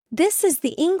This is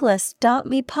the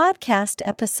English.me podcast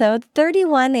episode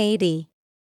 3180.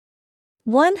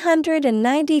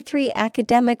 193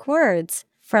 academic words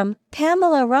from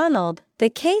Pamela Ronald, The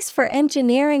Case for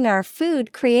Engineering Our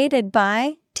Food, created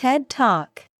by TED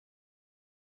Talk.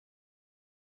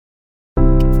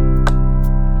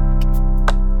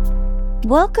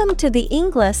 Welcome to the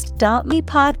English.me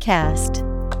podcast.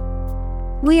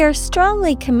 We are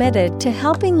strongly committed to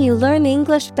helping you learn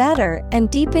English better and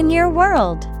deepen your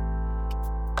world.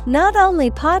 Not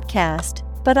only podcast,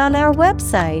 but on our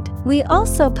website, we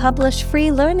also publish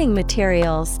free learning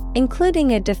materials,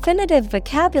 including a definitive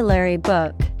vocabulary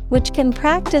book, which can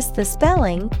practice the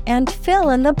spelling and fill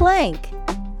in the blank.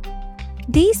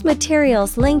 These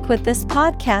materials link with this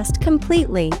podcast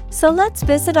completely, so let's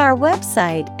visit our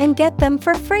website and get them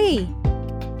for free.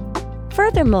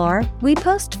 Furthermore, we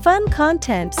post fun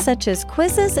content such as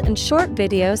quizzes and short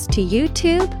videos to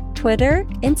YouTube, Twitter,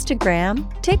 Instagram,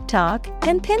 TikTok,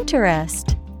 and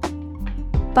Pinterest.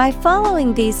 By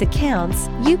following these accounts,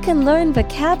 you can learn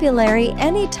vocabulary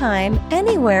anytime,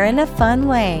 anywhere in a fun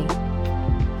way.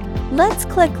 Let's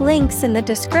click links in the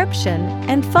description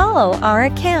and follow our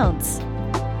accounts.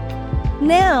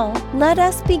 Now, let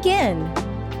us begin.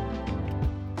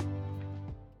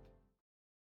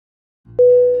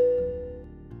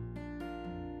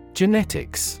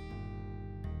 Genetics.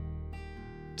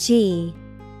 Genetics.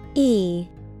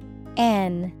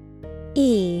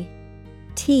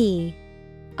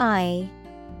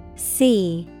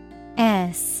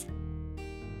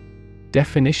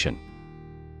 Definition: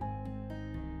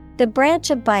 the branch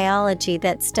of biology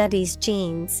that studies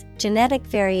genes, genetic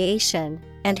variation,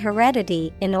 and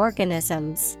heredity in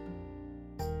organisms.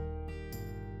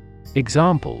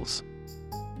 Examples: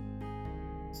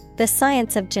 the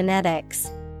science of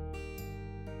genetics.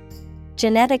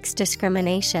 Genetics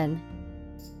discrimination.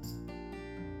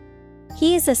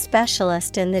 He is a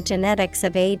specialist in the genetics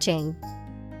of aging.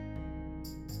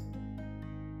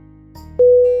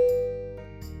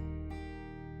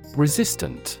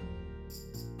 Resistant.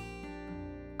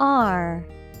 R-E-S-I-S-T-A-N-T.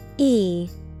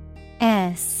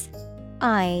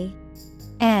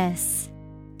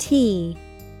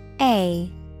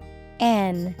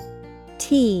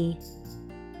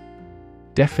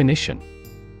 Definition: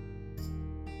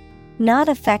 not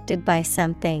affected by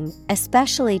something,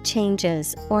 especially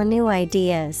changes or new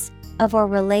ideas, of or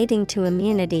relating to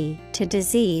immunity, to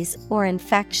disease or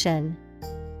infection.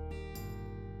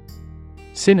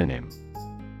 Synonym: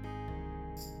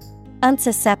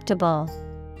 unsusceptible,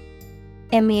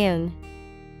 immune,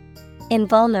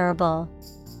 invulnerable.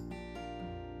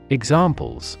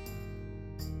 Examples: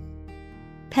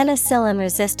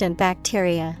 penicillin-resistant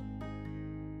bacteria.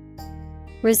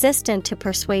 Resistant to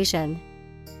persuasion.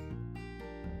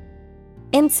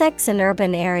 Insects in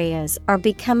urban areas are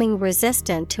becoming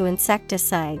resistant to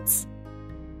insecticides.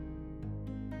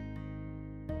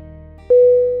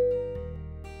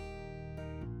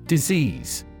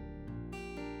 Disease.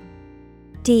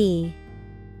 D-I-S-E-A-S-E.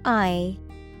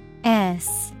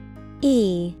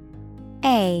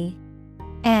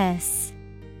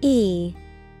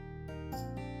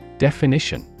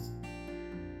 Definition: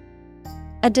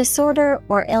 a disorder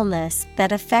or illness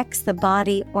that affects the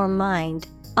body or mind,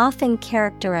 often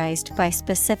characterized by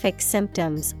specific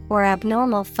symptoms or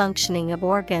abnormal functioning of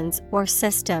organs or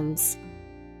systems.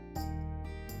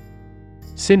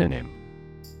 Synonym: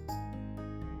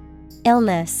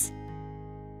 illness,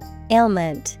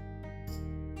 ailment,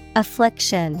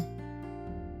 affliction.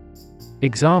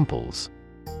 Examples: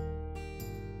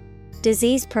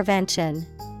 disease prevention,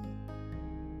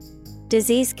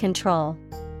 disease control.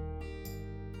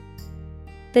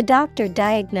 The doctor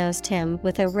diagnosed him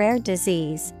with a rare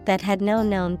disease that had no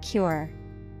known cure.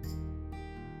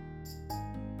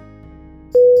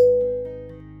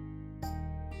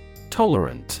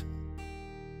 Tolerant.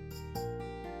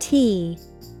 T-O-L-E-R-A-N-T.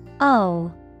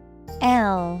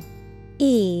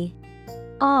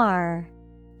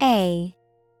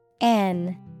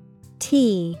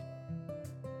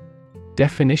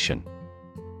 Definition: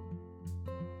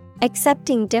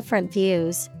 accepting different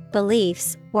views,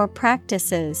 beliefs, or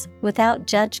practices without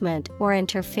judgment or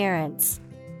interference.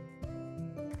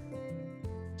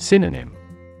 Synonym: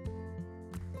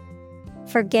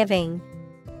 forgiving,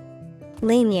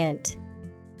 lenient,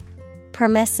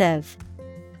 permissive.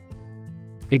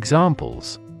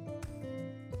 Examples: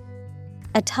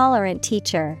 a tolerant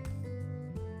teacher.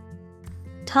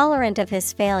 Tolerant of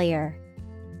his failure.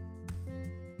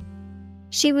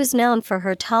 She was known for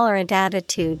her tolerant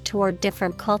attitude toward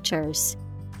different cultures.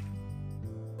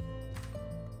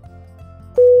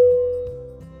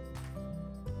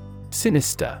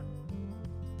 Sinister.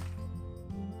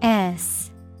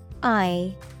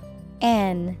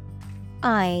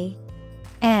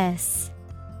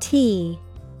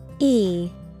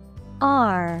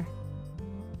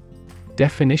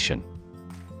 Definition: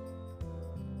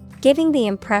 giving the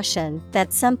impression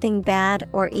that something bad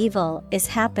or evil is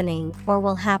happening or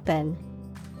will happen.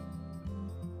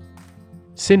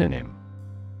 Synonym: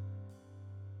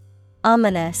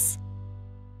 Ominous,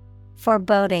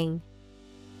 foreboding,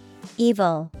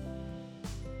 evil.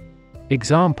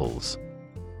 Examples: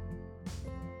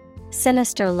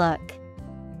 Sinister look.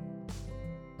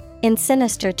 In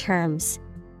sinister terms.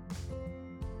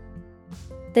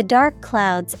 The dark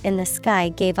clouds in the sky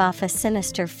gave off a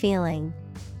sinister feeling.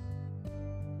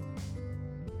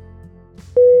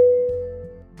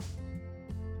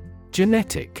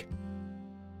 Genetic.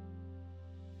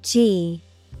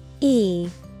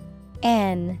 Genetic.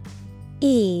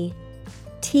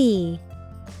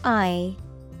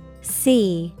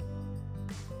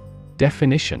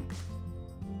 Definition: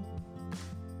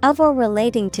 of or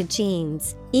relating to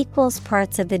genes, equals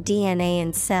parts of the DNA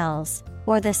in cells,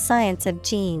 or the science of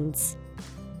genes.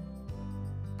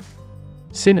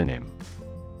 Synonym: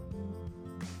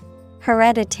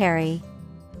 Hereditary,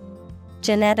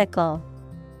 genetical,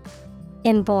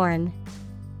 inborn.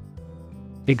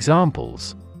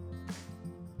 Examples: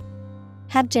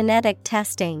 have genetic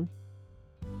testing.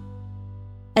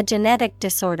 A genetic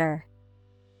disorder.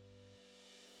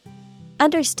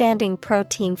 Understanding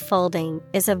protein folding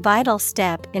is a vital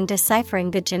step in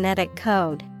deciphering the genetic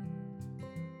code.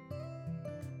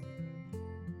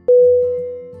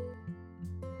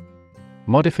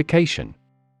 Modification.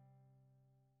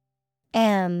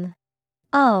 Modification.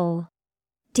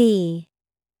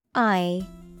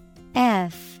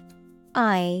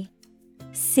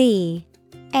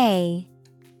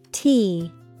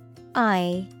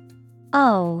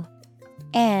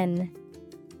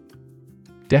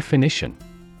 Definition: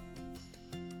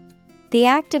 the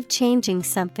act of changing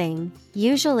something,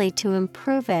 usually to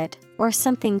improve it or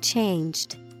something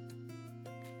changed.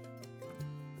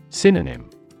 Synonym: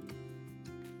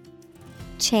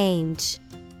 change,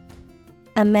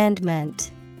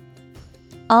 amendment,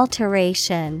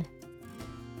 alteration.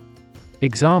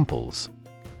 Examples: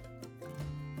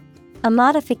 a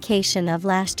modification of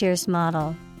last year's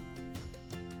model.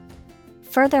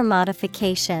 Further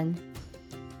modification.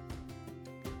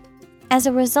 As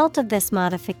a result of this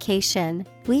modification,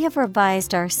 we have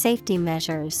revised our safety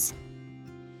measures.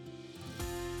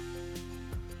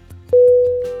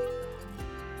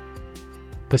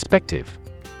 Perspective.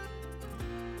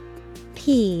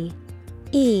 Perspective.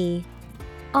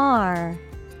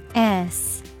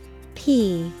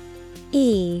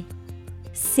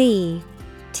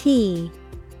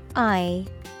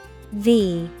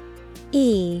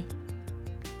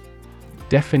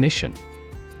 Definition: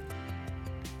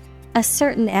 a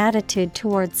certain attitude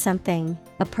towards something,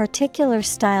 a particular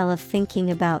style of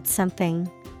thinking about something.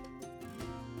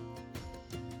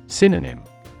 Synonym: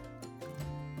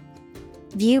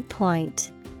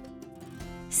 viewpoint,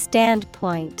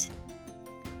 standpoint,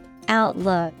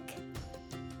 outlook.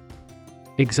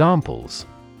 Examples: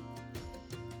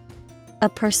 a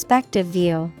perspective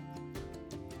view.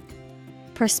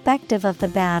 Perspective of the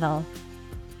battle.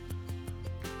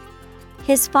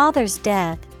 His father's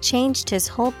death changed his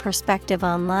whole perspective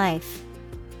on life.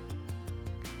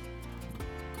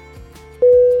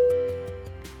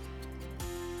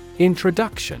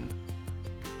 Introduction.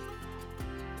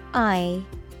 Introduction.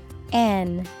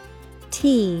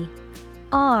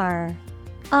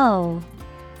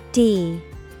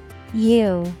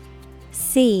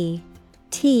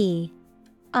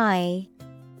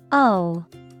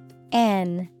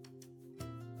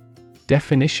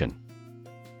 Definition: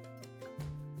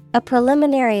 a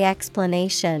preliminary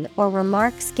explanation or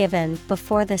remarks given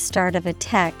before the start of a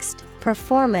text,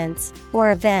 performance,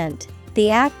 or event,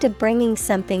 the act of bringing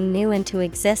something new into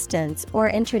existence or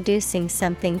introducing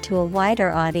something to a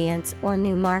wider audience or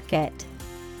new market.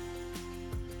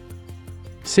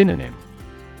 Synonym: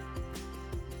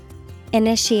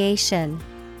 initiation,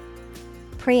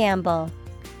 preamble,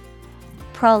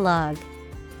 prologue.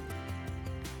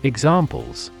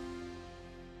 Examples: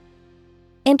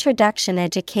 introduction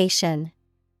education,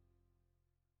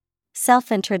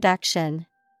 self-introduction.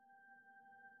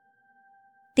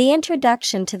 The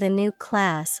introduction to the new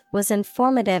class was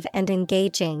informative and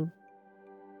engaging.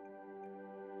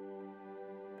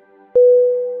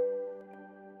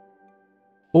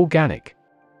 Organic.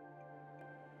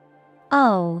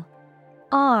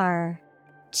 ORGANIC.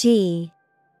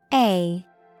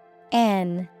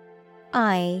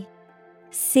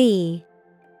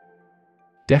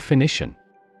 Definition: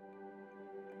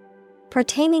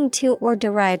 pertaining to or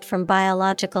derived from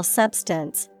biological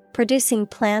substance, producing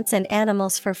plants and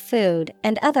animals for food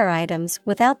and other items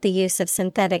without the use of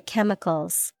synthetic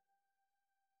chemicals.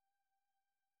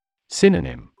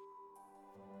 Synonym: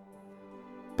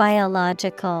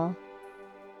 Biological.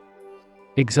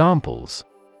 Examples: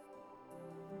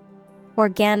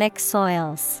 Organic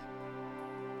soils.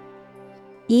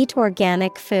 Eat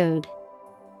organic food.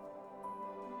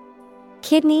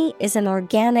 Kidney is an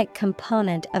organic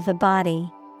component of the body.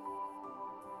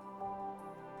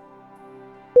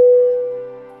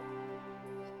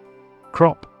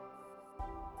 Crop.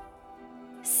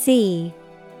 C-R-O-P.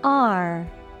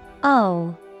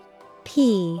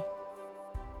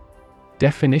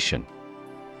 Definition: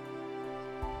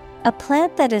 A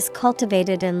plant that is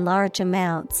cultivated in large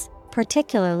amounts,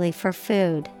 particularly for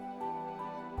food.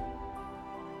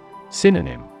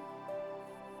 Synonym: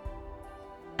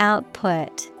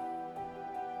 Output,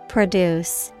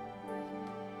 produce,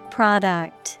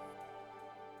 product.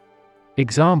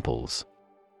 Examples: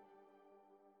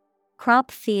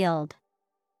 Crop field.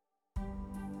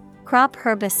 Crop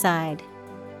herbicide.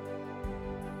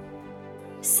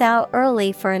 Sow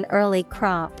early for an early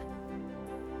crop.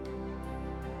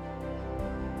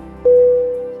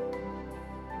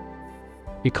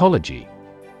 Ecology.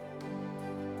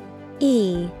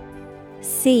 E-C-O-L-O-G-Y.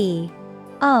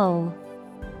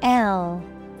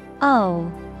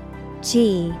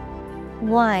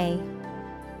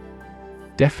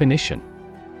 Definition: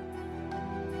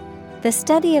 The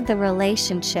study of the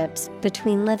relationships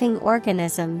between living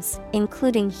organisms,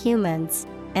 including humans,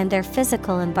 and their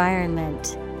physical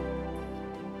environment.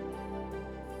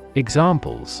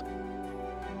 Examples: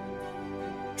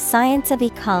 Science of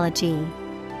ecology.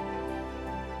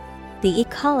 The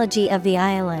ecology of the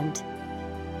island.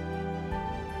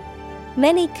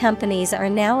 Many companies are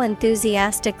now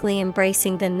enthusiastically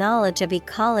embracing the knowledge of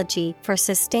ecology for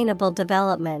sustainable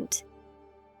development.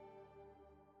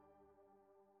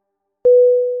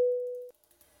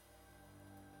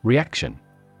 Reaction.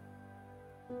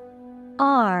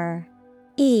 R-E-A-C-T-I-O-N.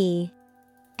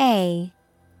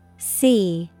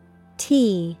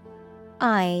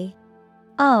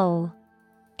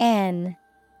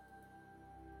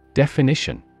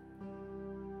 Definition: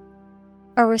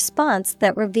 A response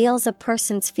that reveals a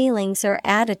person's feelings or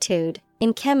attitude.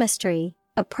 In chemistry,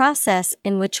 a process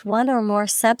in which one or more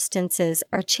substances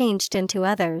are changed into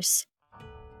others.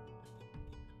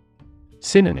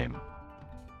 Synonym: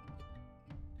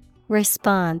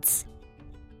 Response,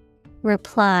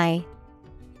 reply,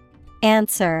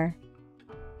 answer.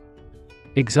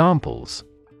 Examples: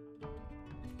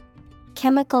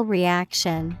 Chemical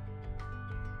reaction.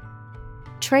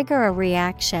 Trigger a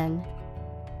reaction.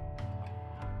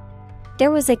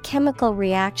 There was a chemical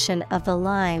reaction of the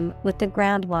lime with the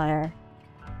groundwater.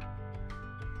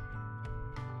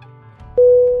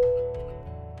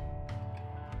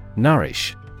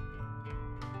 Nourish.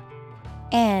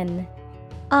 N-O-U-R-I-S-H.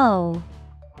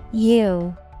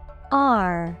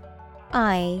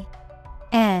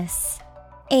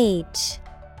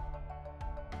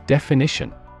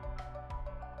 Definition: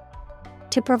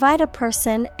 To provide a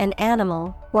person, an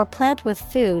animal, or plant with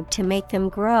food to make them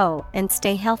grow and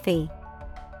stay healthy.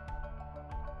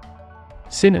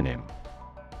 Synonym: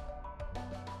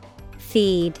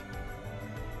 Feed,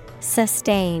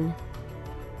 sustain,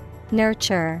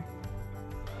 nurture.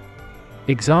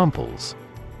 Examples: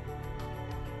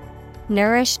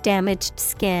 Nourish damaged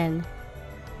skin.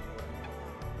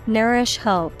 Nourish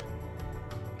hope.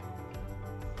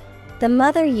 The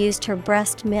mother used her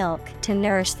breast milk to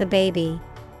nourish the baby.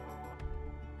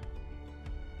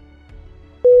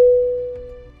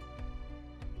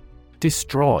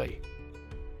 Destroy.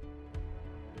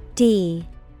 D-E-S-T-R-O-Y.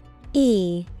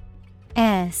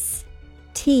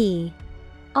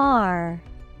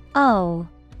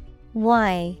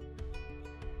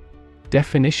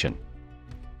 Definition: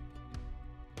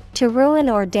 To ruin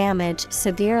or damage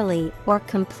severely or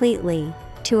completely.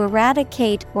 To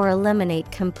eradicate or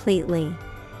eliminate completely.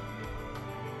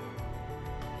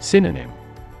 Synonym: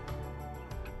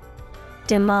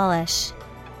 Demolish,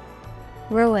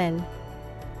 ruin,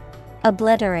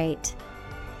 obliterate.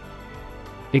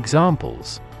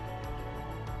 Examples: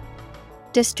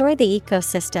 Destroy the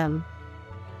ecosystem.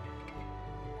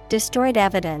 Destroyed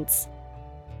evidence.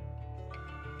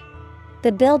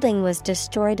 The building was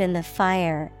destroyed in the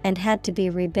fire and had to be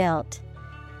rebuilt.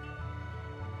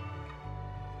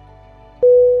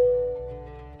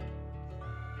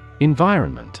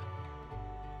 Environment.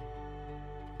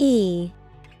 E-N-V-I-R-O-N-M-E-N-T.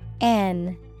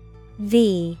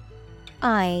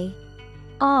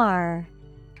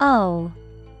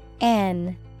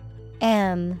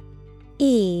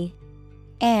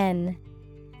 N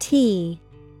T.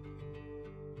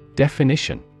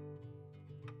 Definition: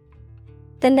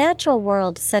 The natural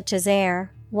world such as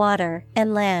air, water,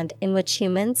 and land in which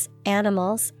humans,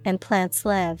 animals, and plants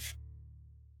live.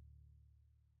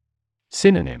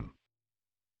 Synonym: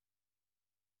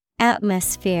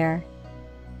 Atmosphere,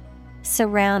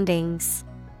 surroundings,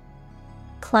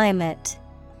 climate.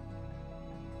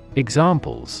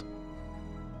 Examples: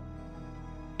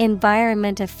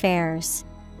 Environment affairs.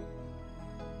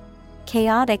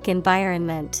 Chaotic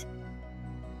environment.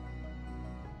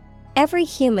 Every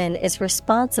human is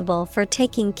responsible for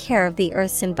taking care of the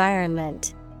Earth's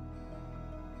environment.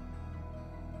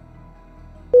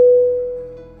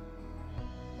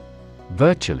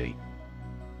 Virtually.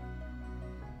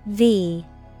 V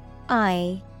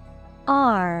I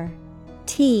R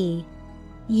T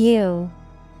U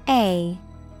A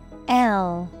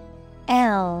L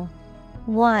L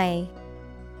Y.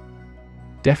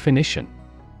 Definition: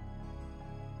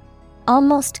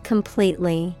 Almost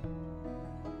completely.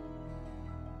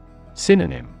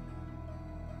 Synonym: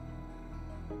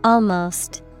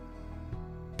 Almost,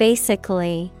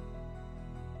 basically,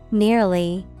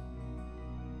 nearly.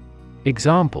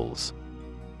 Examples: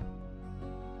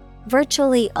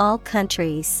 Virtually all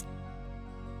countries.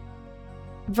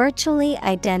 Virtually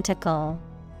identical.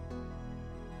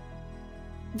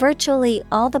 Virtually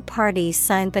all the parties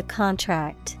signed the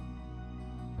contract.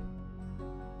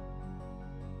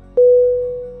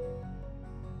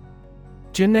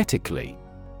 Genetically.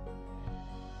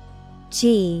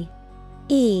 G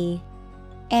E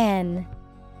N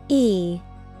E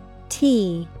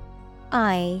T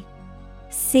I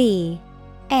C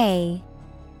A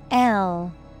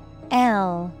L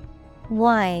L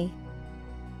Y.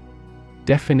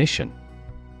 Definition: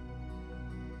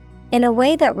 In a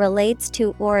way that relates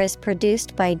to or is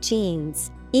produced by genes,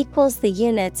 equals the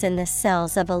units in the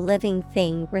cells of a living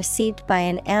thing received by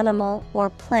an animal or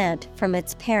plant from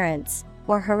its parents,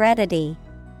 or heredity.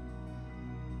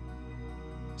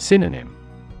 Synonym: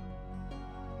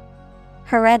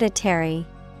 Hereditary,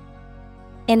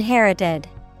 inherited,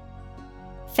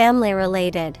 family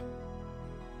related.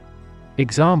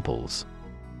 Examples: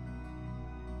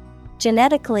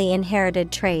 Genetically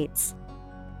inherited traits.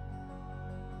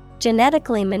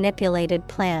 Genetically manipulated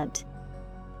plant.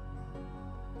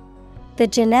 The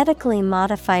genetically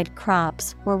modified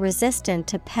crops were resistant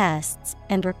to pests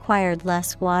and required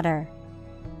less water.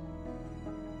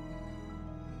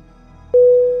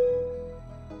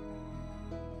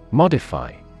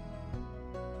 Modify.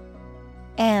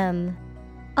 M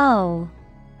O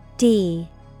D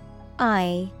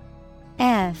I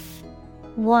F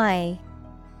Y.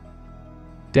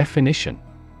 Definition: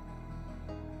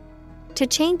 To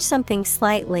change something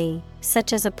slightly,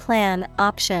 such as a plan,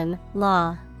 option,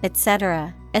 law,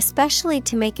 etc., especially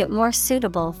to make it more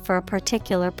suitable for a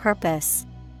particular purpose.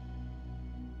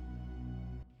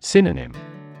 Synonym: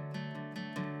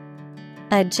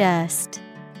 Adjust,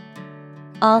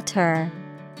 alter,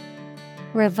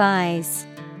 revise.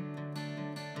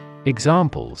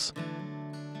 Examples: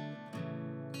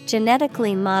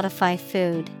 Genetically modify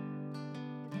food.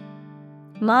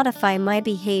 Modify my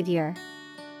behavior.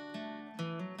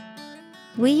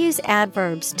 We use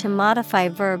adverbs to modify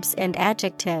verbs and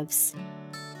adjectives.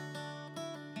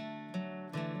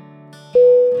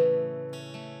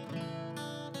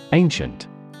 Ancient.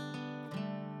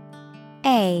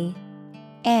 A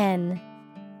N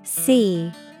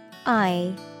C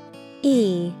I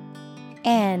E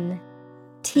N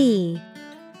T.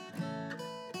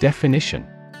 Definition: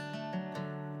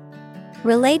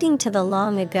 Relating to the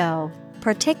long ago,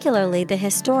 particularly the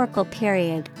historical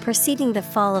period preceding the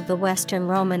fall of the Western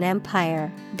Roman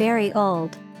Empire, very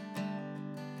old.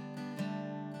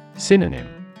 Synonym: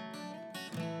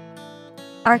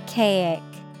 Archaic,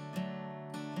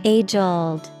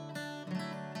 age-old,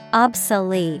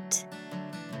 obsolete.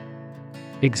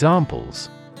 Examples: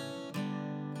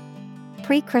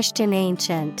 Pre-Christian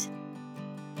ancient.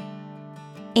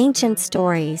 Ancient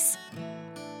stories.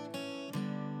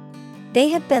 They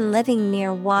have been living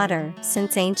near water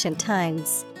since ancient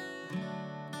times.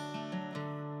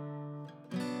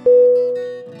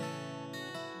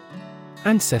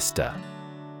 Ancestor.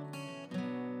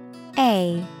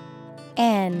 A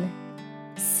N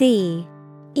C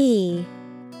E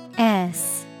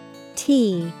S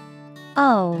T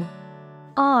O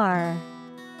R.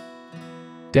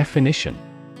 Definition: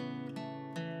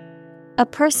 A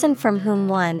person from whom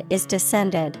one is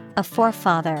descended, a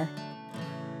forefather.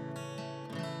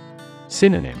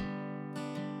 Synonym: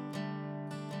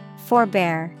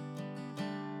 Forebear,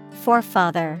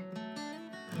 forefather,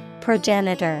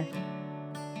 progenitor.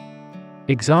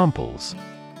 Examples: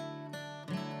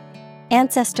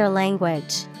 Ancestor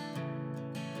language.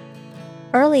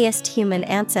 Earliest human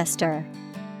ancestor.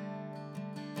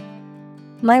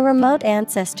 My remote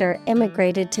ancestor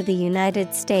immigrated to the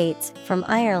United States from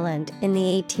Ireland in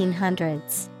the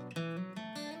 1800s.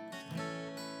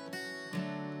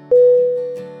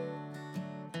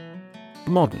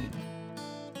 Modern.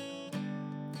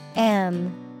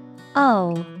 M-O-D-E-R-N.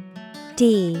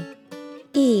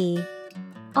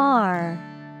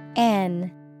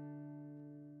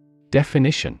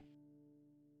 Definition.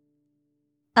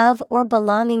 Of or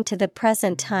belonging to the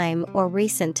present time or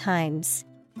recent times.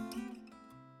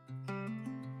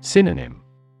 Synonym.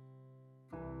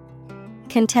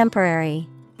 Contemporary,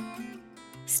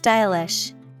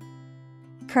 stylish,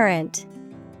 current.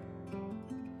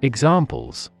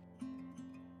 Examples.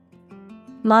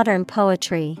 Modern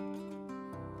poetry.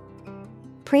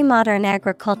 Pre-modern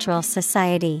agricultural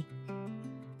society.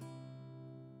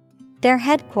 Their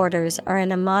headquarters are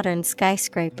in a modern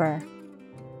skyscraper.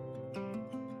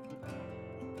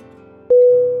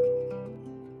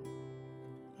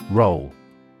 Roll.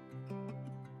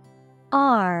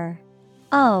 R-O-L-L.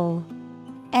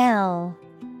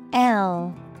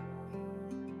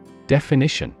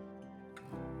 Definition.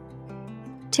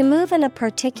 To move in a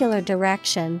particular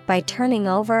direction by turning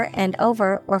over and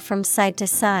over or from side to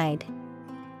side.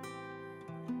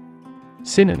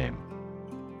 Synonym.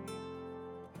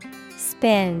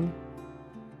 Spin,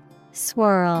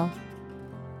 swirl,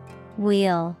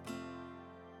 wheel.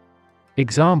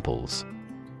 Examples.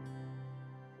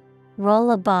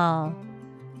 Roll a ball.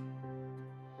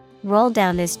 Roll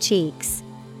down his cheeks.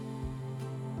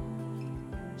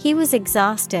 He was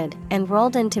exhausted and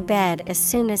rolled into bed as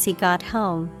soon as he got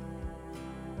home.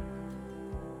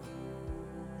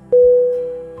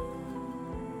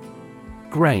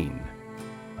 Grain.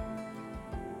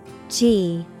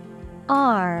 G-R-A-I-N.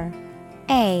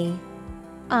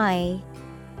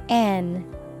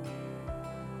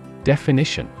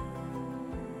 Definition.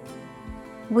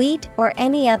 Wheat or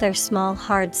any other small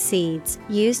hard seeds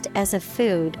used as a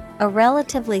food, a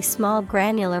relatively small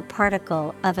granular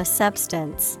particle of a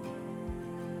substance.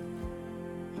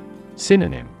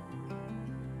 Synonym.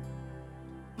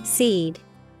 Seed,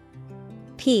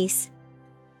 piece,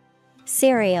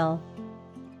 cereal.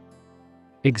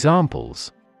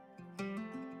 Examples.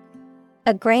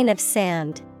 A grain of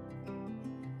sand.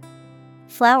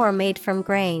 Flour made from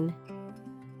grain.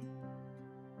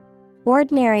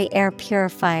 Ordinary air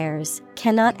purifiers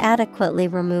cannot adequately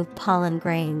remove pollen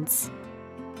grains.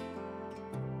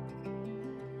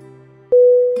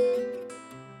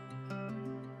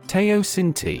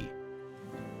 Teosinte.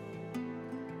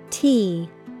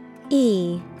 T-E-O-S-I-N-T-E.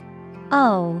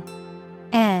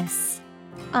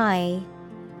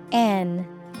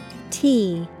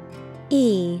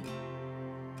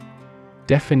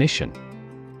 Definition.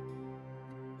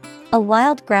 A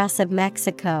wild grass of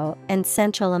Mexico and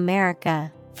Central America,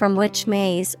 from which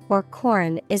maize or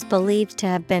corn is believed to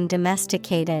have been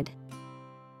domesticated.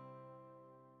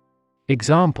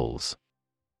 Examples.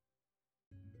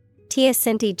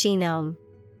 Teosinte genome.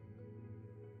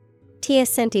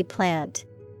 Teosinte plant.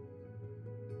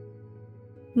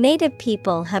 Native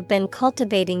people have been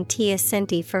cultivating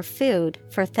teosinte for food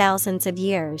for thousands of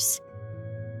years.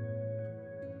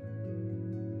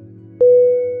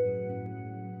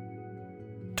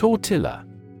 Tortilla.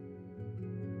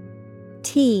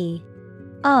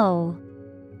 T-O-R-T-I-L-L-A.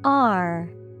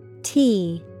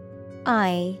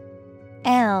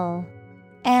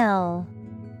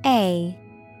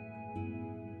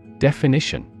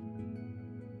 Definition.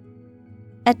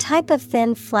 A type of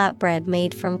thin flatbread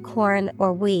made from corn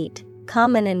or wheat,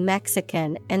 common in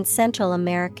Mexican and Central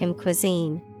American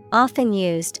cuisine, often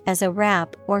used as a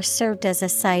wrap or served as a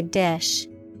side dish.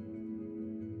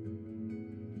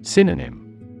 Synonym.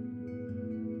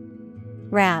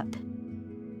 Wrap,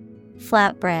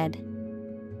 flatbread.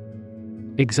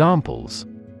 Examples.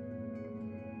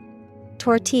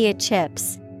 Tortilla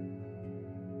chips.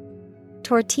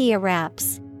 Tortilla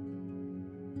wraps.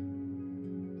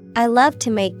 I love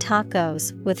to make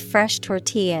tacos with fresh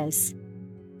tortillas.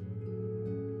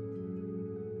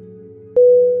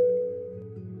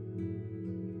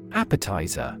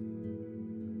 Appetizer.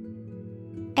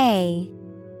 A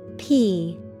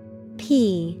P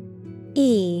P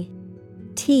E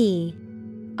T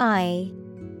I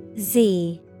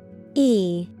Z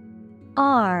E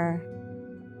R.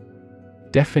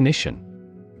 Definition.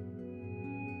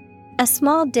 A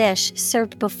small dish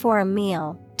served before a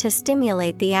meal to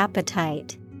stimulate the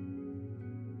appetite.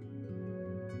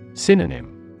 Synonym.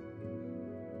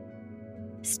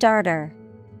 Starter,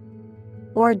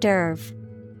 hors d'oeuvre,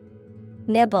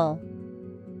 nibble.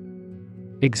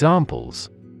 Examples.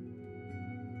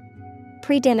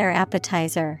 pre-dinner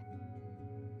appetizer.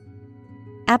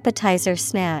 Appetizer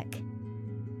snack.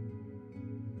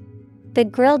 The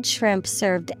grilled shrimp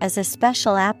served as a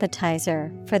special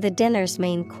appetizer for the dinner's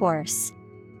main course.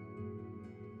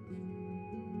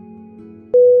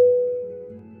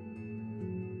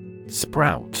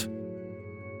 Sprout.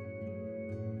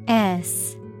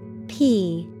 S-P-R-O-U-T.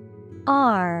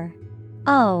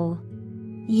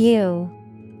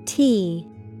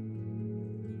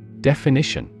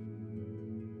 Definition: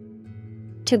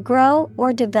 to grow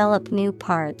or develop new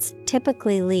parts,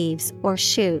 typically leaves or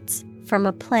shoots, from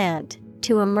a plant,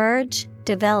 to emerge,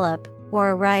 develop,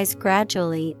 or arise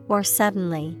gradually or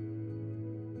suddenly.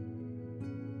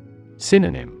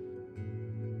 Synonym: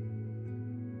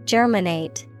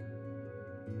 Germinate,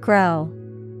 grow,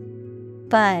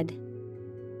 bud.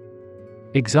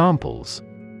 Examples: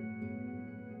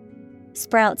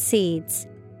 Sprout seeds,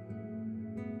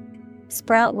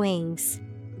 sprout wings.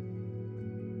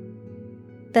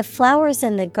 The flowers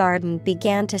in the garden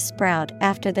began to sprout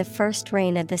after the first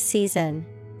rain of the season.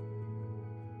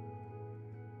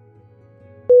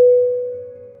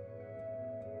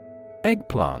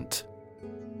 Eggplant.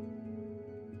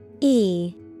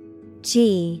 E-G-G-P-L-A-N-T.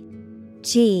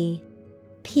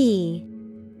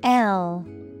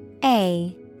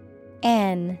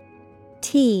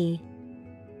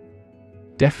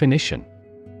 Definition: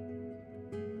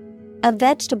 a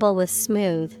vegetable with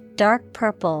smooth, dark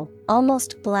purple,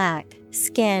 almost black,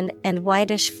 skin and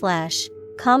whitish flesh,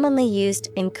 commonly used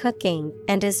in cooking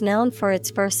and is known for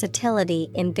its versatility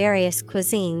in various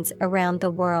cuisines around the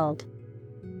world.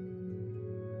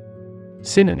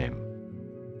 Synonym: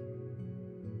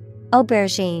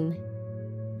 aubergine,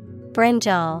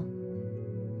 brinjal,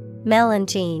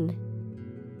 melangine.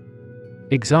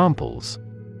 Examples: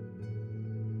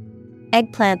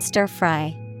 eggplant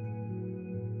stir-fry,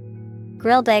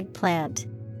 grilled eggplant.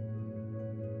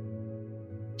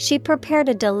 She prepared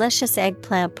a delicious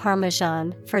eggplant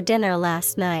parmesan for dinner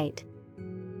last night.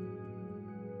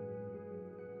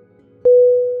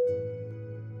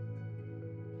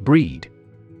 Breed.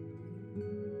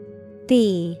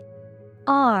 B-R-E-E-D.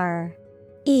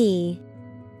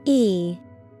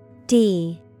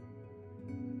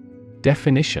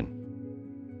 Definition: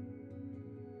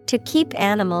 to keep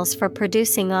animals for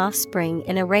producing offspring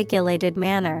in a regulated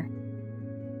manner.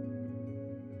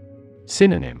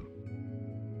 Synonym: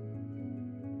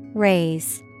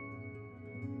 raise,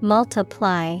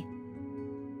 multiply,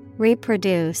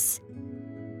 reproduce.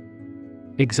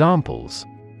 Examples: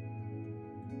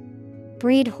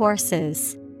 breed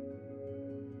horses,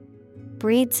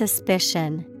 breed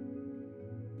suspicion.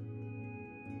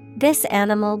 This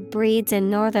animal breeds in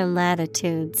northern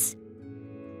latitudes.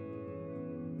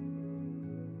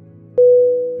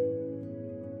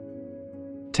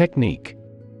 Technique.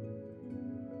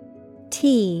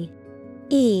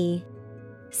 T-E-C-H-N-I-Q-U-E.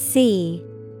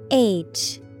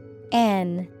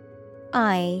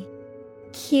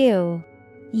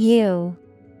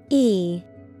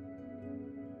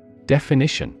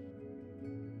 Definition: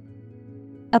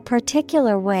 a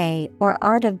particular way or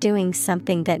art of doing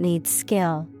something that needs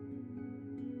skill.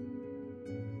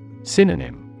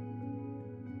 Synonym: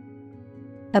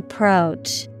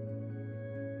 approach,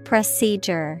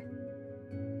 procedure,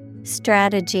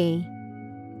 strategy.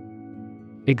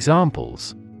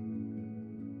 Examples: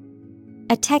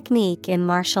 a technique in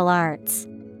martial arts.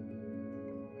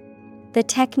 The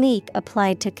technique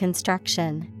applied to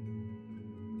construction.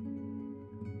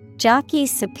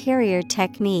 Jockey's superior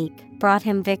technique brought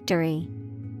him victory.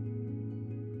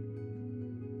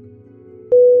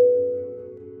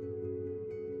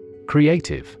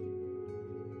 Creative.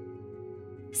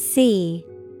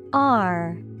 C-R-E-A-T-I-V-E.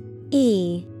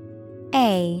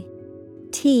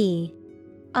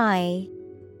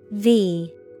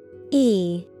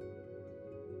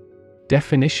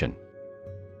 Definition: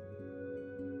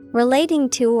 relating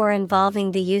to or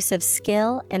involving the use of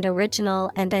skill and original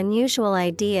and unusual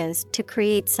ideas to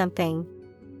create something.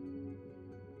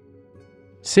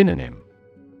 Synonym: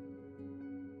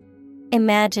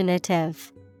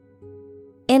 imaginative,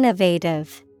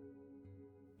 innovative,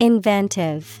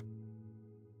 inventive.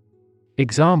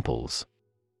 Examples: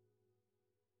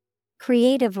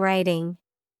 creative writing,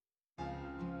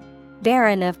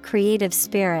 barren of creative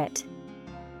spirit.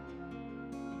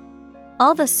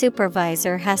 All the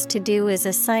supervisor has to do is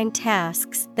assign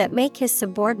tasks that make his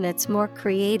subordinates more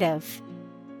creative.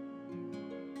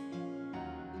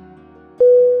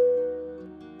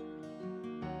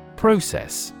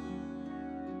 Process.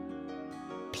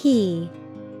 P-R-O-C-E-S-S.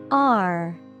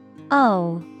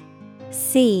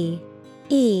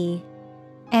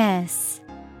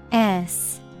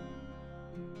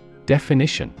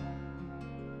 Definition: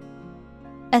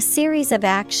 A series of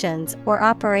actions or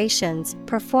operations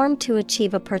performed to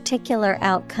achieve a particular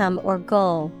outcome or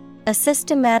goal. A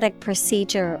systematic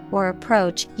procedure or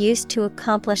approach used to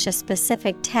accomplish a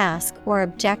specific task or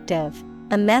objective.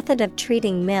 A method of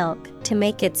treating milk to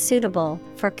make it suitable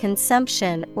for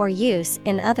consumption or use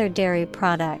in other dairy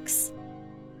products.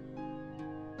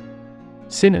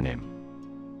 Synonym: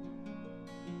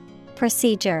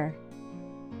 Procedure,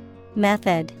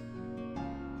 method,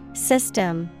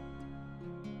 system.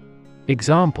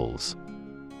 Examples: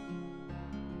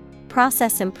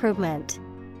 Process improvement,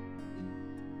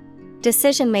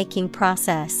 decision-making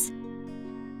process.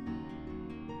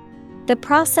 The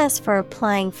process for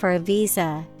applying for a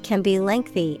visa can be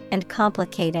lengthy and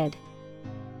complicated.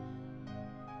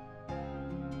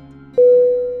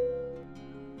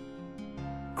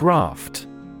 Graft.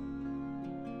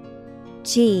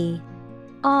 G-R-A-F-T.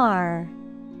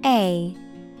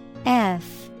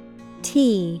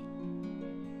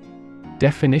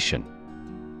 Definition: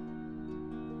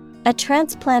 A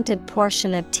transplanted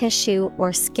portion of tissue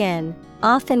or skin,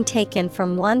 often taken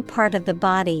from one part of the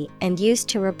body and used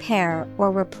to repair or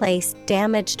replace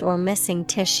damaged or missing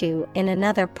tissue in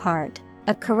another part.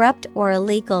 A corrupt or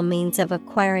illegal means of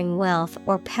acquiring wealth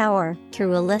or power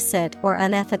through illicit or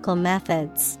unethical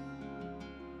methods.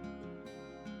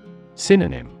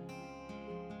 Synonym: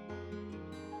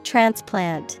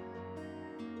 Transplant,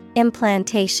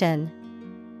 implantation,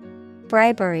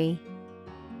 bribery.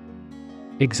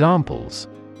 Examples: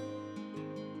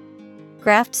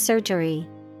 Graft surgery,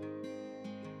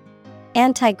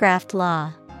 anti-graft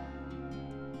law.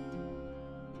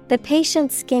 The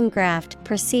patient's skin graft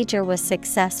procedure was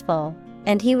successful,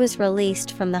 and he was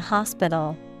released from the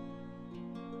hospital.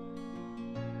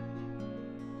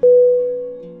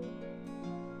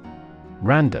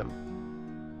 Random.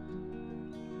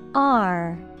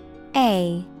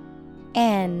 R-A-N-D-O-M.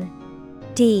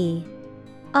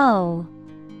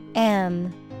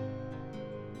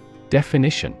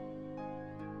 Definition: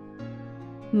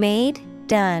 Made,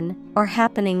 done, or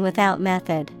happening without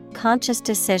method, conscious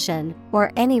decision,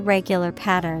 or any regular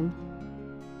pattern.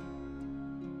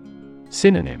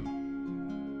 Synonym: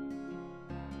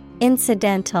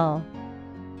 Incidental,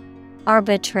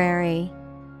 arbitrary,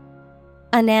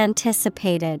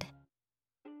 unanticipated.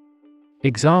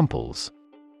 Examples: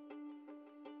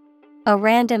 A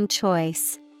random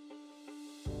choice.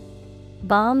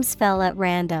 Bombs fell at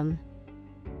random.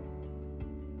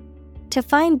 To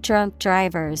find drunk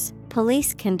drivers,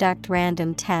 police conduct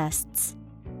random tests.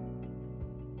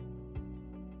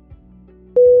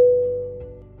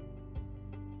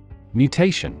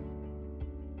 Mutation.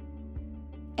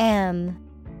 M-U-T-A-T-I-O-N.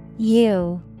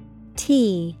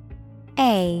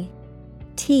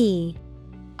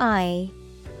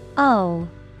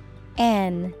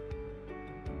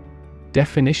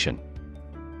 Definition: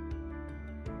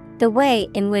 The way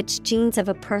in which genes of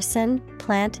a person,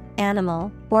 plant,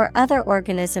 animal, or other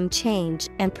organism change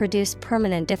and produce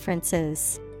permanent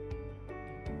differences.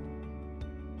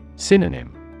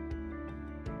 Synonym: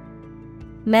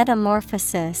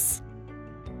 Metamorphosis,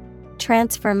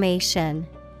 transformation,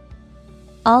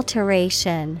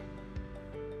 alteration.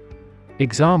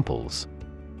 Examples: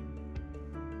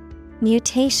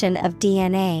 Mutation of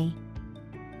DNA,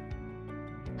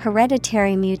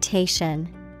 hereditary mutation.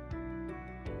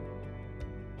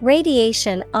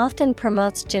 Radiation often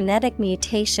promotes genetic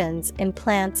mutations in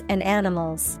plants and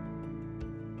animals.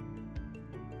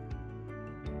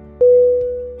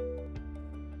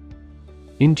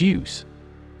 Induce.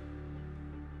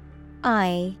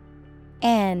 I-N-D-U-C-E.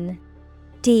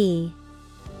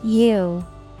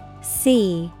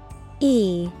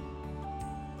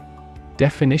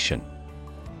 Definition: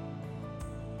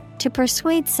 To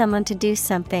persuade someone to do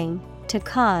something, to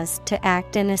cause to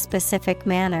act in a specific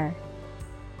manner.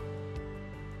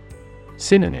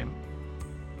 Synonym: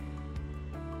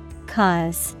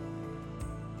 Cause,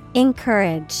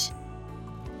 encourage,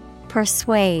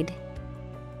 persuade.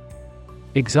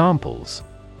 Examples: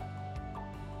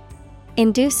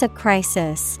 Induce a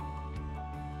crisis.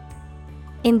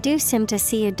 Induce him to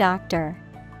see a doctor.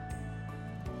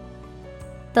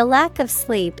 The lack of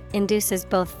sleep induces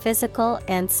both physical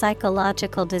and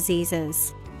psychological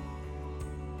diseases.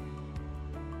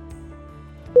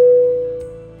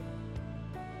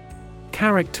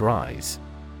 Characterize.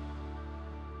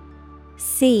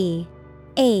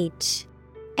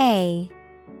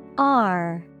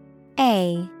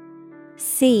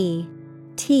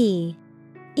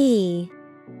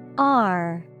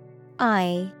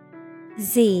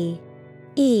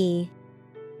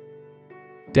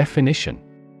 Definition: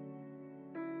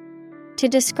 To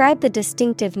describe the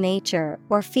distinctive nature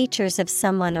or features of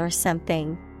someone or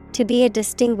something. to be a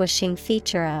distinguishing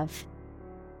feature of.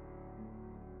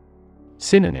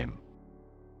 Synonym: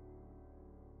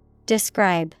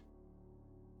 Describe,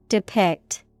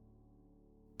 depict,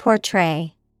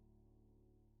 portray.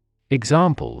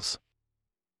 Examples: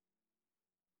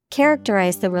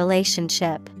 Characterize the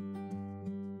relationship.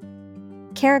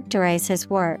 Characterize his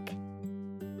work.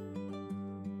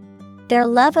 Their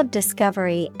love of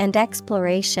discovery and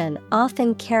exploration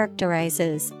often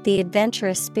characterizes the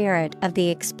adventurous spirit of the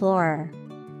explorer.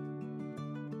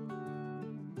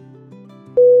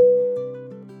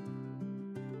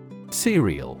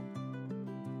 Cereal.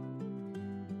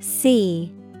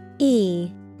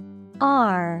 C-E-R-E-A-L.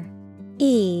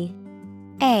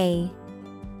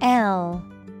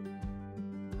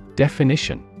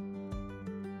 Definition: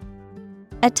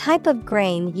 A type of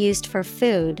grain used for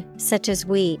food, such as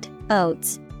wheat,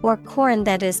 oats, or corn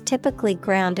that is typically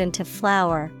ground into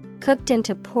flour, cooked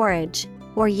into porridge,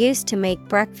 or used to make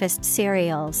breakfast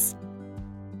cereals.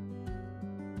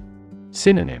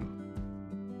 Synonym: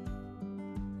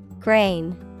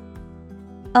 Grain,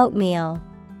 oatmeal,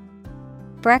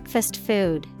 breakfast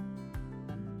food.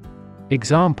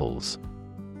 Examples: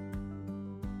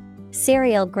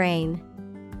 Cereal grain,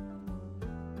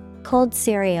 cold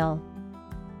cereal.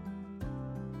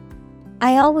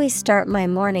 I always start my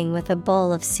morning with a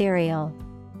bowl of cereal.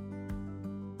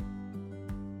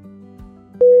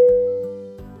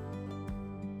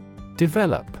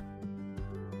 Develop.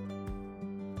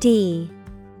 D-E-V-E-L-O-P.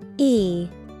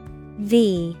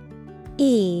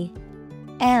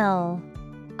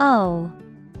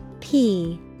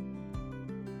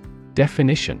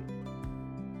 Definition: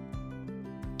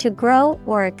 To grow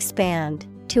or expand,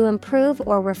 to improve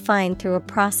or refine through a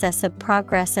process of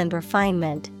progress and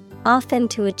refinement, often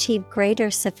to achieve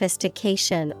greater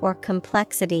sophistication or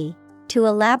complexity, to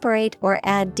elaborate or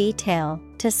add detail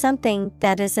to something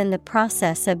that is in the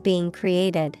process of being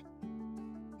created.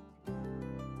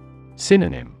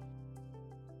 Synonym: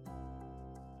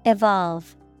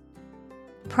 Evolve,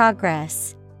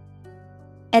 progress,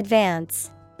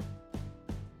 advance.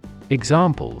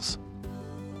 Examples: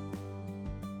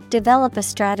 Develop a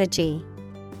strategy.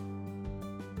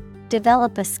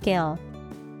 Develop a skill.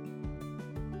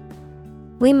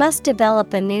 We must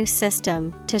develop a new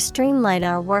system to streamline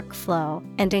our workflow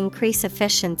and increase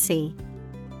efficiency.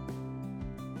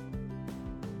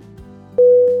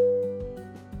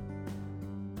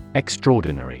 Extraordinary.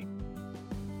 Extraordinary.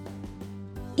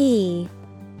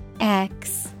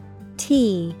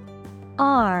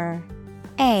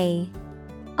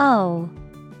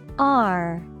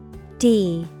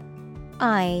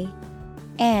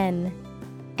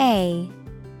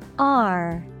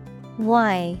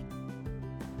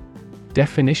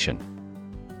 Definition: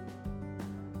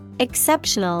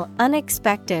 Exceptional,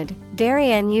 unexpected,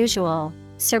 very unusual,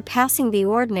 surpassing the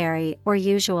ordinary or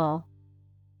usual.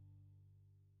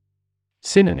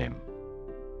 Synonym: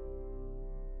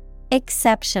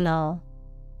 Exceptional,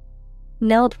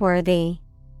 noteworthy,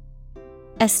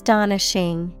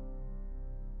 astonishing.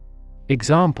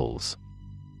 Examples: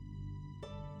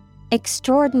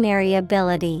 Extraordinary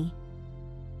ability.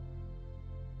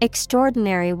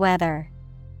 Extraordinary weather.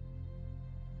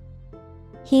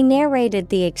 He narrated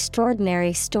the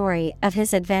extraordinary story of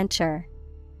his adventure.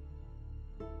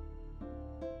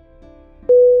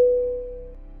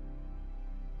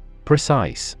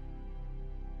 Precise.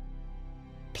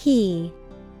 P-R-E-C-I-S-E.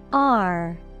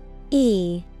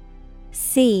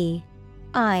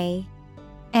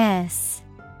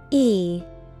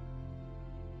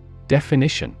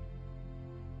 Definition: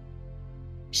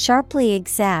 Sharply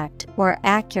exact or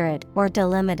accurate or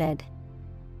delimited.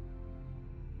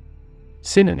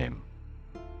 Synonym: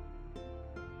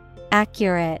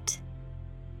 Accurate,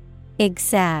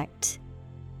 exact,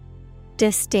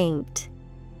 distinct.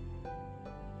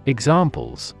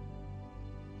 Examples: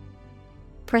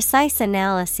 Precise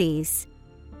analyses.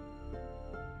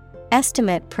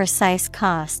 Estimate precise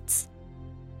costs.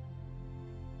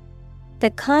 The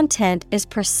content is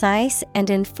precise and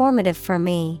informative for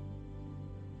me.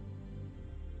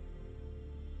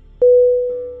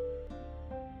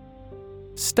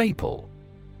 Staple.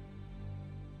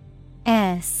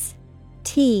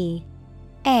 S-T-A-P-L-E.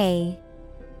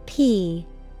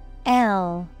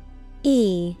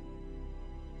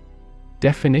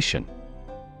 Definition: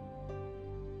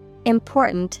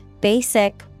 Important,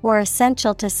 basic, or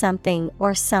essential to something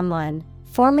or someone,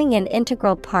 forming an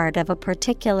integral part of a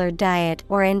particular diet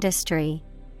or industry.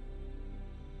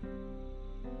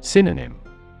 Synonym: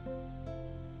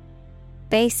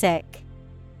 Basic,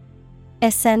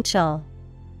 essential,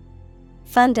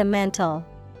 fundamental.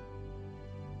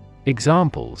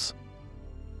 Examples: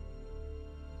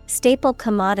 Staple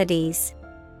commodities.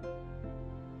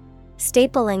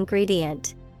 Staple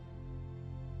ingredient.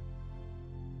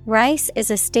 Rice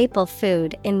is a staple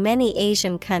food in many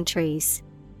Asian countries.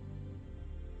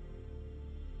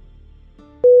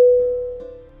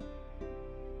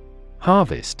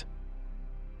 Harvest.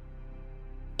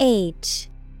 Harvest.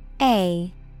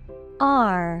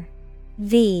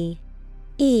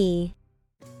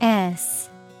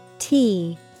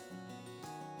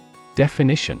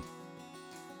 Definition.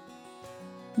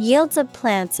 Yields of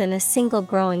plants in a single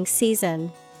growing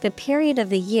season, the period of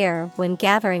the year when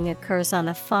gathering occurs on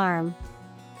a farm.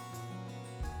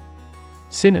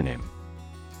 Synonym.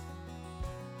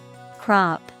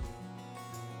 Crop,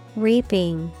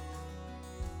 reaping,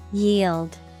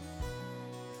 yield.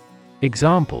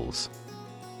 Examples.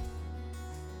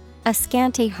 A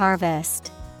scanty harvest.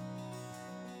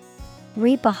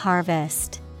 Reap a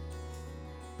harvest.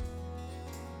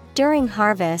 During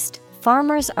harvest,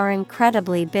 farmers are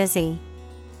incredibly busy.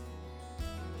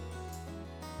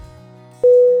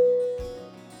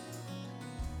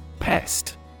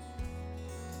 Pest.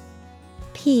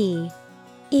 P-E-S-T.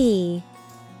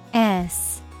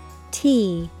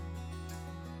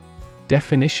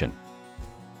 Definition.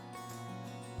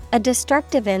 A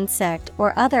destructive insect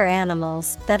or other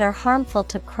animals that are harmful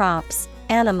to crops,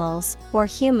 animals, or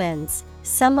humans,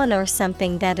 someone or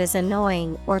something that is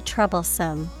annoying or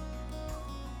troublesome.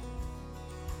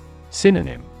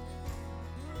 Synonym.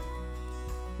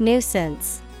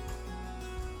 Nuisance,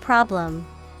 problem,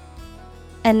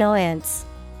 annoyance.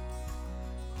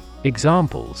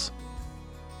 Examples.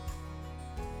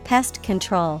 Pest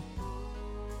control.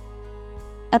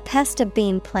 A pest of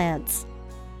bean plants.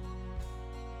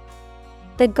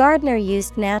 The gardener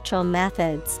used natural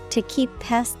methods to keep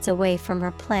pests away from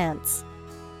her plants.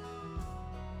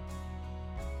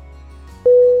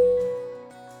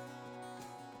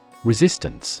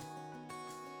 Resistance.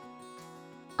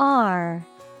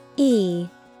 R-E-S-I-S-T-A-N-C-E.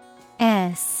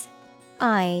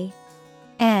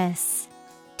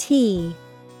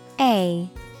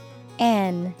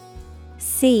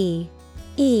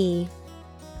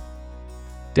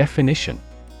 Definition.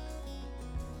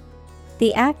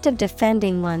 The act of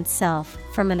defending oneself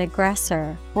from an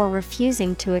aggressor or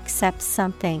refusing to accept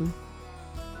something.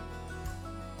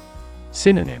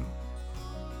 Synonym.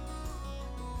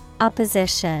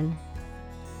 Opposition,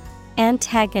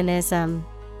 antagonism,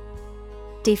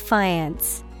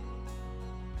 defiance.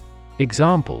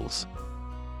 Examples.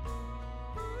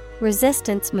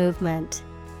 Resistance movement.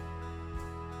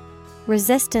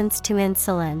 Resistance to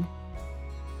insulin.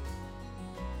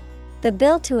 The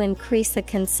bill to increase the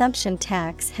consumption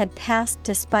tax had passed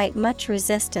despite much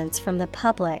resistance from the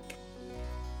public.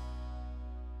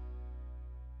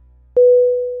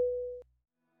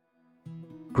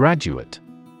 Graduate.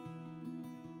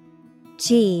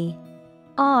 G-R-A-D-U-A-T-E.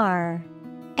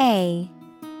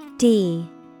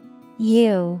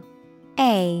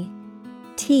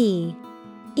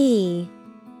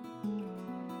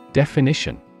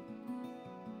 Definition.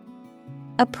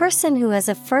 A person who has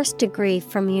a first degree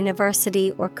from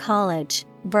university or college.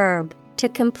 Verb, to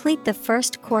complete the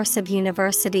first course of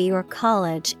university or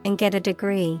college and get a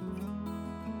degree.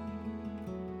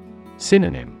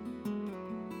 Synonym.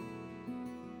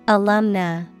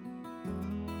 Alumna,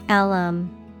 alum,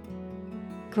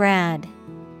 grad.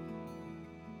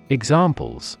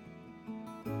 Examples.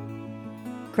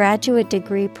 Graduate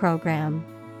degree program.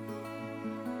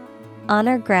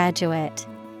 Honor graduate.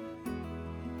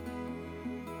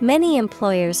 Many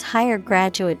employers hire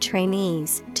graduate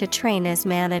trainees to train as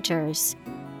managers.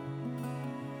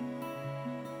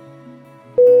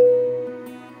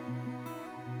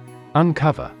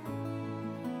 Uncover.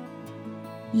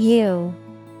 U-N-C-O-V-E-R.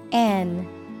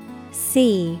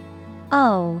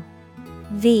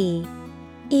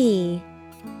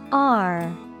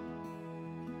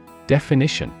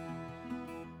 Definition.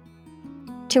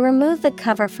 To remove the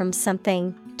cover from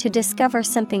something, to discover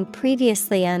something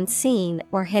previously unseen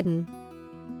or hidden.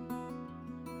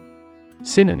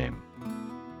 Synonym.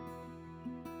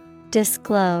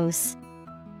 Disclose,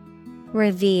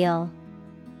 reveal,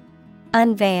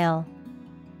 unveil.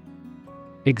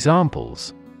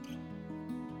 Examples.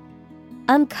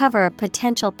 Uncover a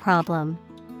potential problem.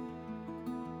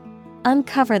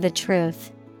 Uncover the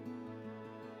truth.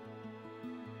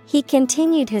 He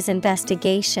continued his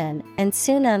investigation and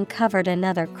soon uncovered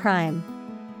another crime.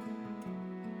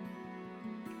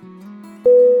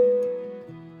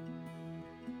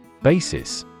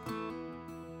 Basis.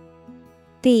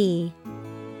 B-A-S-I-S.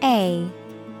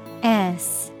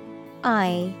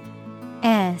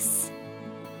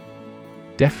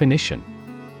 Definition.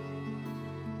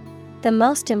 The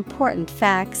most important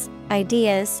facts,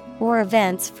 ideas, or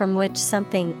events from which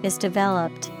something is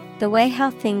developed, the way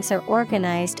how things are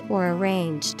organized or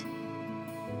arranged.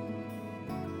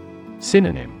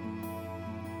 Synonym: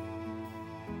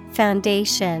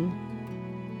 Foundation,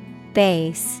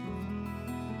 base,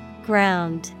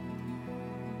 ground.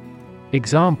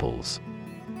 Examples: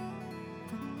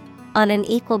 On an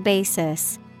equal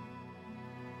basis.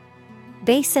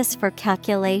 Basis for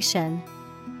calculation.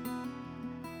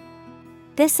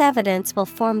 This evidence will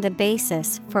form the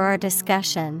basis for our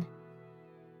discussion.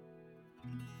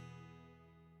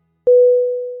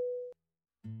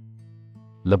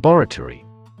 Laboratory.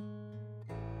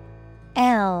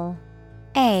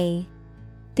 Laboratory.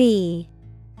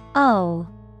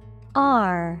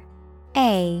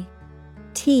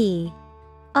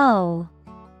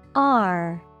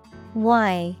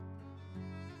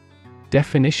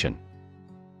 Definition: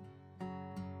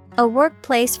 A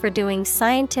workplace for doing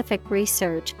scientific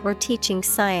research or teaching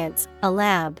science, a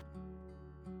lab.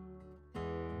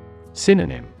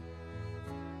 Synonym: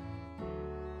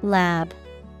 Lab,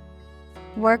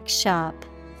 workshop,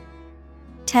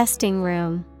 testing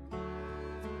room.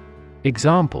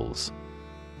 Examples: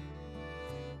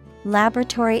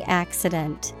 Laboratory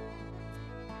accident.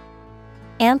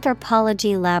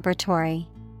 Anthropology laboratory.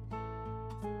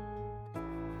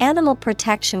 Animal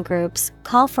protection groups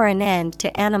call for an end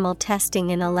to animal testing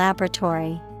in a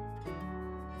laboratory.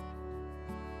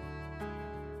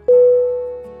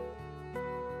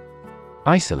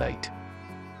 Isolate.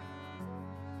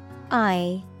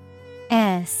 I-S-O-L-A-T-E.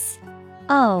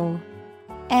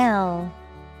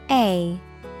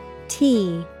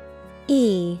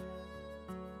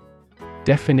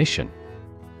 Definition: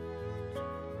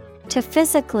 To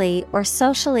physically or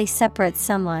socially separate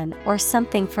someone or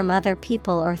something from other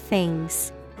people or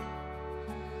things.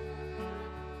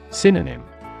 Synonym: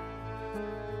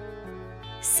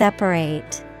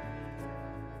 Separate,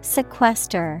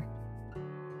 sequester,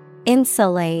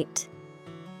 insulate.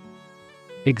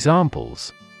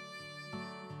 Examples: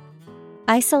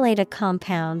 Isolate a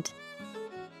compound.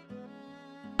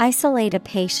 Isolate a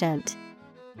patient.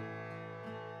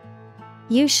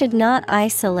 You should not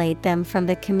isolate them from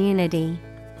the community.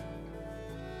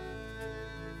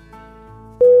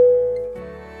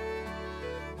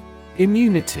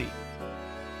 Immunity.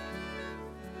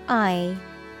 I-M-M-U-N-I-T-Y.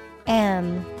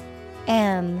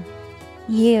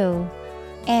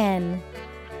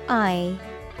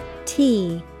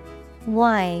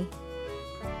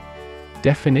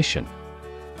 Definition: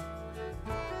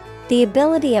 The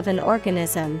ability of an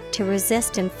organism to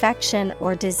resist infection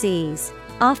or disease,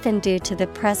 often due to the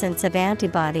presence of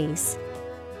antibodies.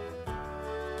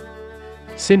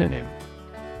 Synonym: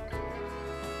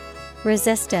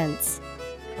 Resistance,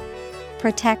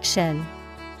 protection,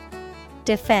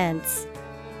 defense.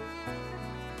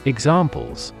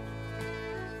 Examples: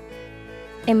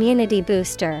 Immunity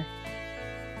booster.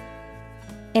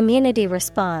 Immunity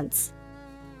response.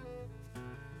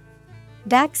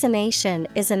 Vaccination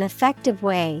is an effective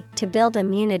way to build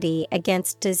immunity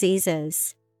against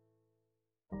diseases.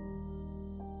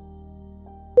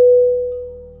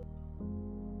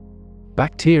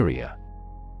 Bacteria.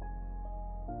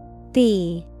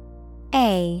 B-A-C-T-E-R-I-A.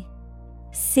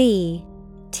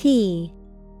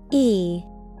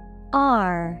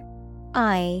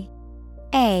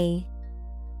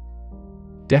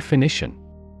 Definition: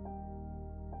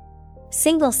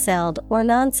 Single-celled or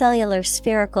non-cellular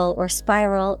spherical or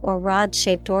spiral or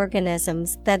rod-shaped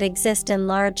organisms that exist in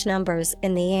large numbers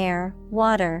in the air,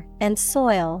 water, and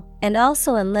soil, and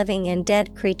also in living and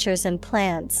dead creatures and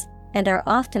plants, and are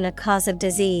often a cause of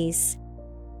disease.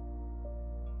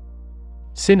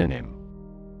 Synonym: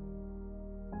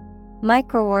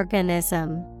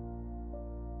 Microorganism,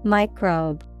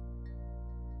 microbe.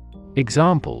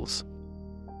 Examples: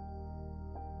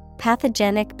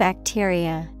 Pathogenic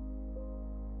bacteria.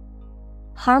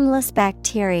 Harmless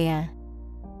bacteria.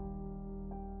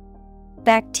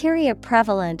 Bacteria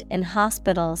prevalent in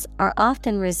hospitals are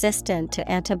often resistant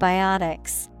to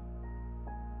antibiotics.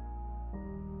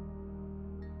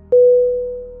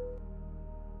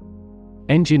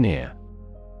 Engineer.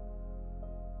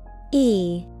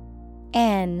 E-N-G-I-N-E-E-R.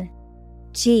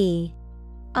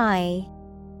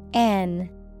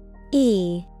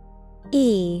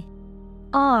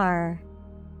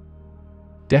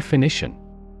 Definition: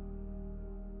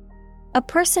 A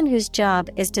person whose job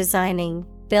is designing,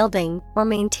 building, or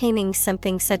maintaining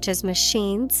something such as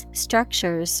machines,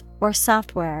 structures, or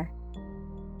software.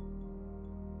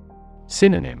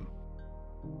 Synonym: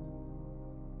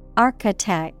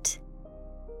 Architect,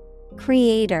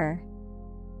 creator,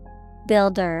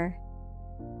 builder.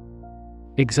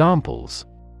 Examples: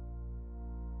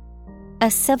 A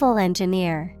civil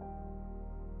engineer.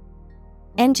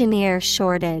 Engineer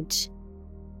shortage.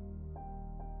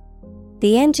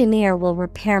 The engineer will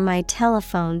repair my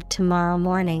telephone tomorrow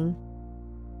morning.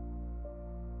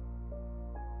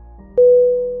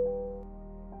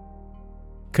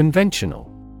 Conventional.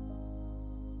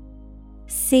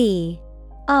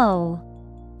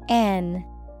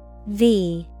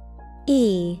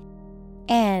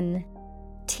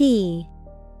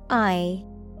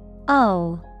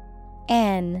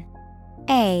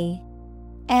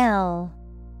 ConventionAl.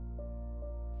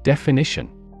 Definition.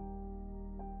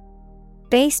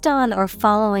 Based on or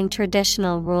following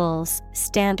traditional rules,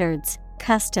 standards,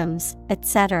 customs,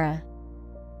 etc.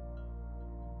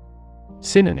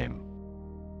 Synonym.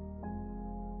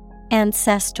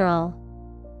 Ancestral,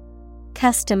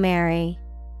 customary,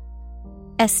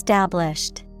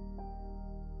 established.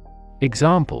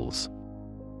 Examples.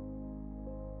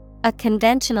 A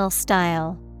conventional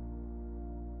style.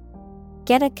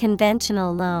 Get a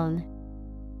conventional loan.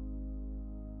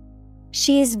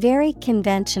 She is very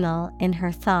conventional in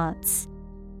her thoughts.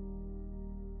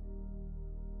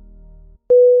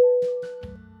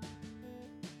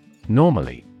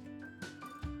 Normally.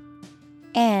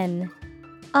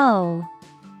 Normally.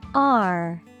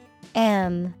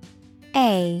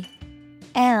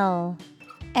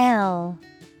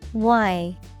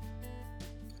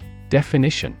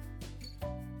 Definition.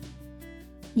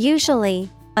 Usually,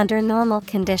 under normal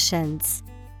conditions.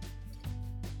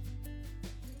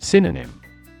 Synonym.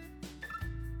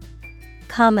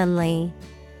 Commonly,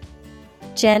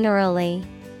 generally,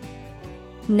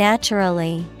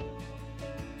 naturally.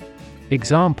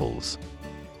 Examples.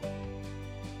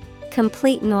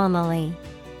 Complete normally.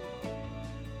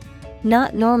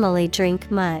 Not normally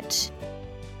drink much.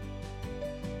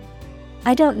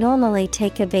 I don't normally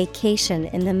take a vacation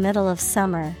in the middle of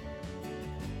summer.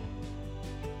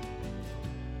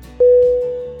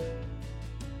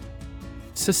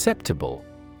 Susceptible.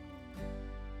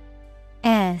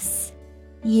 Susceptible.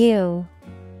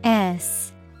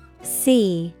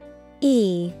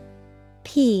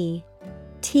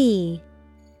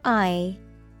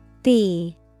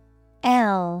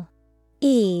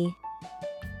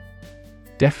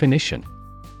 Definition.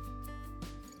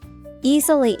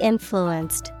 Easily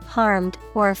influenced, harmed,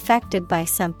 or affected by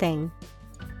something.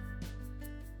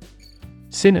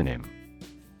 Synonym.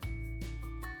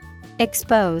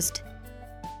 Exposed,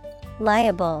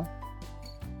 liable,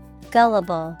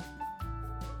 gullible.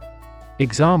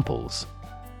 Examples.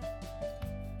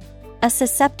 A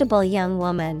susceptible young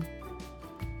woman.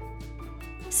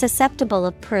 Susceptible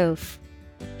of proof.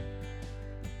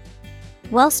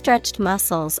 Well-stretched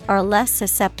muscles are less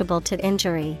susceptible to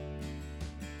injury.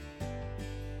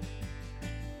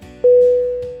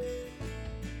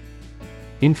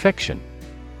 Infection.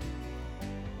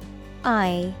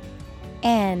 INFECTION.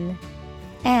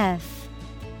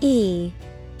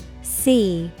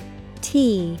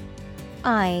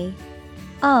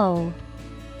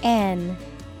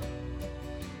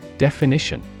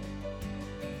 Definition.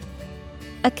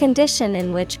 A condition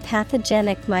in which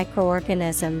pathogenic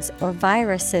microorganisms or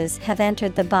viruses have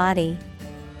entered the body.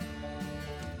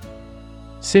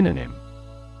 Synonym.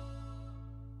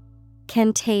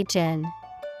 Contagion,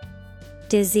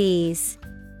 disease,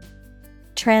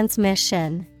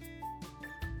 transmission.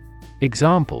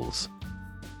 Examples.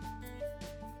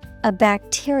 A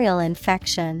bacterial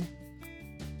infection.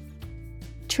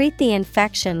 Treat the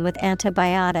infection with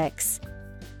antibiotics.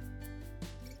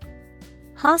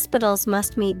 Hospitals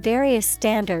must meet various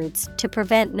standards to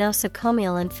prevent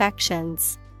nosocomial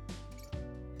infections.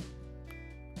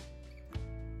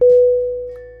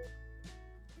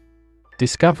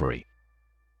 Discovery.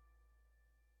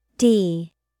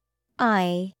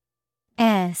 DISCOVERY.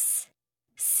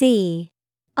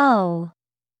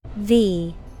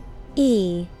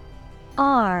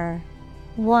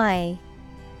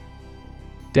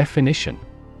 Definition.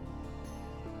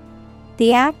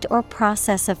 The act or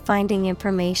process of finding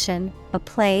information, a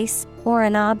place, or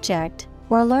an object,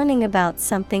 or learning about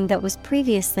something that was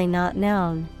previously not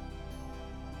known.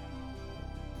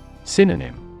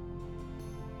 Synonym.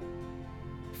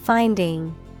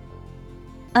 Finding,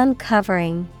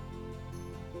 uncovering,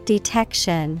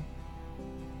 detection.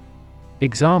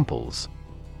 Examples.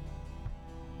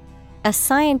 A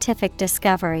scientific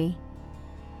discovery.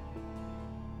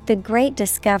 The great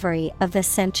discovery of the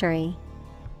century.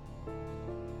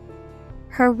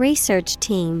 Her research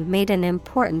team made an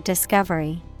important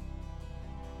discovery.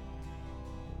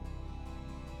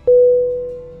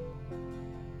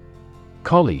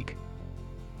 Colleague.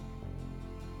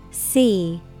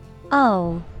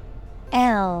 COLLEAGUE.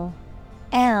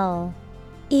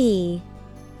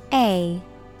 A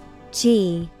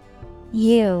G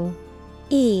U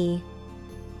E.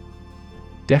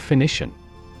 Definition: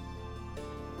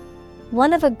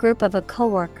 one of a group of a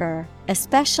coworker,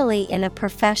 especially in a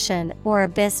profession or a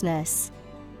business.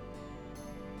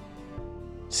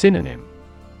 Synonym: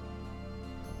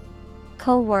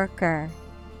 Coworker,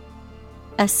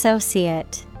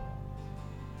 associate,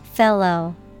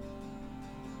 fellow.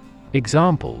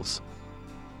 Examples: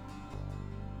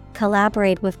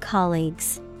 collaborate with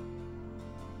colleagues,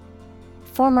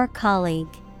 former colleague.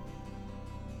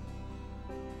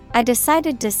 I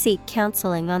decided to seek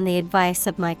counseling on the advice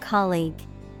of my colleague.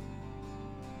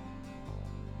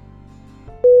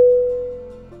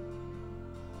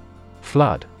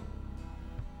 Flood.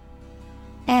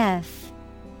 F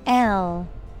L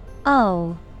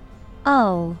O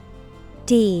O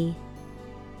D.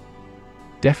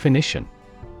 Definition: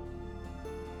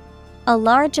 a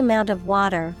large amount of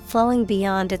water flowing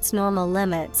beyond its normal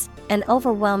limits, an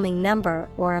overwhelming number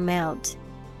or amount.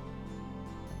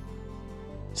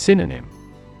 Synonym: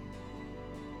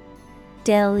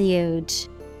 deluge,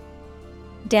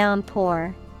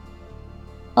 downpour,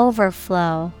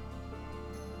 overflow.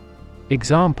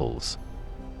 Examples: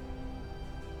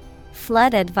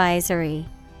 flood advisory,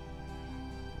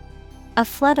 a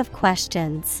flood of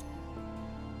questions.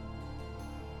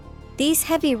 These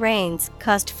heavy rains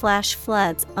caused flash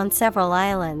floods on several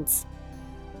islands.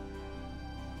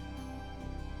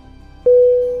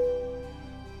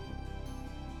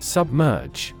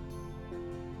 Submerge.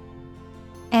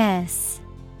 S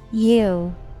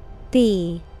U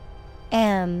B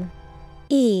M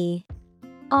E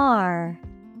R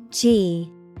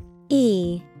G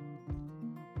E.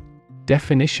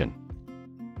 Definition: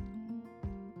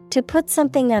 to put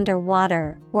something under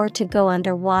water or to go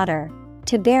underwater,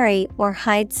 to bury or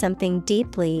hide something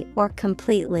deeply or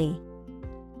completely.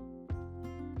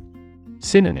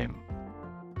 Synonym: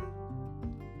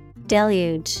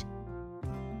 deluge,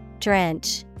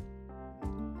 drench,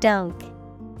 dunk.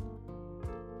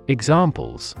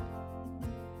 Examples: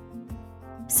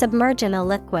 submerge in a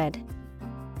liquid,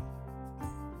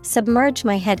 submerge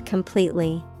my head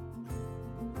completely.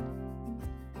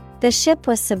 The ship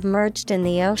was submerged in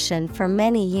the ocean for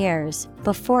many years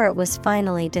before it was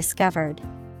finally discovered.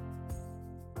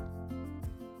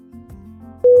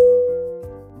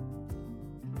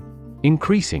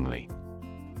 Increasingly.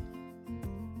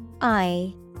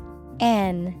 I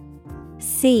N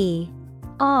C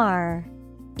R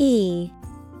E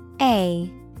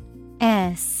A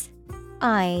S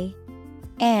I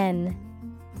N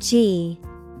G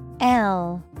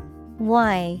L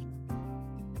Y.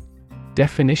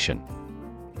 Definition: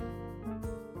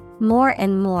 more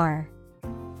and more.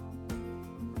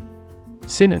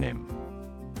 Synonym: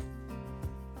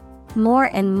 more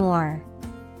and more,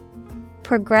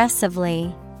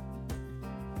 progressively.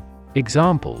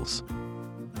 Examples: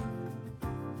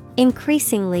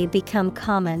 increasingly become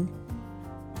common,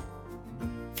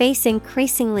 face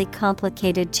increasingly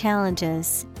complicated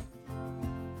challenges.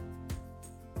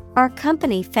 Our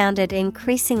company found it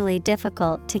increasingly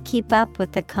difficult to keep up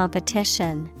with the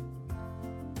competition.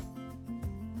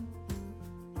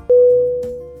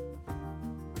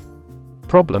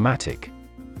 Problematic.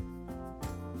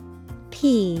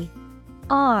 P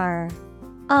R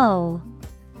O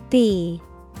B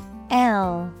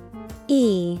L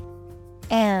E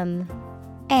M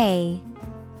A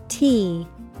T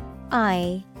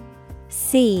I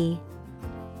C.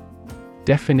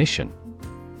 Definition: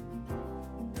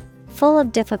 full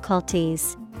of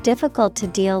difficulties, difficult to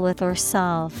deal with or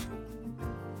solve.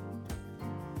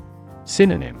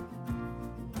 Synonym: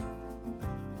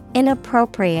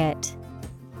 inappropriate,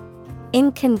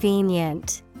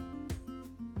 inconvenient,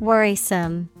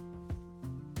 worrisome.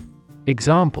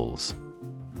 Examples: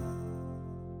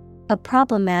 a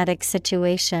problematic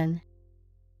situation,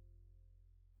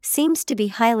 seems to be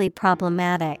highly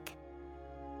problematic.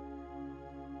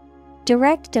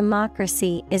 Direct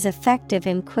democracy is effective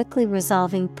in quickly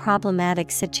resolving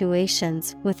problematic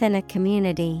situations within a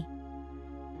community.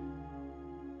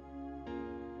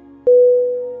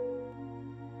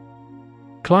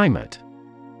 Climate.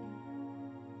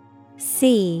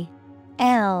 C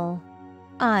L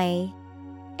I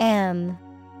M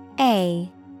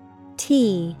A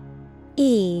T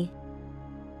E.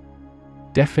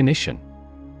 Definition: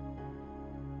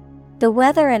 the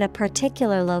weather in a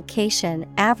particular location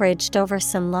averaged over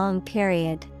some long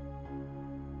period.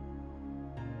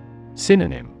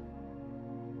 Synonym: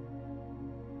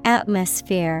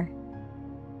 atmosphere,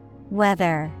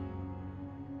 weather,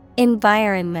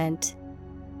 environment.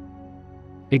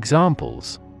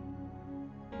 Examples: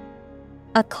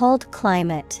 a cold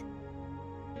climate,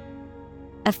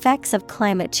 Effects of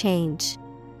climate change.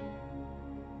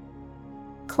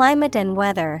 Climate and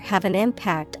weather have an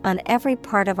impact on every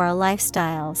part of our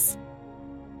lifestyles.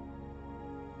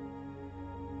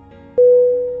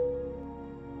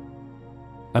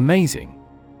 Amazing.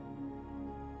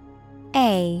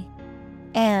 A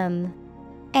M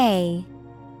A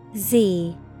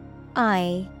Z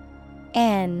I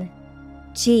N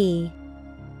G.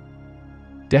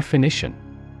 Definition.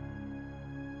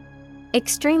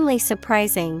 Extremely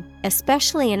surprising,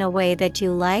 especially in a way that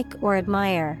you like or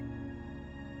admire.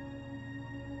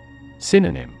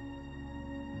 Synonym.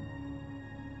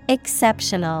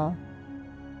 Exceptional,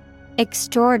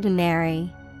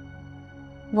 extraordinary,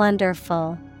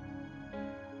 wonderful.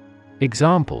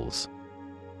 Examples.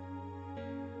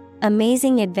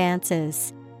 Amazing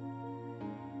advances.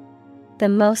 The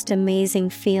most amazing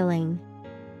feeling.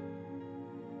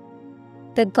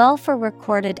 The golfer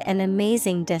recorded an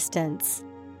amazing distance.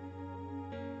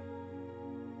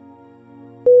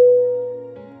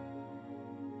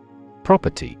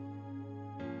 Property.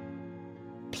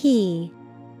 P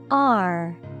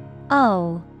R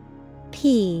O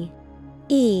P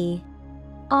E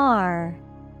R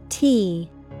T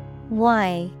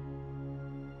Y.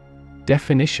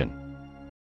 Definition.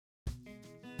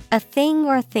 A thing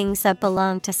or things that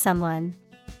belong to someone.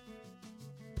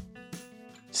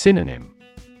 Synonym.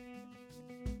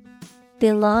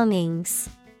 Belongings,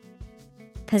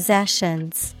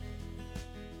 possessions,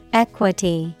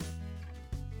 equity.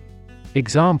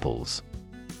 Examples.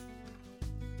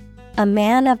 A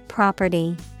man of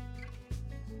property.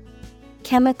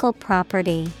 Chemical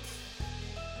property.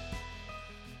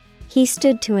 He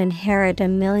stood to inherit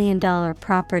 $1 million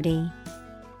property.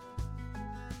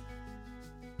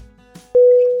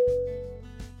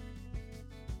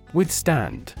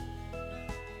 Withstand.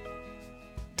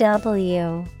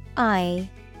 W I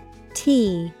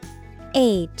T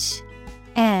H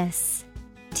S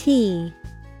T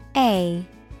A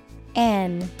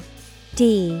N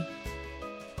D.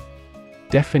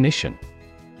 Definition.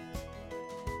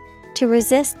 To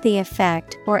resist the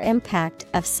effect or impact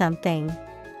of something.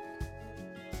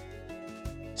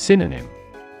 Synonym.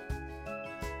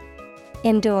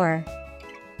 Endure,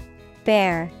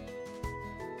 bear,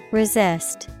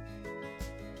 resist.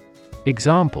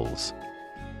 Examples.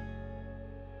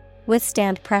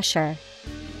 Withstand pressure.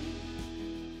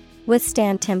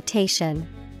 Withstand temptation.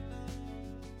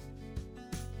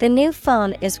 The new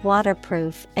phone is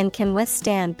waterproof and can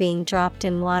withstand being dropped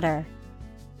in water.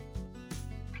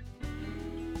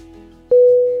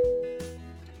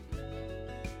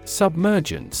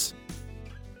 Submergence.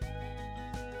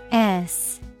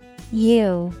 S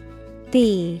U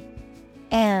B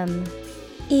M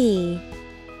E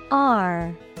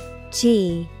R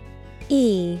G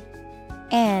E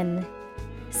N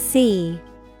C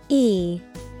E.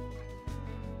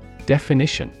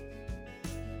 Definition.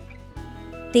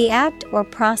 The act or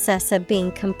process of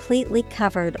being completely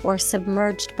covered or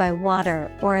submerged by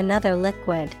water or another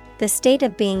liquid, the state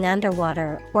of being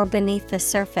underwater or beneath the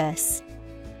surface.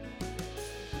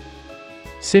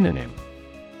 Synonym.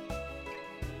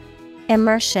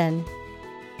 Immersion,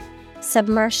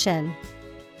 submersion,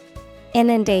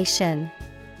 inundation.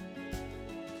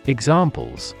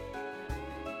 Examples.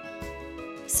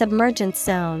 Submergence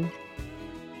zone.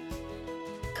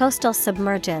 Coastal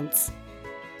submergence.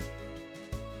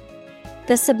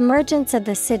 The submergence of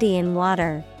the city in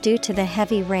water due to the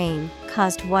heavy rain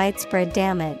caused widespread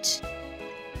damage.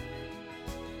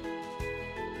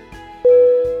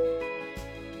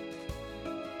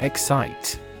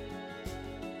 Excite.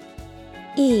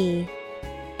 E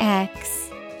X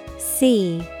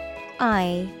C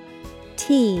I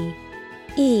T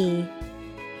E.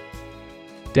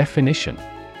 Definition.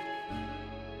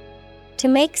 To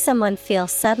make someone feel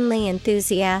suddenly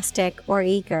enthusiastic or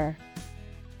eager.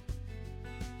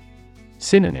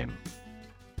 Synonym.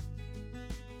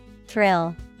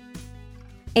 Thrill,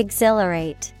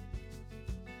 exhilarate,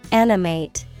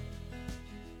 animate.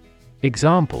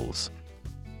 Examples.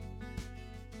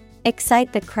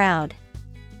 Excite the crowd.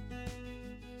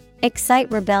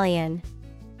 Excite rebellion.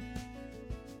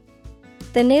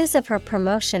 The news of her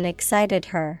promotion excited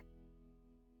her.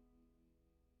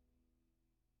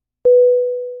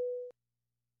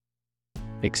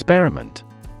 Experiment.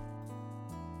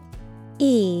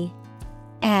 E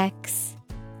X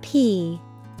P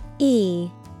E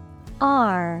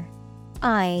R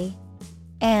I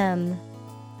M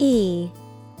E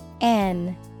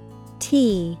N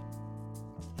T.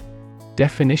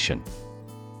 Definition.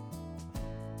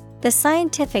 The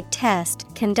scientific test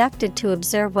conducted to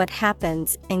observe what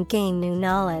happens and gain new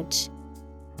knowledge.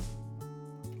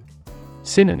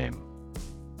 Synonym.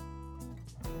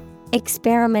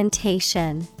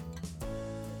 experimentation,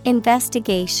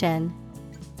 investigation.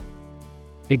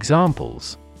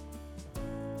 Examples: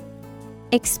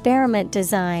 Experiment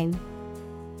design,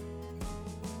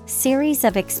 series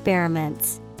of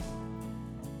experiments.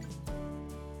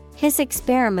 His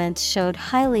experiments showed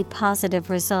highly positive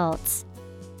results.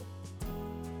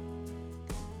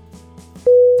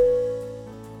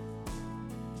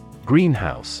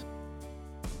 Greenhouse.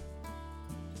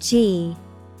 Greenhouse.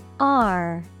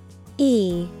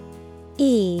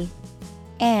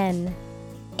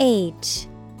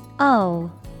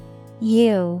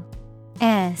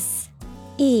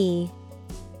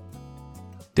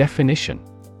 Definition: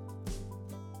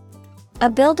 A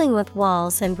building with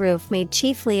walls and roof made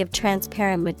chiefly of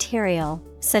transparent material,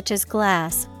 such as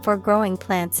glass, for growing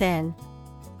plants in.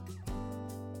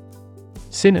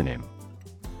 Synonym: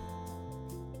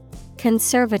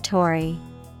 Conservatory.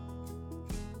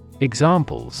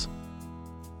 Examples: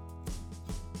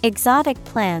 Exotic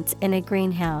plants in a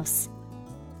greenhouse.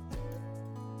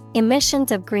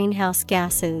 Emissions of greenhouse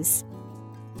gases.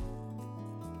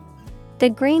 The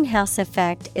greenhouse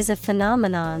effect is a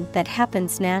phenomenon that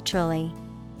happens naturally.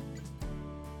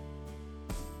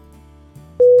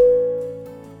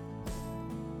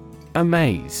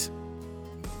 Amaze.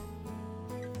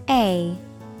 A-M-A-Z-E.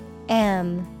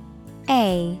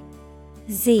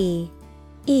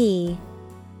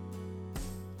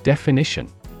 Definition: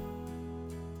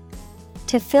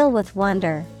 To fill with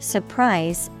wonder,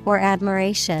 surprise, or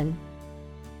admiration.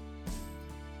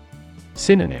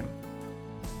 Synonym: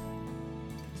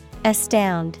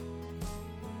 Astound,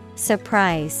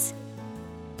 surprise,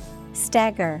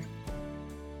 stagger.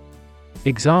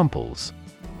 Examples: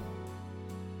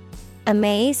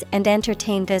 Amaze and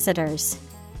entertain visitors.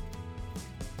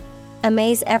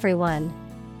 Amaze everyone.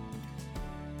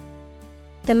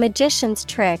 The magician's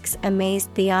tricks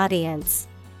amazed the audience.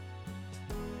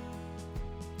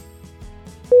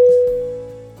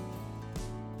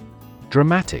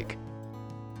 Dramatic.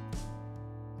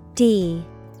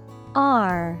 D-R-A-M-A-T-I-C.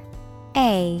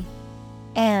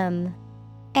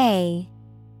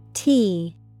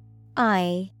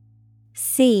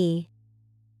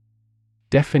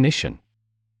 Definition: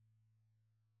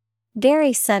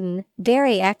 Very sudden,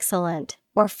 very excellent,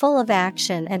 or full of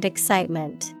action and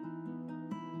excitement.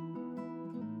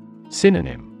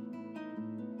 Synonym: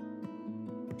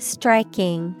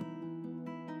 Striking,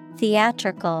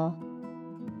 theatrical,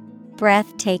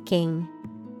 breathtaking.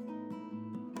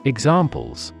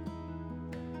 Examples: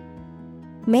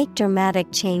 Make dramatic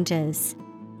changes.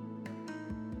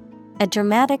 A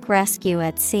dramatic rescue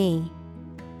at sea.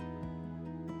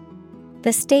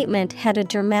 The statement had a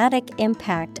dramatic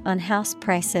impact on house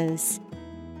prices.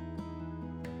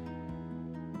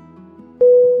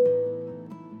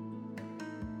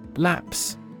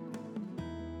 Lapse.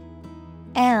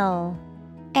 L-A-P-S-E.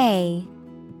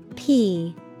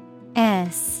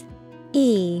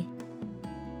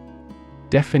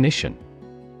 Definition: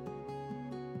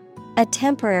 A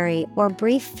temporary or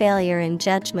brief failure in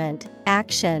judgment,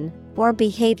 action, or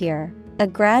behavior, a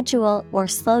gradual or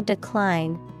slow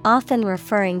decline, often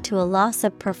referring to a loss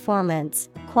of performance,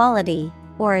 quality,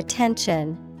 or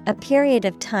attention, a period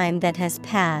of time that has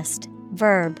passed.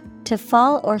 Verb: to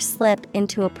fall or slip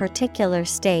into a particular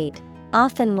state,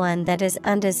 often one that is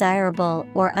undesirable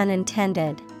or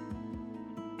unintended.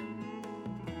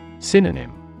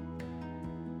 Synonym: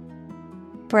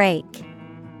 Break,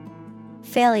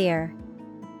 failure,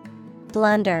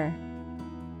 blunder.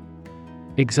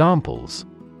 Examples: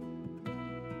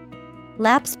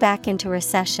 Lapse back into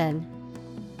recession.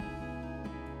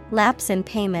 Lapse in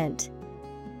payment.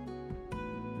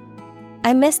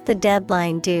 I missed the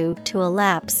deadline due to a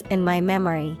lapse in my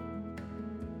memory.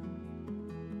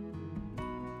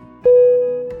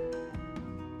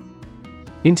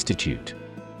 Institute.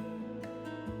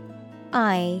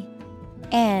 I-N-S-T-I-T-U-T-E.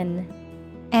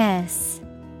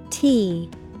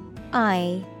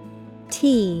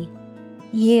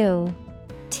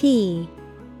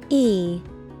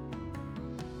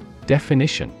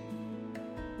 Definition: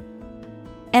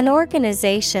 An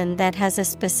organization that has a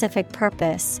specific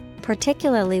purpose,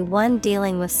 particularly one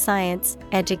dealing with science,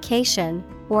 education,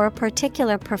 or a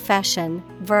particular profession.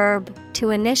 Verb: to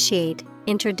initiate,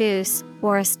 introduce,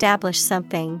 or establish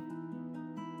something.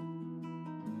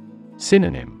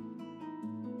 Synonym: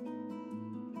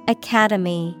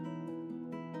 Academy,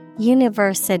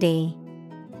 university,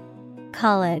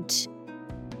 college.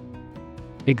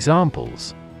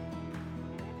 Examples: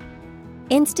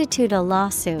 Institute a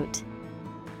lawsuit.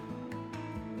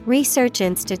 Research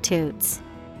institutes.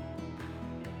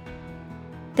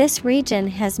 This region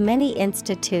has many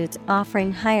institutes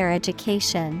offering higher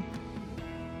education.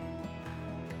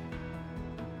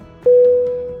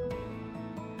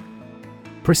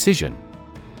 Precision.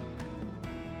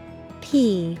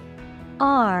 Precision.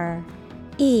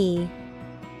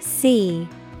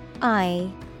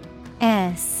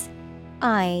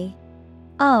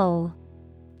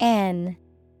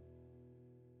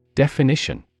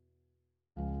 Definition.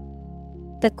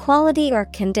 The quality or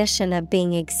condition of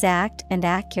being exact and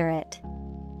accurate.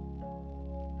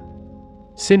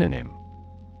 Synonym.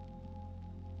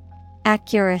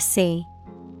 Accuracy,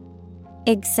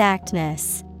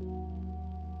 exactness,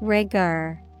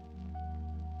 rigor.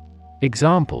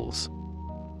 Examples.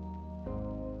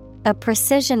 A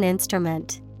precision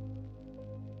instrument.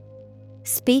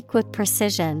 Speak with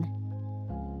precision.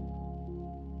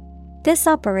 This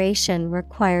operation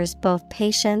requires both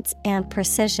patience and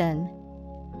precision.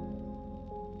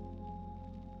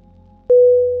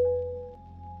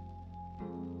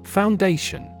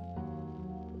 Foundation.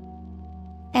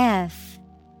 Foundation.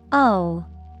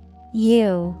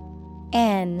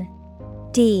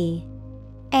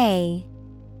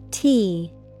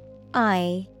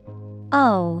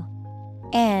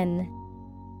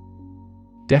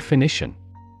 Definition.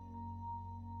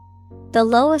 The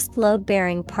lowest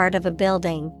load-bearing part of a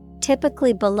building,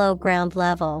 typically below ground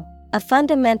level, a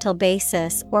fundamental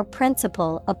basis or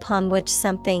principle upon which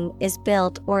something is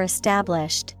built or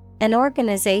established, an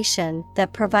organization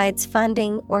that provides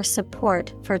funding or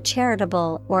support for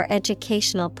charitable or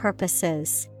educational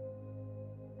purposes.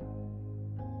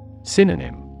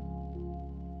 Synonym.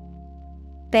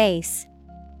 Base,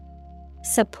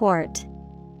 support,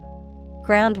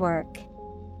 groundwork.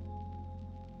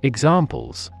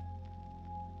 Examples.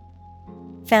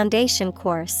 Foundation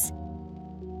course.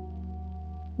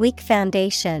 Weak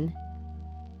foundation.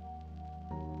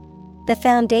 The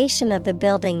foundation of the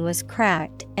building was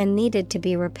cracked and needed to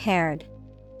be repaired.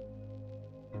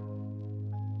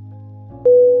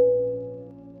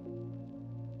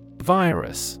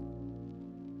 Virus.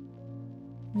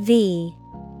 V-I-R-U-S.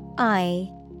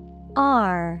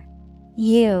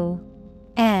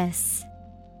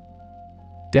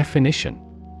 Definition.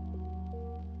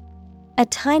 A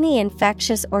tiny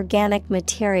infectious organic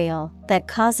material that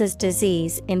causes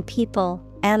disease in people,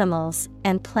 animals,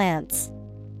 and plants.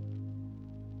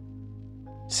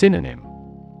 Synonym.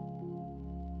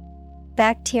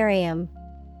 Bacterium,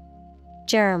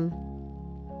 germ,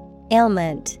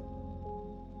 ailment.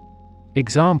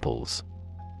 Examples.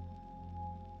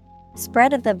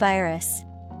 Spread of the virus.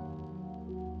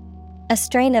 A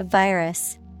strain of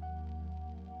virus.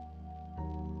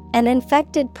 An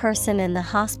infected person in the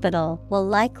hospital will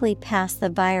likely pass the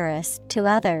virus to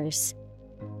others.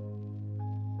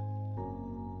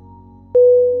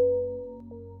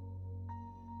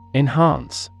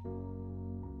 Enhance.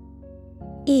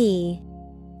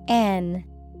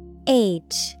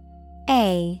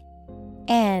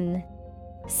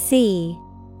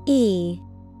 E-N-H-A-N-C-E.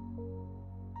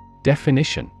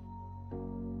 Definition.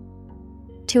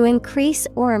 To increase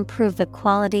or improve the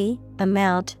quality,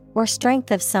 amount, or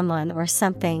strength of someone or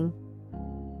something.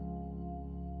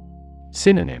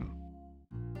 Synonym.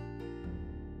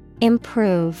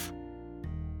 Improve,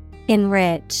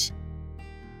 enrich,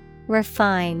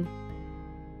 refine.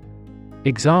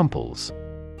 Examples.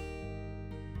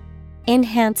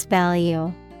 Enhance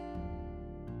value.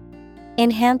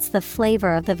 Enhance the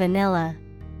flavor of the vanilla.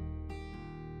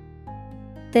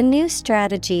 The new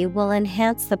strategy will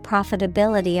enhance the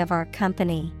profitability of our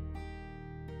company.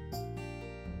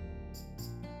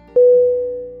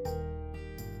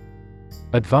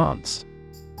 Advance.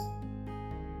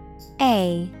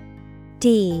 A-D-V-A-N-C-E.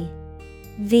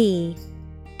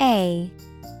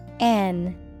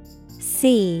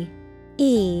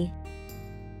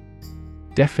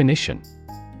 Definition.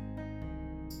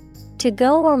 To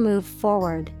go or move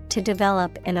forward, to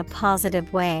develop in a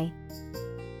positive way.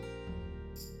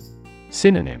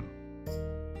 Synonym.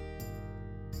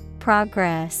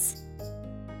 Progress,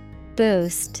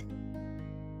 boost,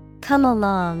 come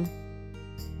along.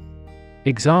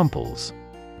 Examples.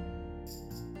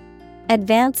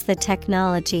 Advance the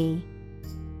technology.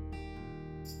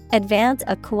 Advance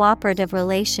a cooperative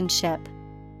relationship.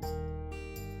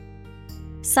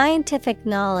 Scientific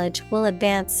knowledge will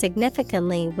advance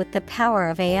significantly with the power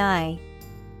of AI.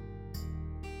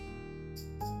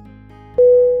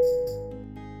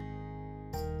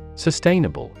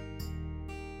 Sustainable.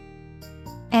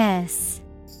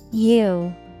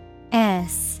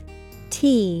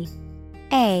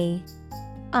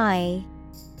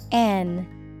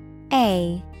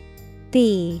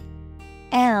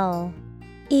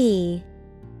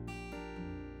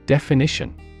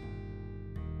 Definition.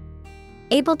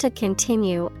 Able to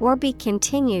continue or be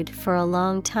continued for a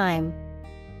long time.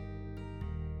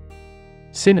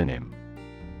 Synonym.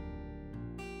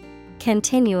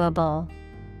 continuable,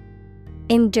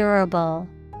 endurable,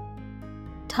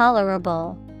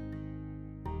 tolerable.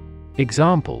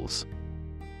 Examples: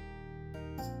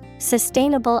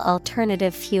 sustainable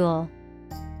alternative fuel,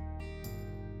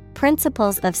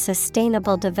 principles of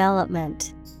sustainable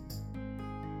development.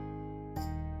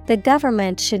 The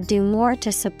government should do more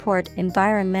to support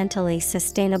environmentally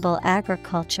sustainable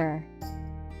agriculture.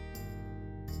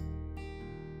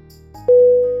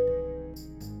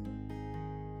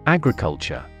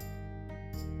 Agriculture.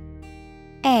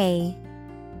 A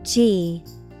G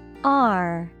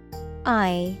R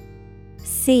I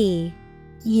C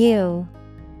U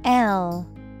L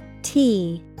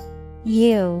T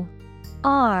U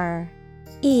R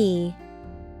E.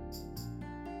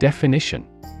 Definition: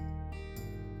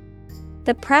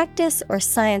 the practice or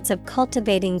science of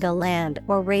cultivating the land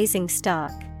or raising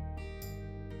stock.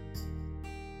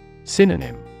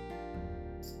 Synonym: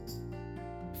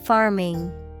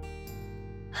 farming,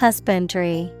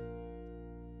 husbandry,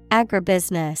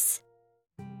 agribusiness.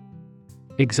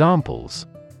 Examples: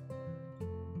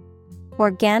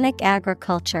 organic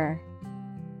agriculture,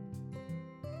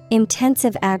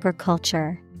 intensive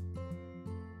agriculture.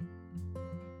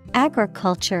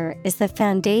 Agriculture is the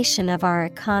foundation of our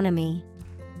economy.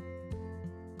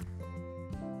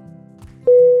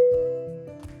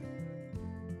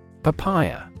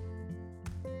 Papaya.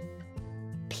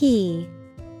 P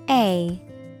A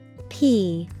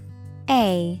P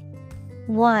A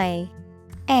Y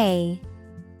A.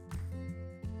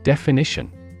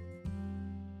 Definition: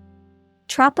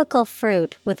 tropical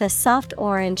fruit with a soft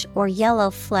orange or yellow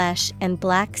flesh and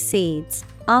black seeds,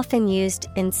 often used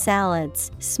in salads,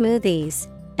 smoothies,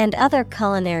 and other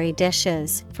culinary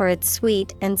dishes for its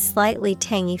sweet and slightly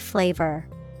tangy flavor.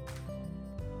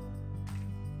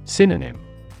 Synonym: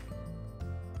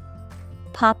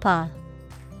 pawpaw,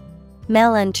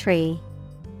 melon tree,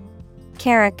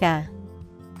 carica.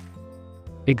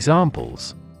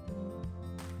 Examples: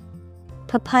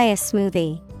 papaya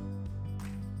smoothie,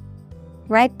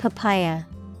 ripe papaya.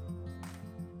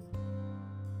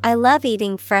 I love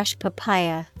eating fresh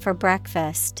papaya for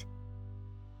breakfast.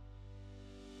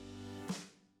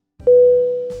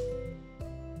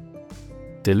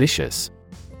 Delicious.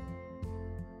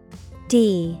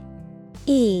 D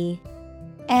E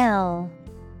L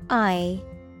I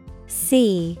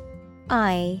C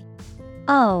I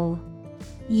O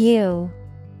U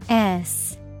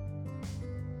S.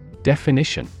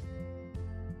 Definition: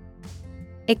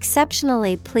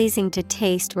 exceptionally pleasing to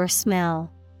taste or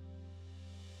smell.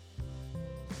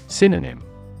 Synonym: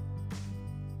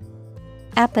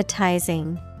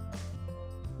 appetizing,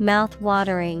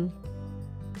 mouth-watering,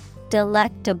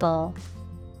 delectable.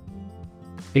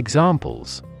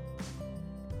 Examples: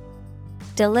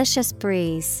 delicious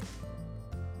breeze,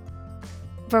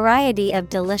 variety of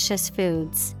delicious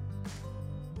foods.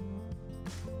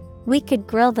 We could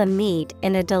grill the meat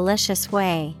in a delicious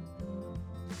way.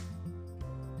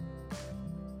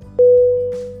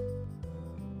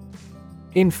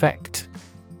 Infect.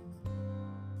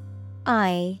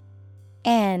 I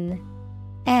N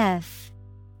F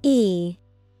E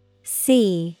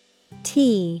C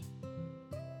T.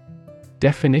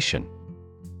 Definition: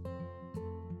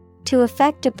 to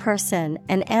affect a person,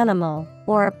 an animal,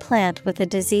 or a plant with a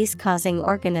disease-causing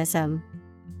organism.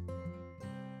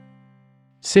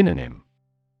 Synonym: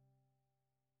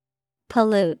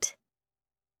 pollute,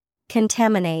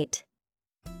 contaminate,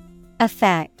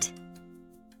 affect.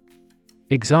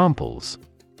 Examples: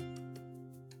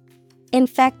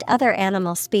 infect other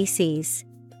animal species.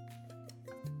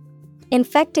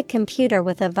 Infect a computer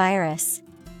with a virus.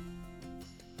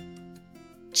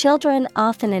 Children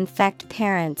often infect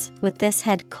parents with this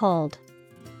head cold.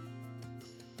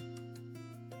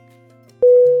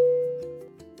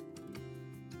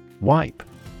 Wipe.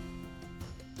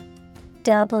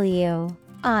 W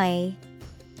I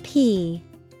P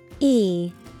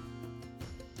E.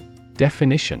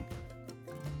 Definition: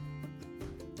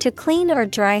 to clean or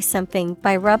dry something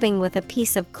by rubbing with a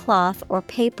piece of cloth or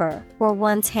paper or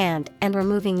one's hand and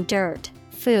removing dirt,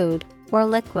 food, or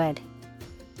liquid.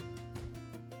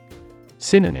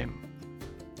 Synonym: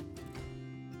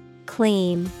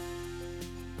 clean,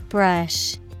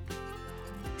 brush,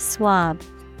 swab.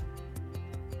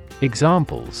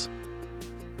 Examples: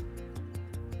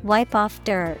 wipe off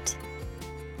dirt,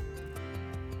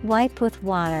 wipe with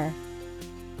water.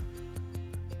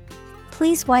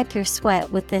 Please wipe your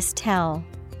sweat with this towel.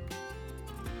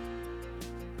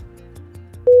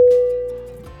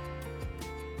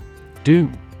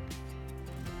 Doom.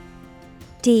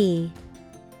 D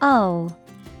O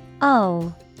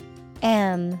O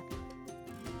M.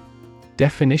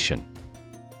 Definition: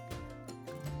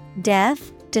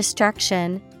 death,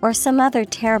 destruction, or some other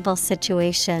terrible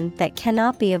situation that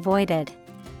cannot be avoided.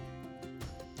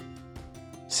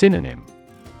 Synonym: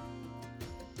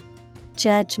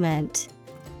 Judgment,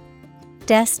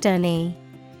 destiny,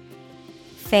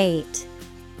 fate.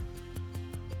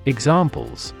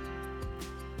 Examples: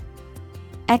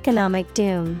 Economic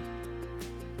doom,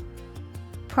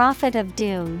 prophet of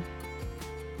doom.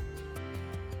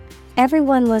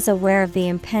 Everyone was aware of the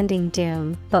impending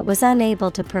doom, but was unable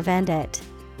to prevent it.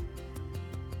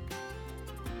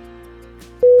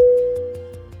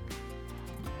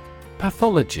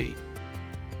 Pathology.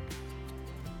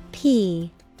 Pathology.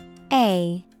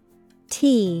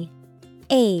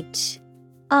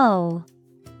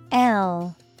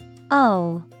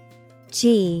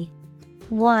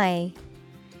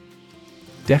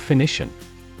 Definition: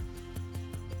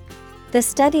 The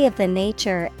study of the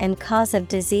nature and cause of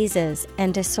diseases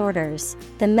and disorders,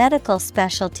 the medical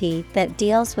specialty that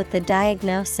deals with the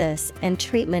diagnosis and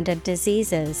treatment of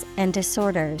diseases and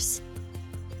disorders.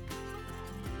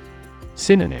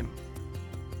 Synonym: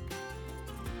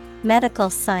 Medical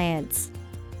science,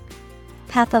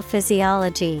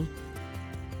 pathophysiology.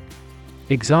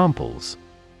 Examples: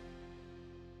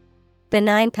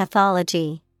 Benign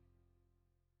pathology,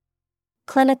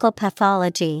 clinical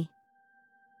pathology.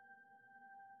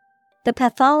 The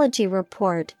pathology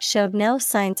report showed no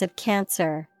signs of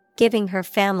cancer, giving her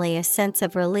family a sense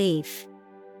of relief.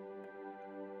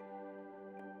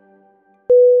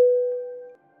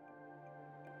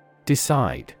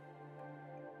 Decide.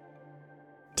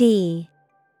 D-E-C-I-D-E.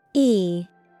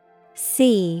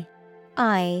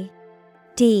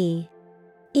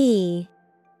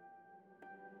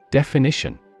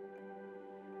 Definition: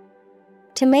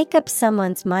 To make up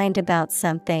someone's mind about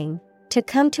something, to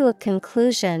come to a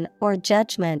conclusion or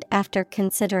judgment after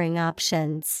considering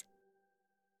options.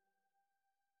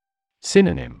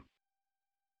 Synonym: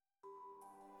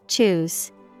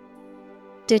 Choose,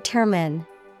 determine,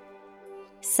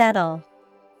 settle.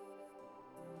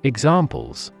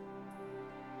 Examples: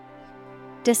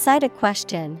 Decide a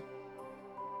question.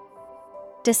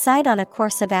 Decide on a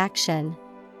course of action.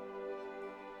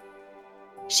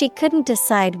 She couldn't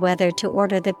decide whether to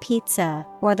order the pizza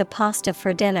or the pasta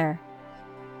for dinner.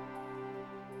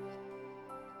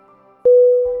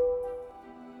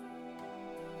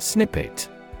 Snippet.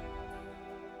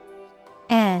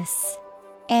 S-N-I-P-P-E-T.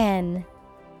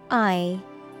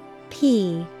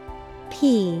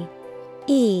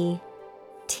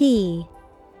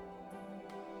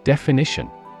 Definition: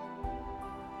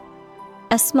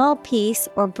 A small piece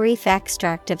or brief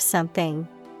extract of something.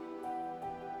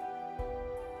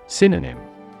 Synonym: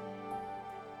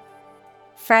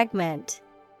 Fragment,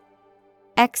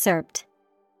 excerpt,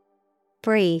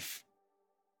 brief.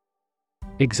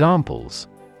 Examples: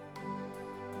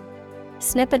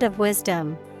 Snippet of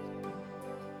wisdom,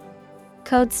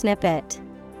 code snippet.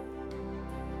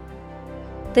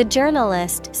 The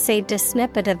journalist saved a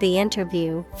snippet of the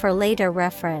interview for later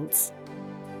reference.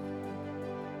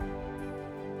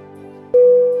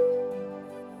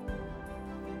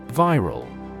 Viral.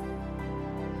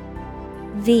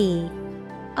 V-I-R-A-L.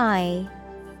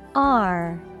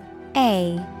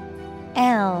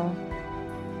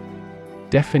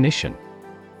 Definition: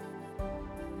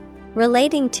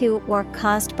 Relating to or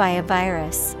caused by a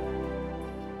virus.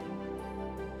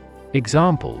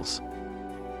 Examples: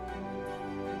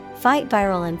 Fight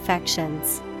viral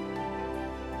infections.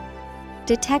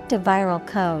 Detect a viral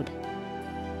code.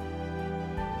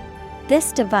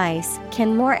 This device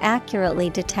can more accurately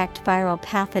detect viral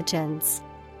pathogens.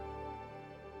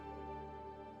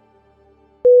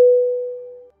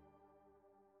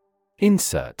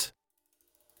 Insert.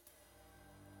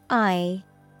 I-N-S-E-R-T.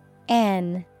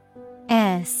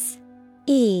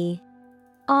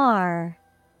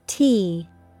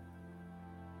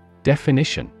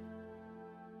 Definition: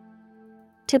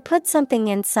 To put something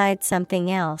inside something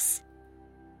else.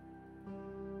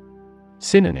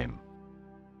 Synonym: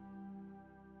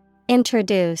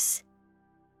 Introduce,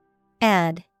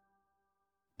 add,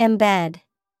 embed.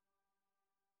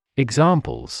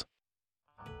 Examples: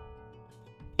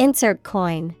 Insert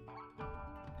coin.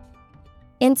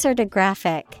 Insert a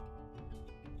graphic.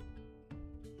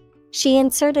 She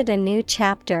inserted a new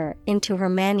chapter into her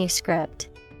manuscript.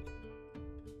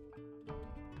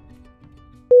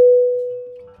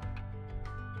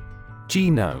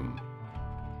 Genome.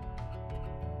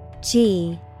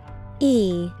 G-E-N-O-M-E.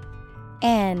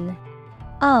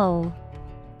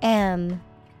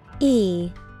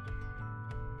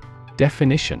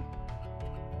 Definition: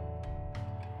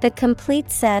 The complete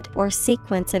set or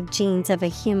sequence of genes of a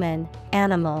human,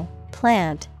 animal,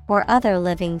 plant, or other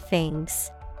living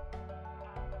things.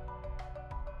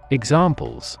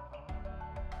 Examples: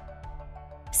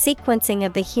 sequencing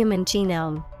of the human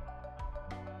genome,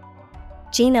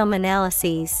 genome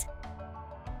analyses.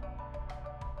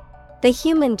 The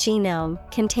human genome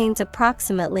contains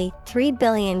approximately 3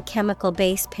 billion chemical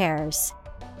base pairs.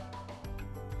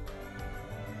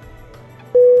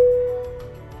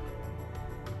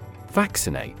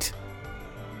 Vaccinate.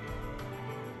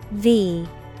 V-A-C-C-I-N-A-T-E.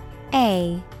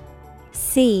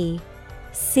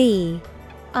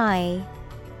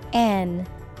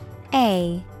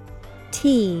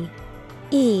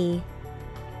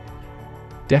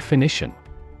 Definition: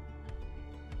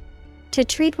 to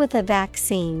treat with a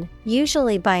vaccine,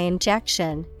 usually by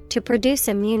injection, to produce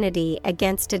immunity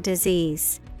against a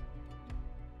disease.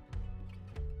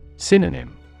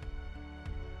 Synonym: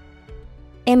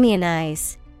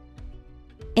 Immunize,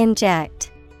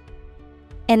 inject,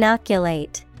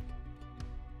 inoculate.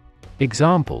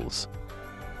 Examples: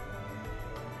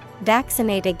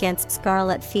 vaccinate against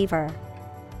scarlet fever.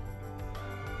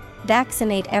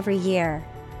 Vaccinate every year.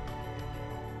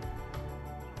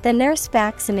 The nurse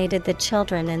vaccinated the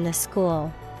children in the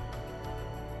school.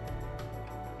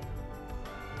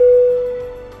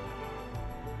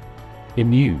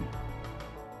 Immune.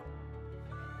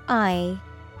 I-M-M-U-N-E.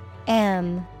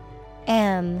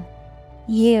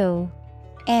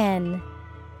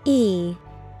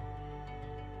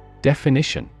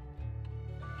 Definition: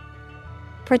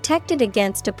 protected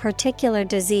against a particular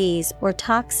disease or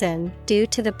toxin due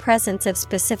to the presence of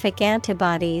specific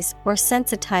antibodies or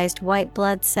sensitized white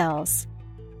blood cells.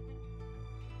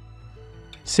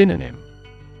 Synonym: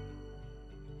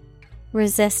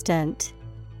 resistant,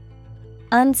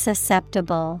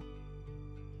 unsusceptible,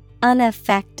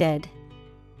 unaffected.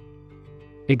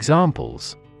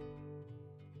 Examples: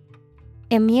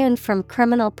 immune from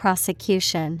criminal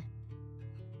prosecution.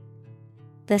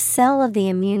 The cell of the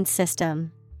immune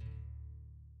system.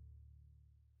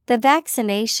 The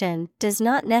vaccination does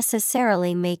not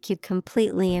necessarily make you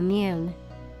completely immune.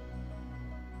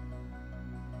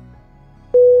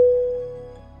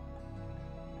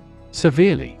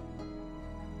 Severely.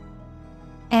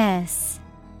 S-E-V-E-R-E-L-Y.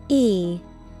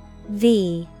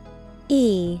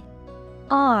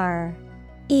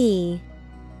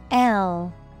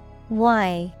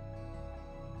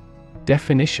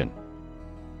 Definition: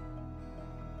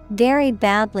 very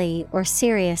badly or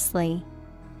seriously.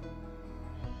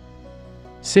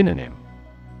 Synonym: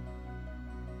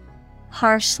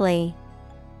 harshly,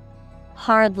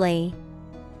 hardly,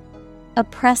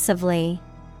 oppressively.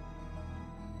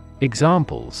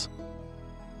 Examples: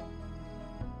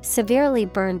 severely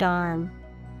burned arm.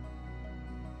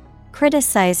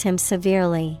 Criticize him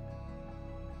severely.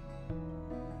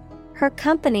 Her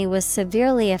company was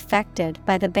severely affected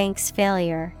by the bank's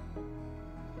failure.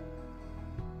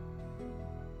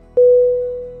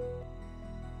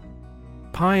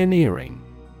 Pioneering.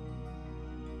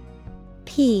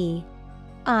 P-I-O-N-E-R-I-N-G.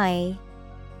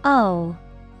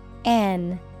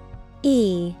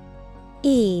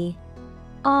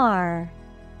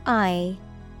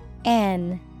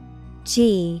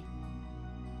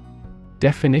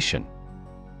 Definition: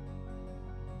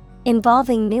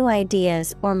 involving new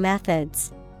ideas or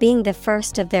methods, being the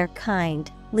first of their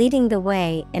kind, leading the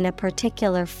way in a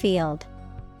particular field.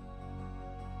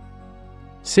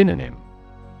 Synonym: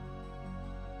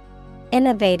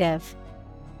 innovative,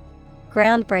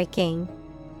 groundbreaking,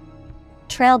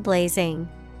 trailblazing.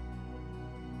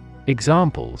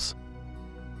 Examples: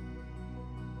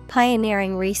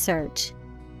 pioneering research.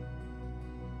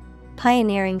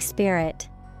 Pioneering spirit.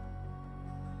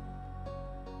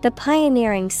 The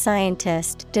pioneering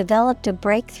scientist developed a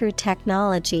breakthrough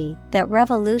technology that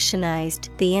revolutionized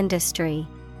the industry.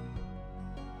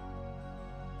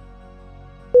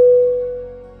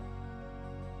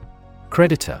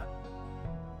 Creditor.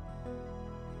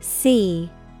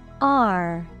 C-R-E-D-I-T-O-R.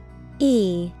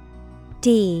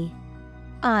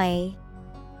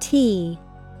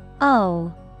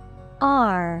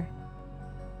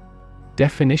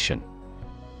 Definition: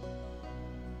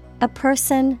 a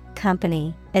person,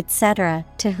 company, etc.,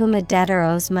 to whom a debtor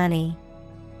owes money.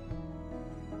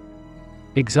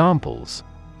 Examples: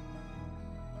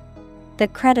 the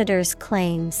creditor's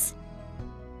claims.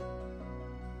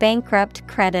 Bankrupt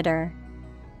creditor.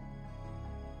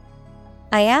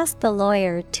 I asked the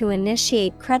lawyer to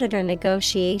initiate creditor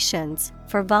negotiations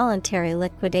for voluntary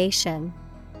liquidation.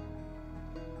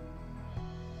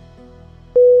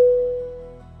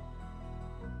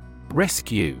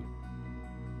 Rescue.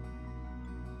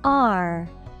 R-E-S-C-U-E.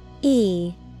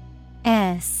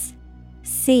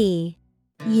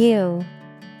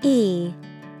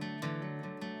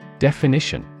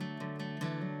 Definition: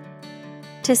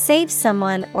 To save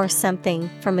someone or something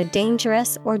from a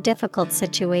dangerous or difficult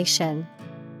situation.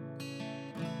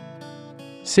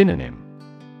 Synonym: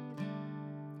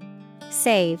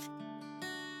 Save,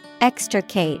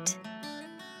 extricate,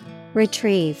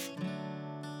 retrieve.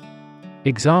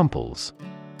 Examples: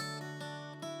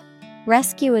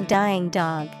 Rescue a dying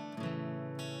dog.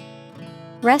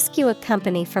 Rescue a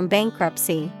company from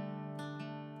bankruptcy.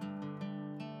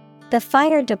 The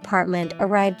fire department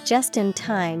arrived just in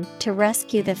time to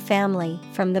rescue the family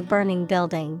from the burning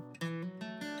building.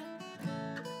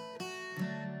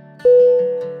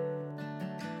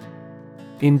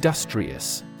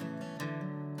 Industrious.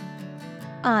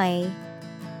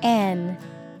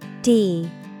 Industrious.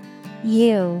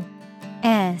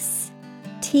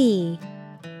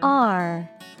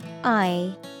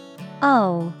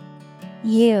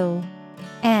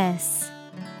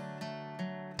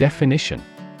 Definition: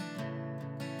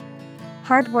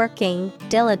 Hardworking,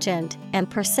 diligent, and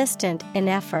persistent in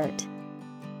effort.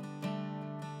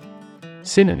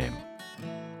 Synonym: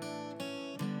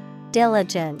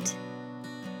 Diligent,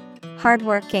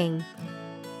 hardworking,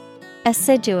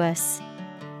 assiduous.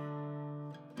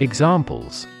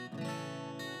 Examples: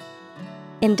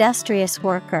 Industrious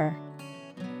worker.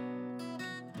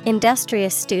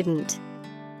 Industrious student.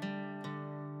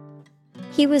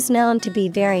 He was known to be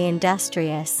very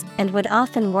industrious and would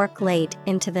often work late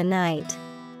into the night.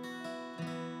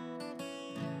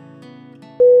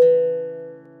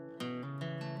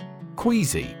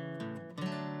 Queasy.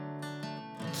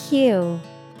 Queasy.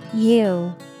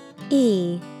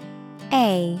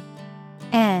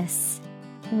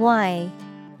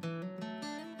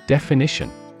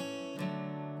 Definition: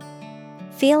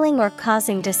 Feeling or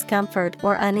causing discomfort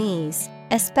or unease,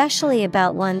 especially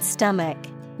about one's stomach,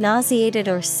 nauseated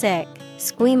or sick,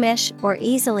 squeamish or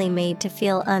easily made to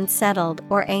feel unsettled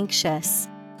or anxious.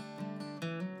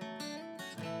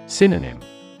 Synonym: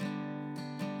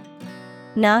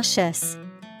 Nauseous,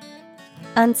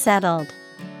 unsettled,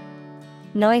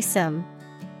 noisome.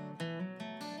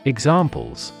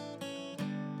 Examples: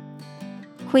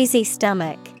 Queasy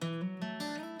stomach.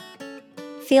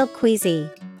 Feel queasy.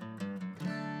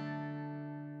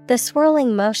 The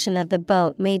swirling motion of the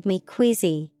boat made me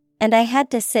queasy, and I had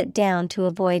to sit down to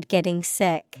avoid getting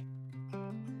sick.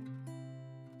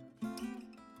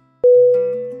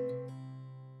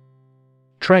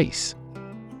 Trace.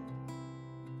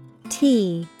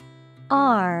 Trace.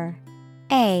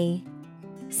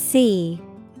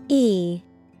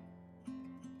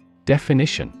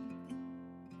 Definition: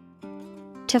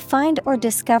 To find or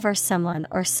discover someone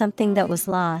or something that was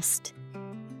lost.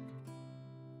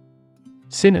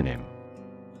 Synonym: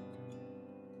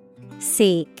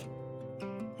 Seek,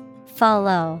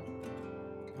 follow,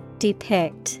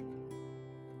 depict.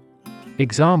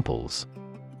 Examples: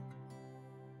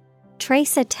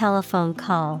 Trace a telephone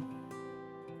call.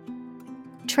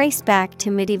 Trace back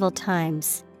to medieval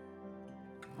times.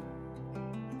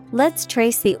 Let's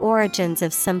trace the origins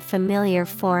of some familiar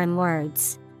foreign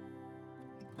words.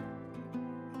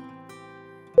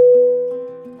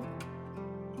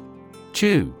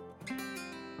 Chew.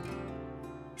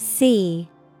 Chew.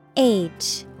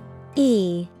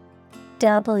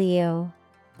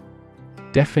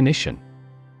 Definition: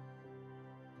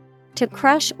 To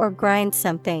crush or grind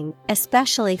something,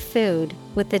 especially food,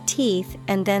 with the teeth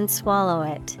and then swallow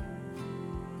it.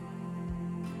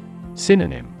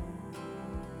 Synonym: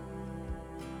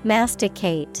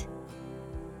 Masticate,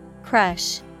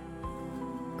 crush,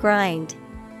 grind.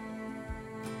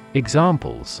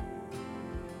 Examples: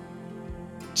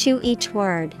 Chew each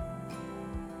word.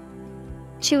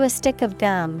 Chew a stick of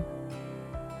gum.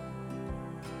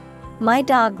 My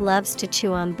dog loves to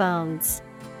chew on bones.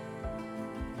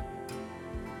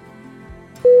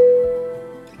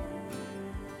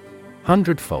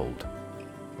 Hundredfold.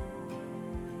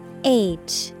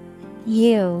 Hundredfold.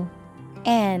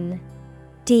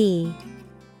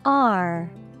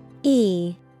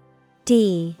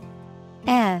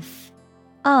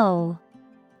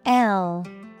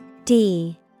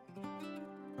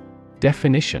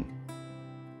 Definition: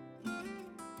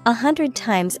 100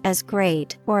 times as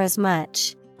great or as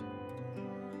much.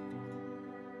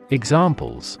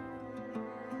 Examples: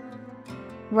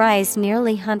 Rise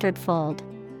nearly hundredfold.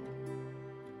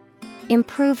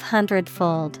 Improve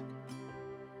hundredfold.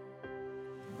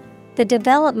 The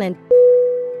development.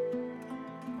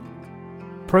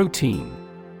 Protein.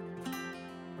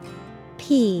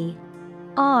 Protein.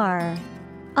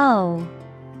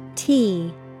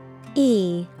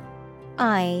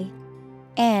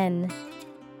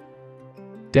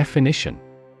 Definition: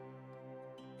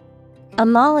 A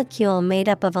molecule made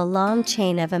up of a long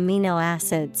chain of amino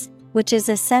acids, which is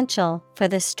essential for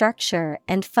the structure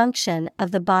and function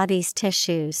of the body's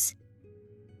tissues.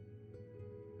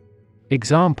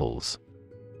 Examples: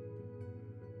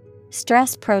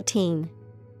 Stress protein,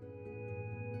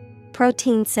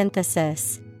 protein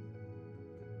synthesis.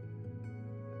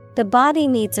 The body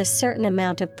needs a certain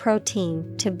amount of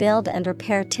protein to build and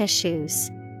repair tissues.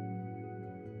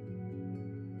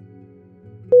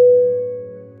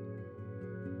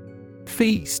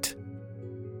 Feast.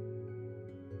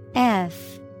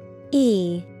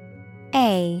 F-E-A-S-T.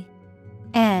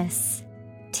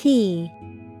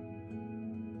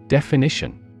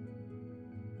 Definition: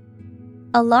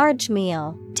 A large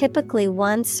meal, typically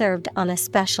one served on a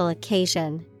special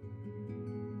occasion.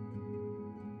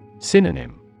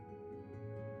 Synonym: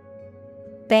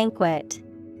 Banquet,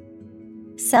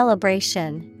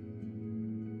 celebration,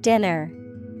 dinner.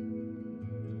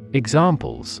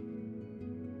 Examples: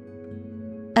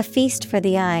 A feast for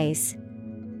the eyes,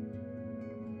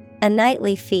 a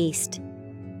nightly feast.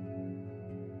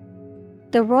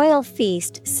 The royal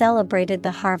feast celebrated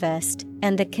the harvest,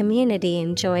 and the community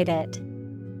enjoyed it.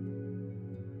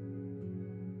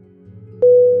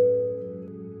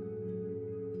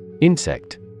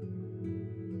 Insect.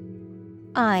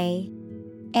 I-N-S-E-C-T.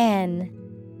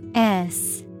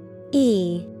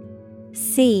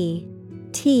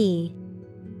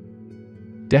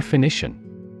 Definition: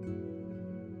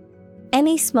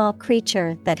 Any small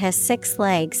creature that has 6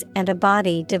 legs and a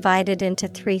body divided into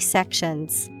 3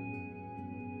 sections.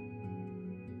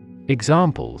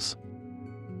 Examples: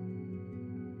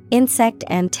 Insect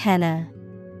antenna,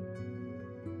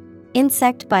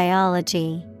 insect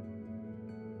biology.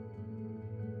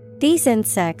 These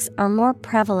insects are more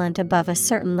prevalent above a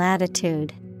certain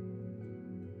latitude.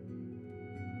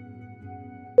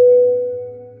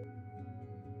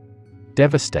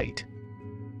 Devastate.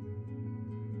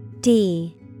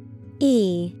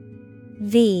 D-E-V-A-S-T-A-T-E.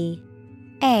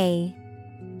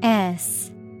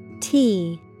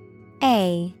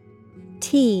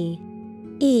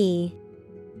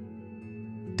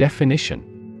 Definition: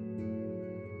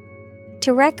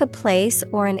 To wreck a place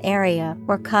or an area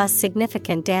or cause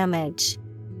significant damage.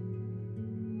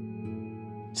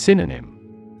 Synonym: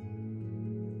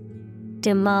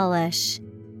 Demolish,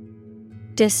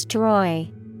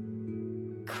 destroy,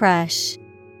 crush.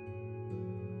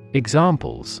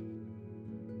 Examples: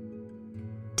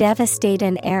 Devastate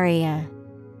an area,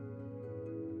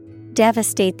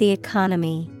 devastate the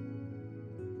economy.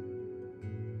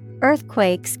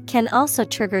 Earthquakes can also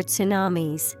trigger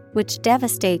tsunamis, which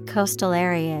devastate coastal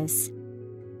areas.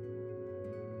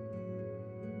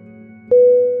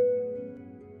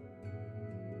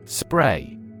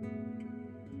 Spray.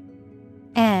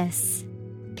 S-P-R-A-Y.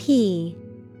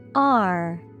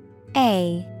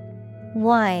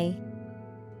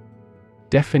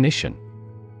 Definition: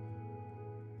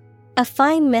 A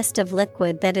fine mist of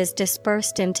liquid that is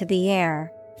dispersed into the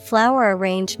air. Flower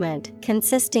arrangement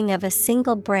consisting of a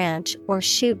single branch or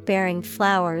shoot bearing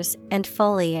flowers and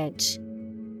foliage.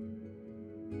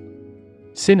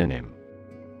 Synonym: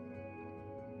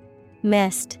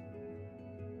 Mist,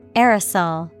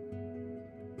 aerosol,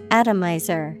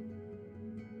 atomizer.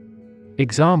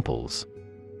 Examples: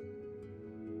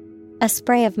 A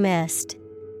spray of mist,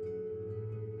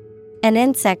 an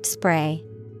insect spray.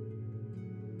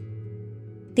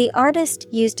 The artist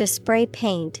used a spray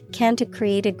paint can to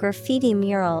create a graffiti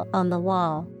mural on the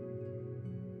wall.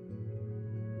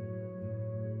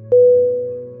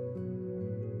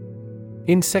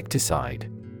 Insecticide.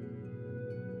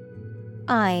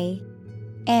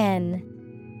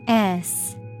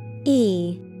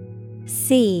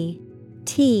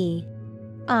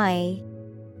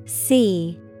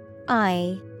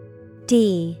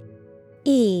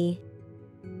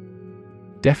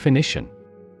 Definition: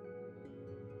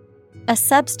 A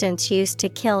substance used to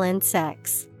kill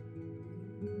insects.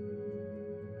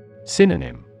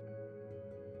 Synonym: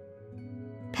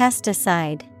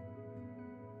 Pesticide,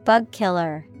 bug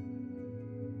killer,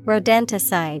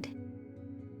 rodenticide.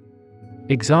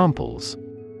 Examples: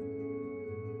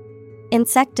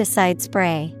 Insecticide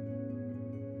spray,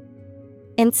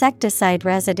 insecticide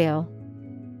residue.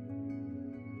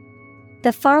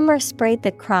 The farmer sprayed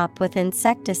the crop with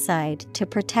insecticide to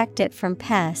protect it from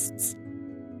pests.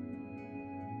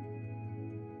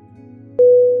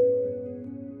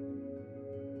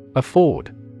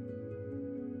 Afford.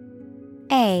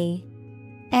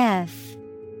 A-F-F-O-R-D.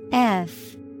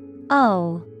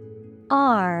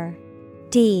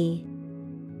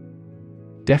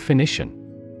 Definition: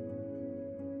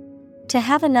 To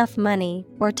have enough money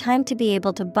or time to be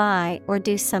able to buy or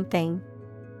do something.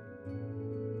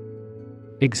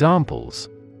 Examples: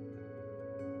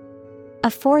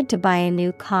 Afford to buy a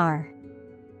new car.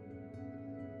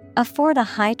 Afford a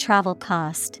high travel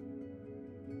cost.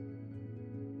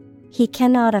 He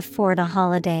cannot afford a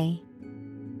holiday.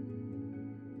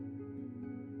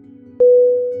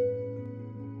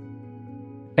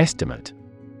 Estimate.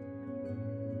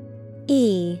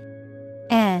 E-S-T-I-M-A-T-E.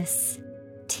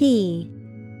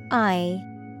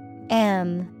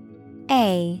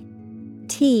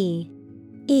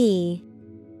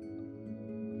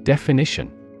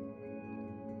 Definition.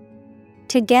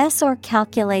 To guess or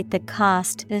calculate the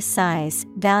cost, the size,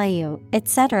 value,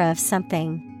 etc. of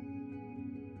something.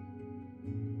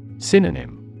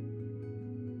 Synonym.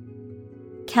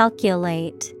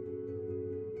 Calculate,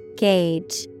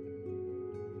 gauge,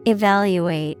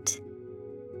 evaluate.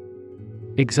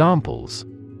 Examples.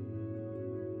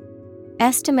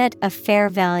 Estimate of fair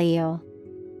value.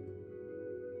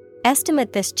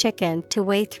 Estimate this chicken to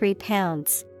weigh 3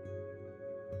 pounds.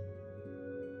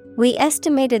 We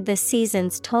estimated the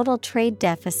season's total trade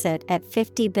deficit at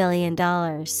 $50 billion.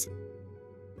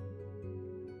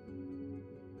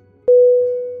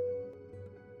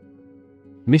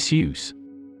 Misuse.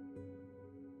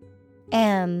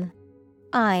 M-I-S-U-S-E.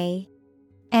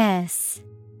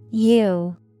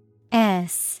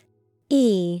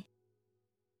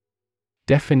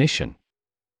 Definition.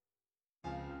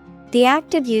 The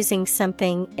act of using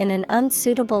something in an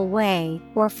unsuitable way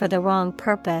or for the wrong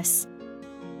purpose.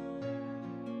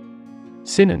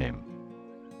 Synonym.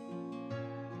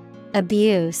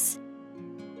 Abuse,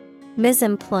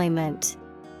 misemployment,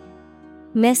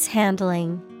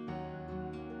 mishandling.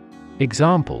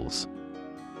 Examples.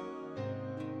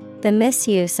 The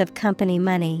misuse of company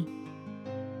money.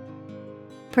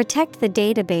 Protect the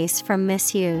database from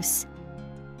misuse.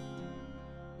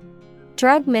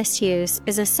 Drug misuse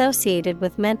is associated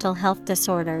with mental health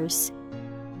disorders.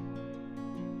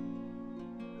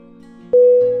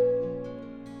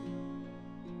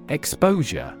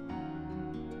 Exposure.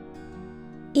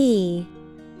 E-X-P-O-S-U-R-E.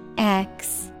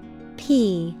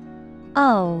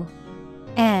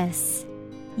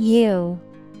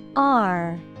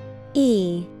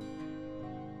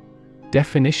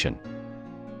 Definition.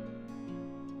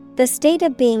 The state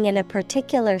of being in a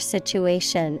particular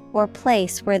situation or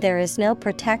place where there is no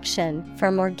protection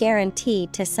from or guarantee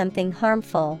to something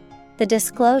harmful, the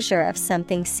disclosure of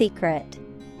something secret.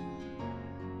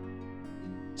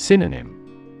 Synonym.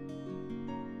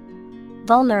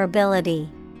 Vulnerability,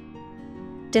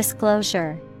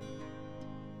 disclosure,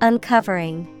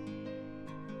 uncovering.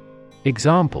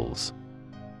 Examples.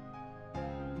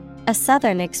 A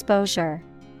southern exposure.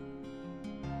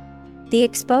 The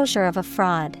exposure of a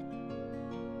fraud.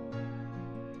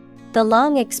 The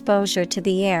long exposure to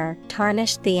the air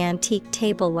tarnished the antique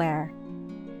tableware.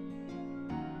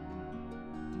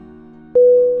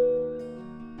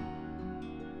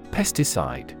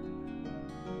 Pesticide.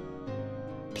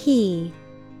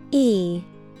 P-E-S-T-I-C-I-D-E.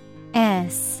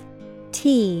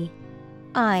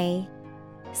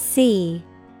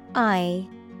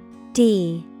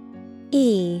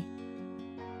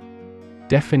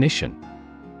 Definition.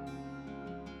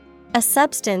 A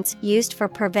substance used for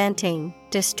preventing,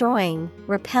 destroying,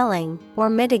 repelling, or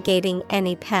mitigating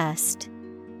any pest.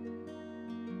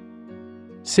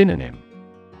 Synonym.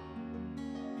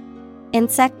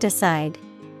 Insecticide,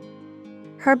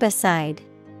 herbicide,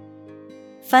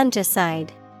 fungicide.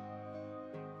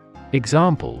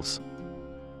 Examples.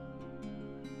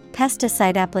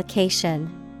 Pesticide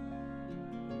application.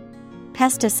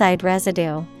 Pesticide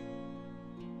residue.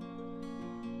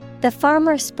 The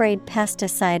farmer sprayed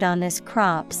pesticide on his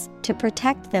crops to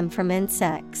protect them from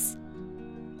insects.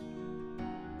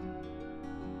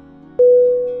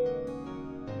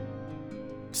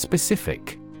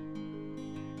 Specific.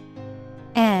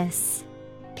 S-P-E-C-I-F-I-C.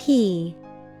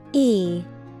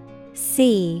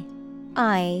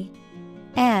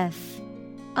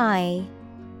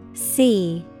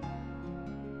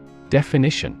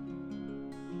 Definition.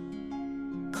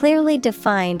 Clearly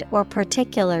defined or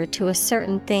particular to a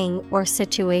certain thing or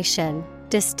situation,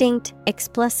 distinct,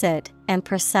 explicit, and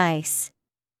precise.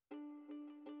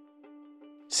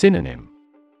 Synonym.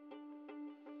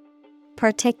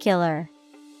 Particular,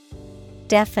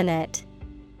 definite,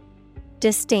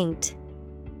 distinct.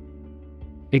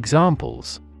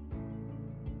 Examples.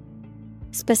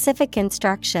 Specific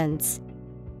instructions.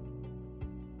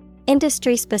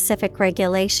 Industry-specific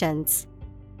regulations.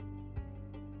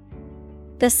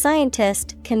 The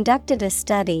scientist conducted a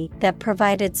study that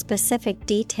provided specific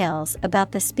details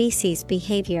about the species'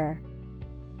 behavior.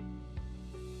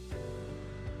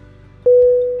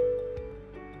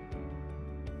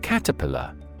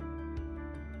 Caterpillar.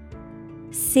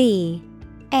 C-A-T-E-R-P-I-L-L-A-R.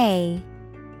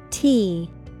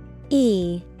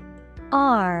 E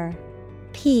R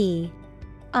P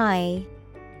I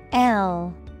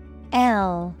L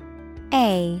L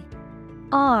A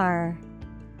R.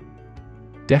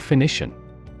 Definition: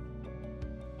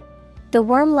 The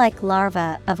worm-like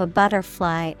larva of a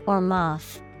butterfly or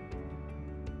moth.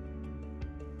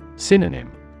 Synonym: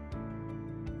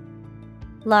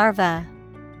 Larva,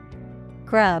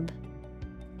 grub,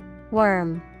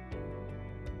 worm.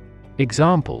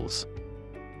 Examples: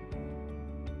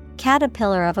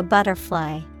 Caterpillar of a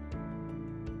butterfly.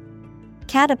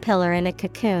 Caterpillar in a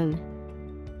cocoon.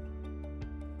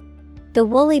 The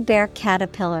woolly bear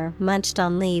caterpillar munched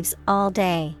on leaves all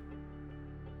day.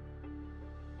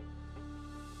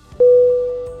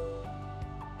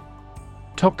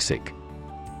 Toxic.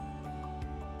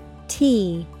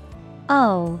 T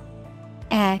O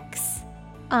X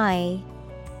I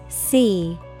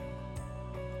C.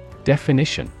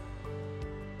 Definition: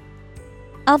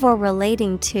 Of or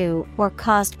relating to or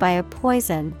caused by a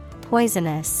poison,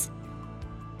 poisonous.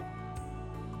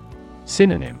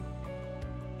 Synonym: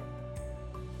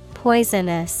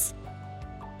 Poisonous,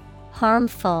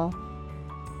 harmful,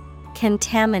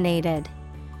 contaminated.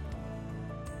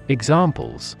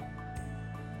 Examples: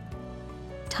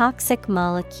 Toxic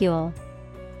molecule.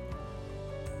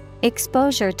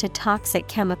 Exposure to toxic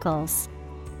chemicals.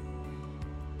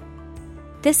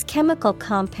 This chemical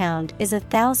compound is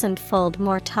 1,000-fold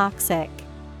more toxic.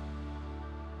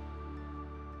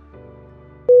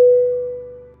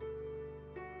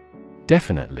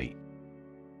 Definitely.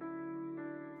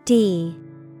 D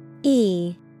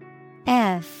E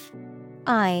F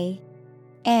I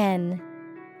N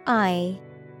I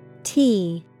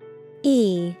T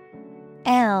E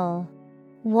L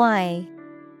Y.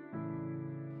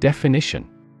 Definition: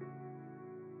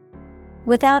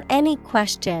 Without any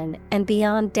question and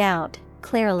beyond doubt,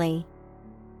 clearly.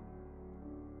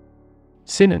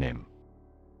 Synonym: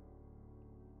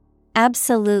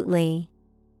 Absolutely.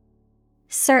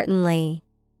 Certainly.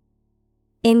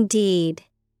 Indeed.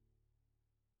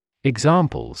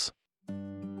 Examples: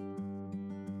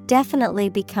 Definitely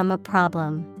become a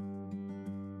problem.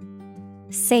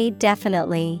 Say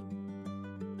definitely.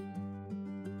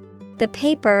 The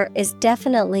paper is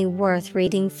definitely worth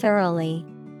reading thoroughly.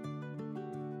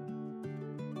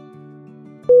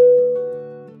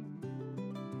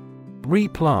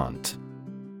 Replant.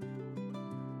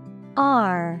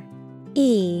 R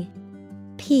E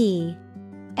P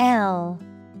L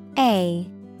A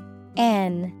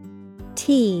N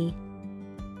T.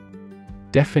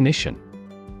 Definition: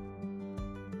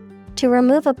 To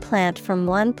remove a plant from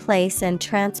one place and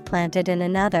transplant it in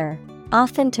another,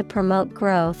 often to promote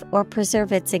growth or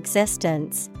preserve its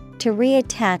existence, to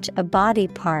reattach a body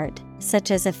part,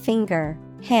 such as a finger,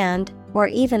 hand, or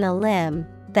even a limb,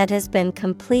 that has been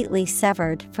completely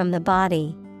severed from the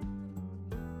body.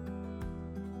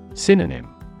 Synonym: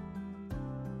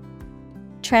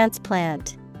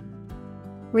 Transplant.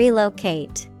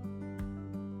 Relocate.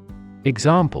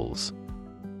 Examples: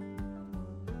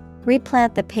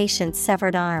 Replant the patient's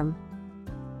severed arm.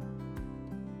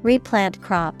 Replant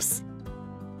crops.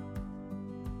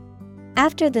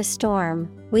 After the storm,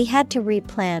 we had to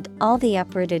replant all the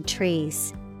uprooted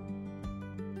trees.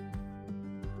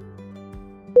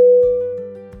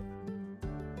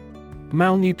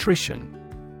 Malnutrition.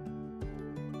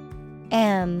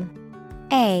 M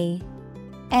A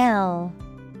L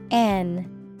N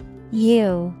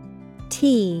U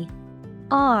T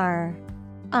R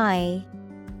I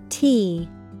T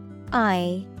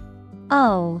I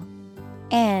O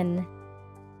N.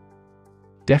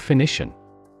 Definition: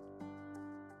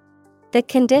 The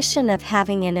condition of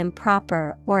having an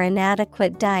improper or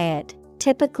inadequate diet,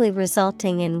 typically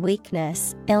resulting in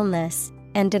weakness, illness,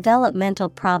 and developmental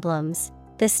problems,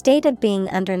 the state of being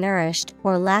undernourished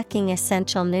or lacking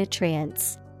essential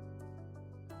nutrients.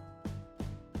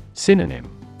 Synonym: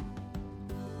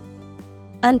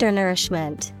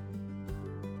 Undernourishment,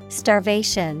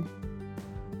 starvation,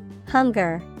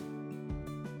 hunger.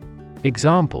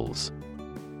 Examples: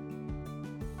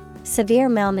 Severe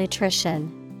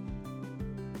malnutrition,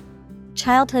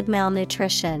 childhood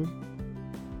malnutrition.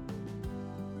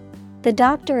 The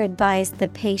doctor advised the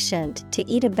patient to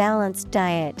eat a balanced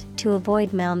diet to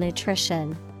avoid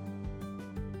malnutrition.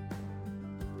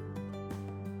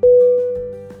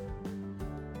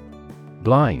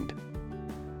 Blind.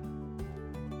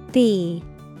 B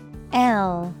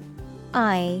L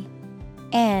I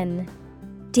N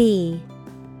D.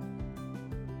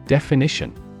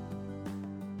 Definition: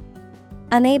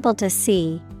 Unable to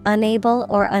see, unable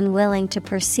or unwilling to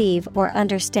perceive or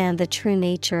understand the true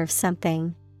nature of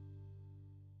something.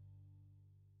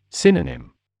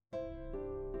 Synonym: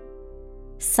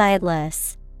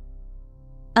 sightless,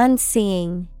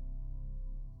 unseeing,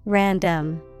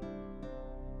 random.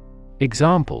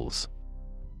 Examples: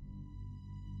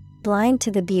 Blind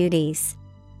to the beauties,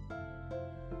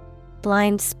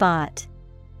 blind spot.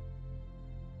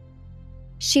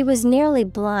 She was nearly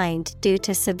blind due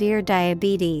to severe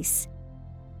diabetes.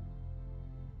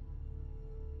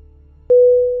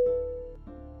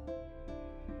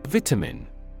 Vitamin.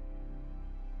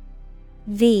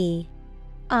 VITAMIN.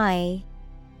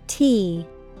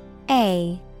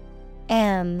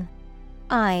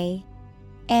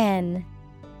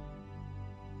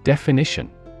 Definition: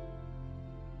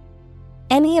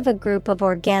 Any of a group of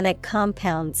organic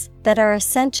compounds that are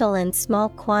essential in small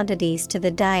quantities to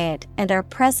the diet and are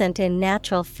present in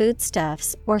natural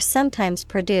foodstuffs or sometimes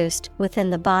produced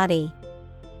within the body.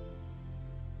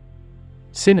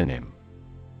 Synonym: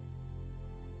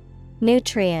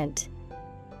 Nutrient,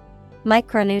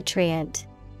 micronutrient,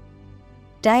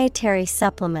 dietary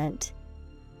supplement.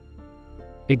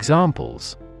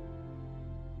 Examples: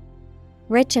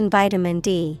 Rich in vitamin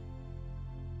D,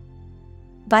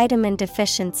 vitamin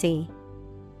deficiency.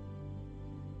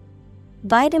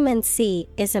 Vitamin C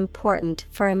is important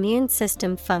for immune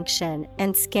system function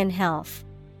and skin health.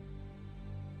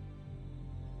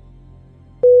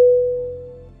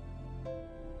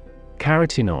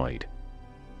 Carotenoid.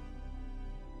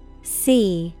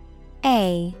 CAROTENOID.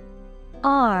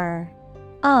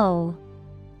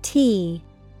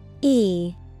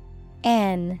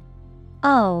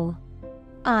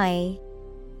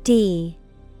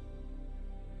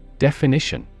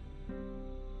 Definition: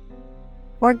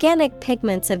 Organic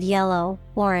pigments of yellow,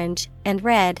 orange, and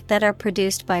red that are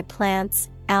produced by plants,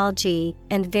 algae,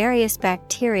 and various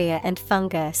bacteria and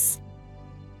fungus.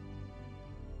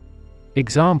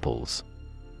 Examples: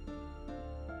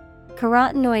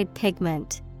 Carotenoid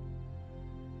pigment,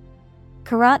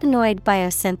 carotenoid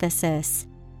biosynthesis.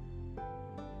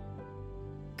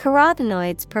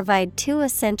 Carotenoids provide two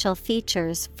essential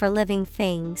features for living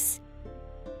things.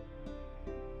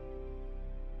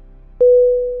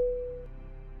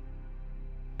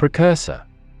 Precursor.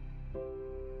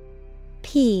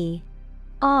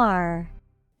 PRECURSOR.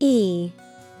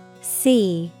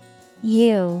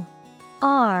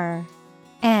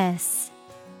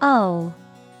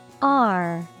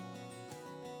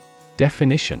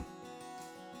 Definition: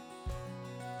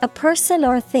 A person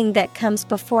or thing that comes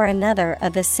before another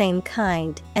of the same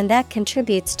kind and that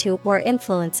contributes to or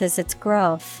influences its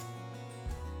growth.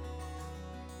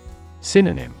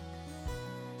 Synonym: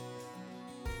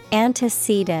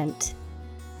 Antecedent,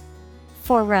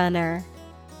 forerunner,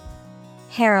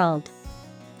 herald.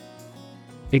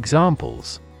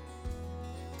 Examples: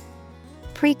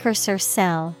 Precursor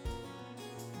cell,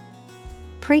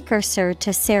 precursor to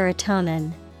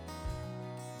serotonin.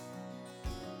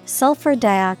 Sulfur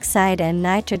dioxide and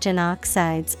nitrogen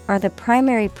oxides are the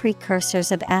primary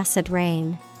precursors of acid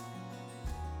rain.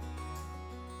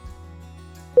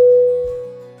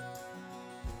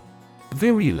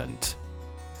 Virulent.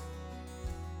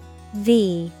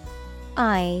 VIRULENT.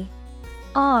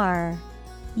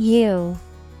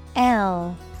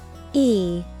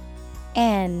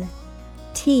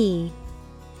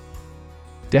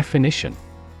 Definition: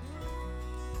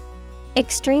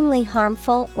 Extremely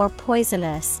harmful or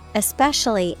poisonous,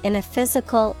 especially in a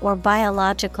physical or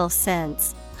biological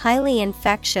sense, highly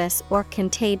infectious or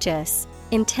contagious,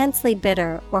 intensely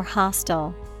bitter or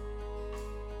hostile.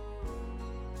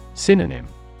 Synonym: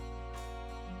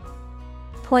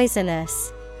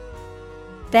 Poisonous,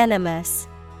 venomous,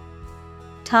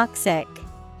 toxic.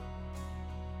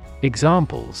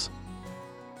 Examples: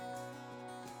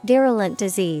 Virulent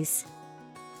disease,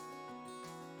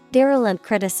 virulent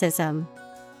criticism.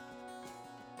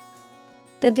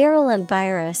 The virulent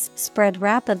virus spread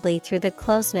rapidly through the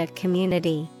close-knit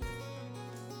community.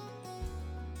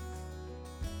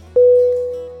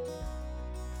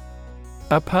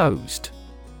 Opposed.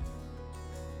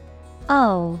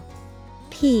 OPPOSED.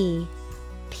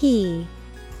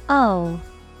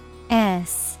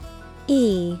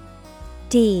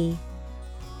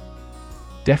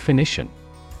 Definition: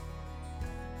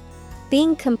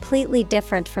 Being completely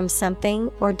different from something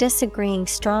or disagreeing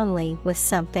strongly with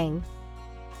something.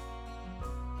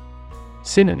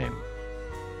 Synonym: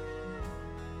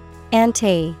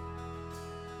 Anti,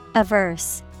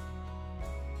 averse,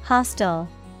 hostile.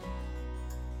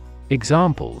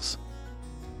 Examples: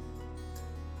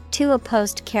 Two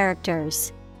opposed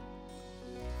characters.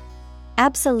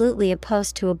 Absolutely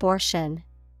opposed to abortion.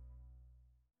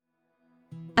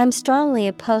 I'm strongly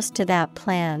opposed to that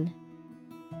plan.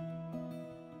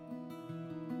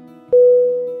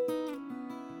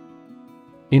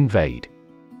 Invade.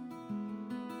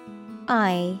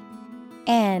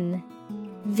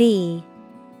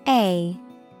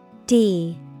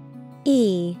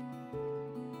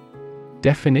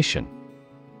 Definition: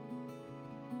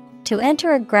 to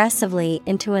enter aggressively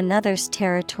into another's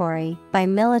territory by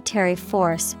military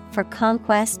force for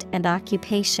conquest and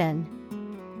occupation.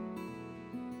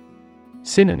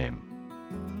 Synonym: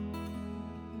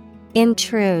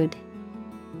 intrude,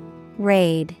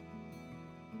 raid,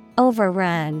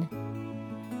 overrun.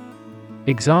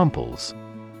 Examples: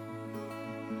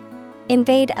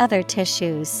 invade other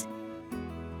tissues,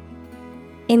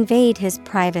 invade his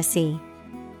privacy.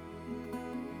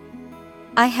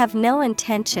 I have no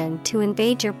intention to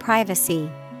invade your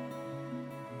privacy.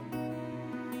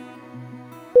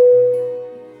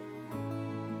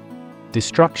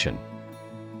 Destruction.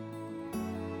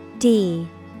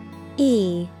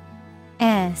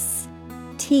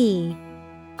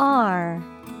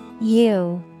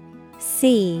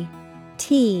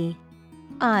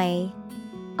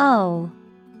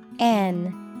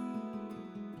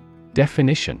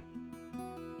 Definition: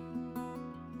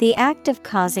 the act of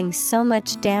causing so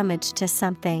much damage to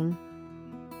something.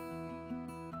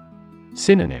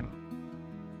 Synonym: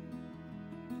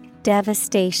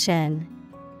 devastation,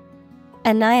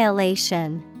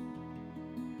 annihilation,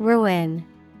 ruin.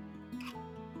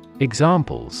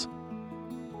 Examples: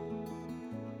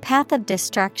 path of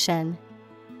destruction,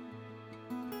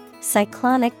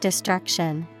 cyclonic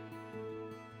destruction.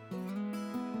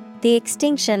 The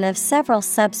extinction of several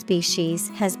subspecies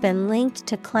has been linked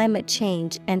to climate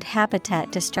change and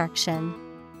habitat destruction.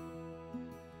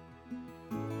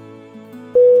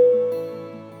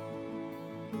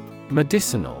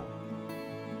 Medicinal.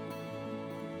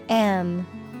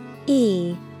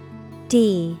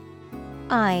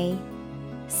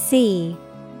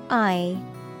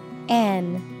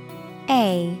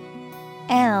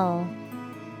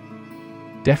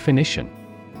 Definition: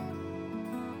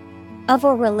 of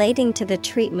or relating to the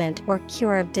treatment or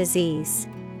cure of disease.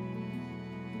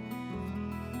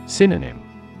 Synonym: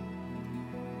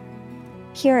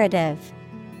 curative,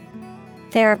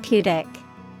 therapeutic,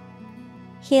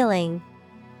 healing.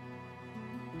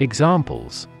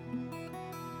 Examples: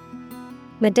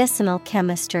 medicinal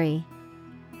chemistry,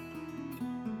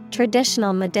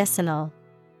 traditional medicinal.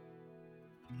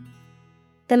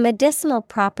 The medicinal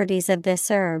properties of this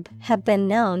herb have been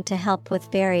known to help with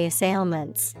various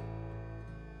ailments.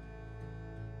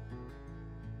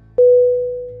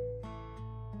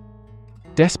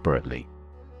 Desperately.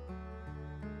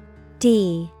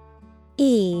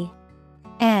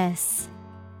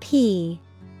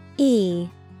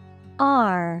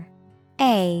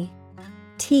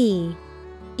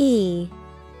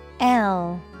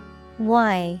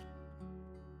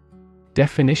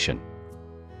 Definition: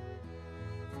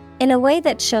 in a way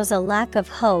that shows a lack of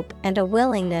hope and a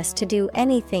willingness to do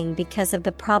anything because of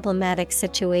the problematic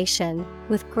situation,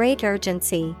 with great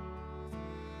urgency.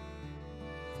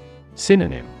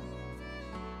 Synonym: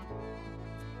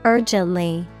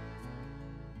 urgently,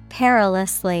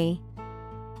 perilously,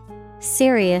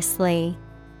 seriously.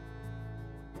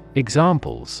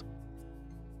 Examples: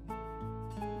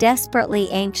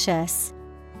 desperately anxious,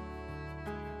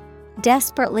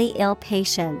 desperately ill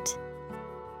patient.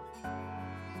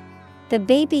 The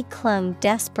baby clung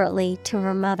desperately to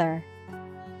her mother.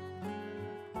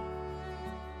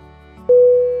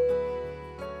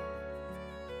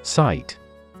 Sight.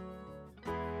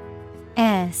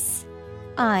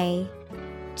 S-I-G-H-T.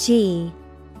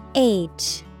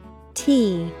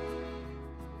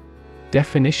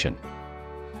 Definition: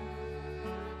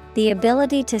 the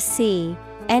ability to see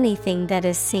anything that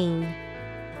is seen.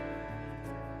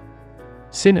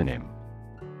 Synonym: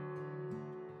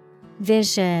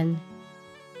 vision,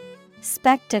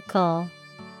 spectacle,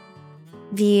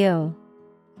 view.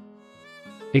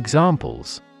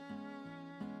 Examples: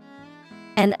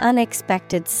 an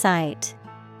unexpected sight,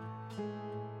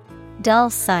 dull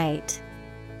sight.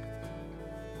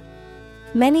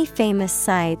 Many famous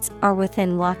sights are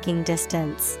within walking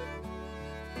distance.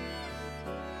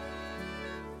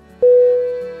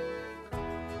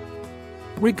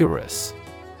 Rigorous.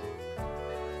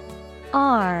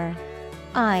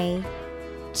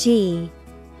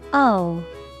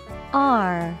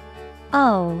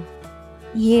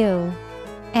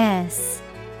 R-I-G-O-R-O-U-S.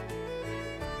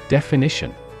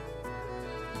 Definition: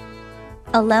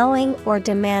 allowing or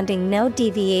demanding no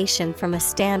deviation from a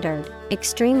standard,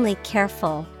 extremely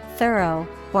careful, thorough,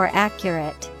 or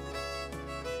accurate.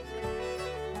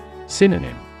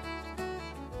 Synonym: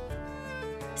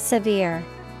 severe,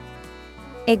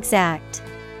 exact,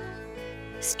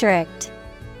 strict.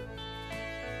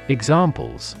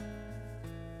 Examples: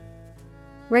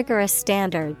 rigorous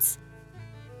standards,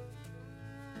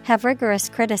 have rigorous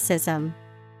criticism.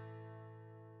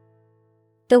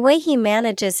 The way he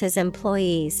manages his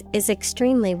employees is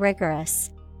extremely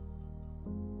rigorous.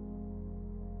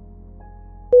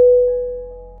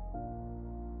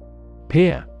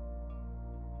 Peer.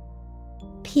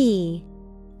 P-E-E-R.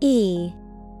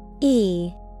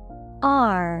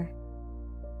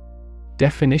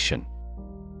 Definition.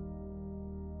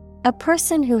 A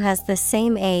person who has the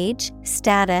same age,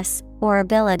 status, or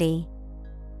ability.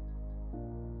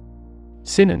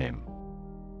 Synonym.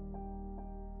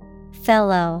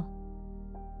 Fellow,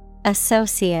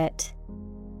 associate,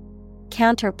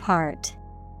 counterpart.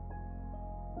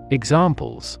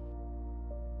 Examples.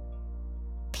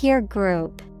 Peer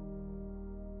group,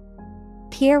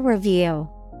 peer review.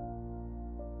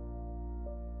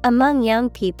 Among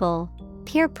young people,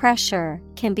 peer pressure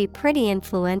can be pretty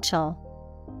influential.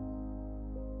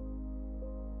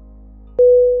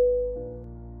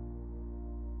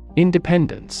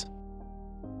 Independence.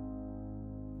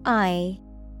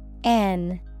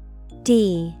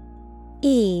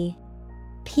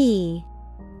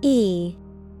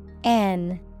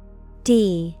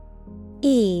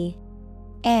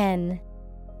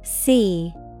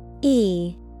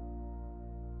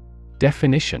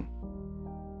 Definition.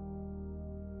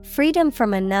 Freedom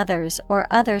from another's or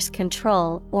others'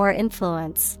 control or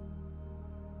influence.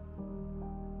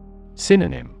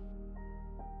 Synonym.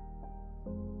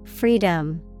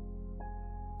 Freedom,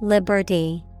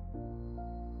 liberty,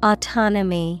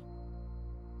 autonomy.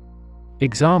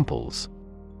 Examples.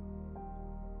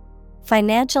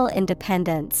 Financial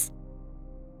independence,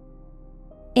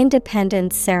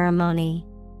 independence ceremony.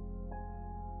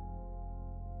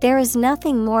 There is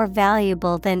nothing more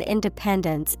valuable than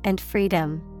independence and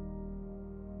freedom.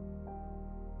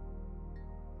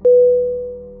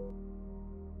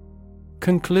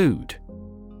 Conclude.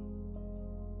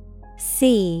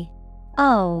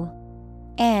 C-O-N-C-L-U-D-E.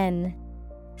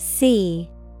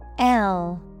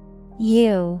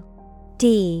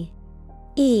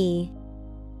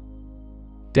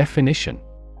 Definition.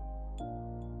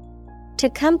 To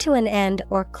come to an end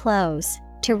or close,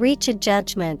 to reach a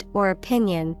judgment or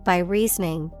opinion by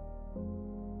reasoning.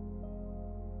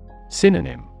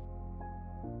 Synonym.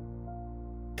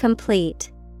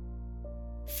 Complete,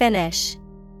 finish,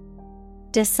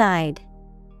 decide.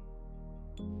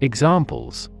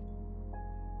 Examples.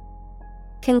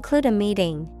 Conclude a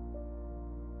meeting.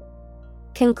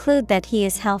 Conclude that he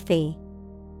is healthy.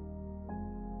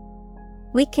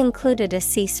 We concluded a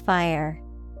ceasefire.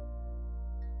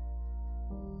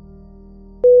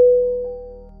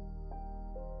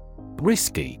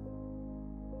 Risky.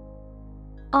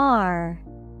 R-I-S-K-Y.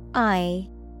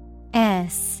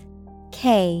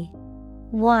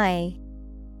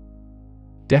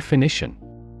 Definition.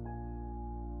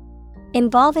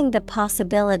 Involving the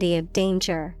possibility of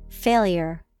danger,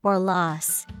 failure, or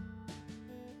loss.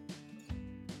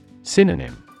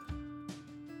 Synonym.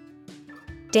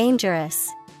 Dangerous,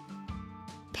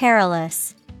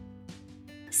 perilous,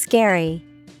 scary.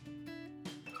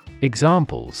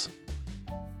 Examples.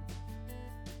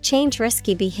 Change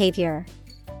risky behavior.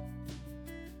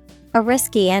 A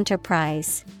risky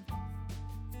enterprise.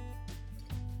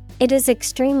 It is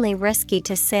extremely risky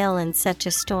to sail in such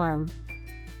a storm.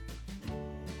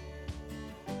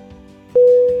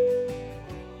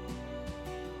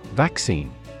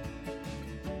 Vaccine.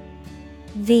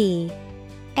 V-A-C-C-I-N-E.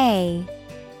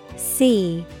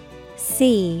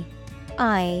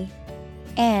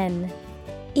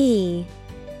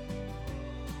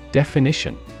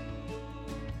 Definition.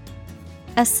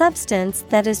 A substance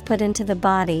that is put into the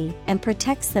body and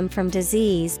protects them from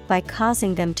disease by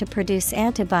causing them to produce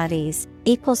antibodies,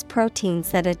 equals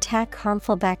proteins that attack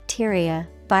harmful bacteria,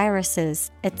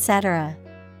 viruses, etc.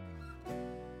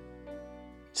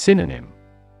 Synonym.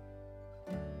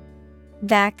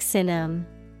 Vaccinum.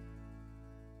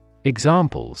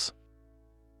 Examples.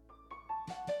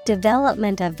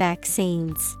 Development of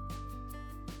vaccines.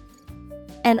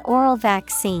 An oral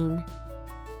vaccine.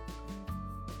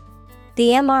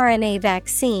 The mRNA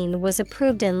vaccine was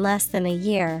approved in less than a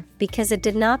year because it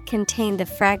did not contain the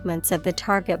fragments of the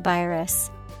target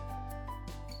virus.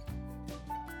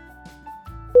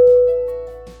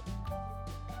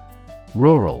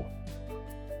 Rural.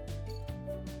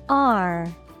 R-U-R-A-L.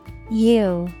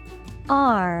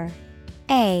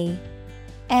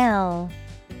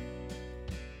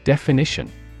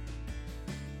 Definition.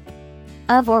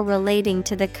 Of or relating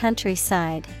to the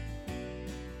countryside.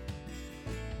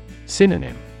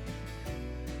 Synonym.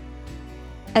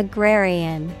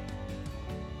 Agrarian,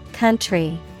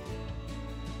 country,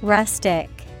 rustic.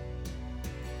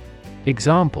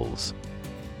 Examples.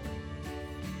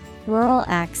 Rural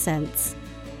accents.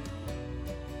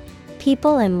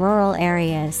 People in rural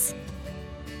areas.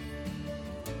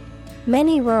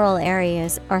 Many rural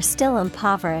areas are still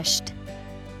impoverished.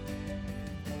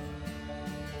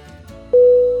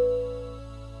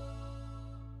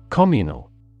 Communal.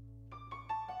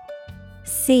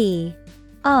 COMMUNAL.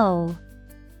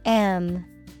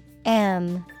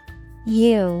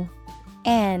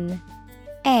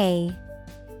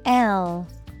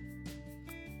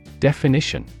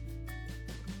 Definition: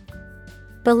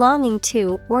 belonging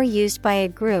to or used by a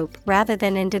group rather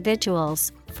than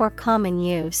individuals, for common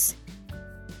use.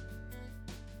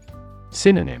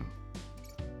 Synonym: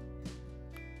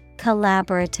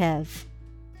 collaborative,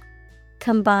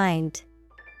 combined,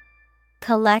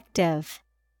 collective.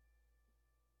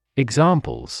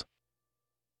 Examples: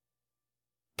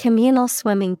 communal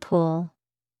swimming pool,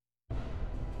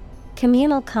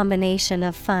 communal combination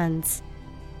of funds.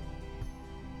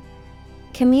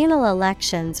 Communal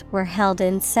elections were held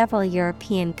in several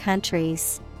European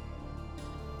countries.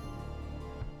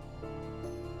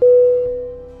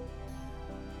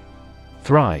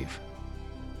 Thrive.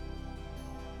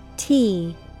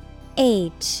 THRIVE.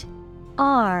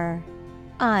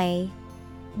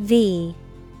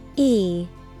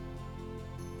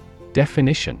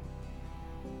 Definition: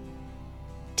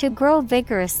 to grow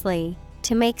vigorously,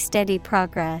 to make steady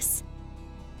progress.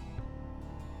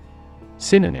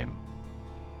 Synonym: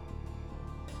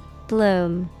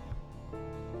 bloom,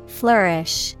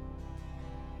 flourish,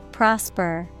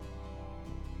 prosper.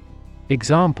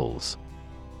 Examples: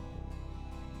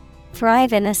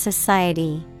 thrive in a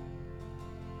society,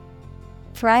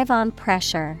 thrive on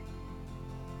pressure.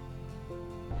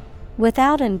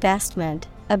 Without investment,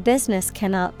 a business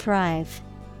cannot thrive.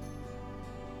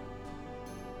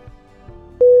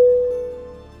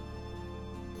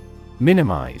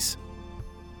 Minimize.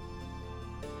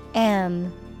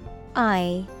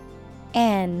 MINIMIZE.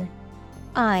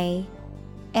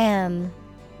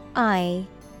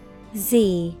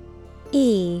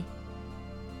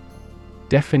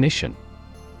 Definition: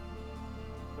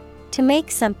 to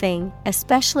make something,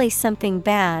 especially something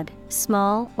bad,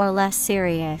 small or less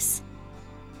serious.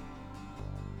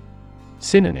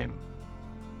 Synonym: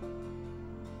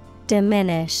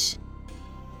 diminish,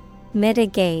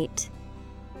 mitigate,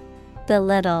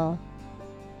 belittle.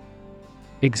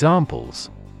 Examples: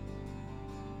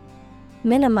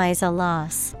 minimize a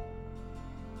loss,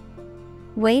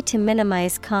 way to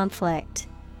minimize conflict.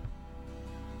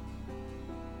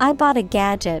 I bought a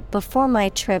gadget before my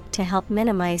trip to help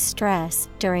minimize stress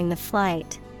during the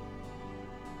flight.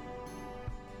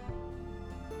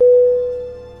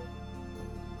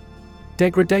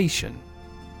 Degradation.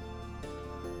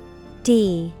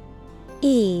 DEGRADation.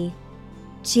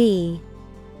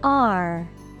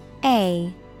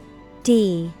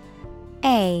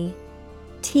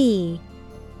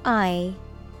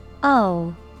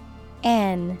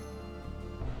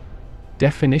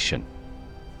 Definition: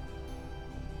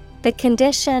 the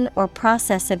condition or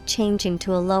process of changing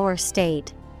to a lower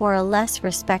state, or a less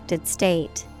respected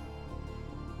state.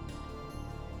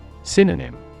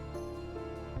 Synonym: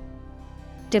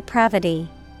 depravity,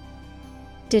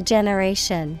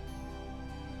 degeneration,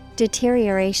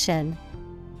 deterioration.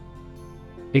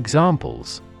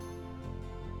 Examples: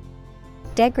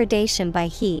 degradation by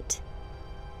heat,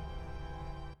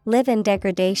 live in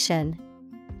degradation.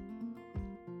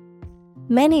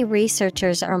 Many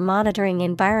researchers are monitoring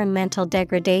environmental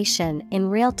degradation in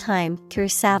real time through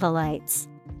satellites.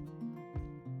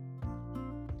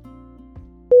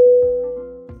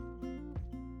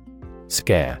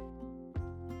 Scare.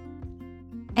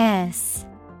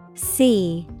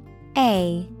 SCARE.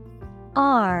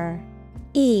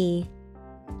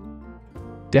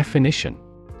 Definition: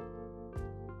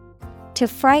 to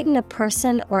frighten a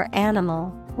person or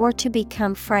animal, or to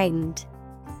become frightened.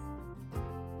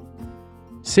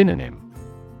 Synonym: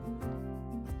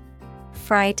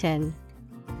 frighten,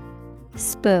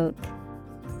 spook,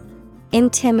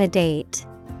 intimidate.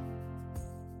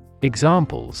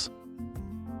 Examples: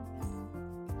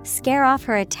 scare off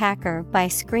her attacker by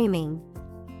screaming,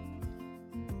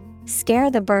 scare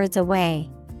the birds away.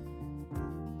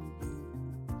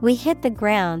 We hit the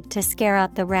ground to scare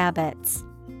out the rabbits.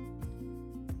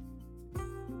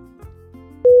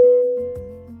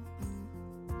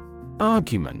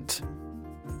 Argument.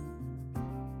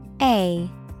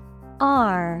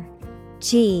 ARGUMENT.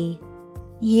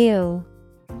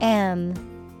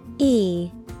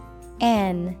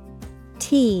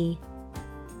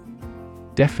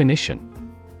 Definition: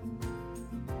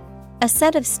 a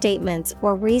set of statements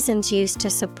or reasons used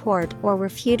to support or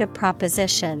refute a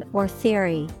proposition or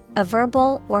theory, a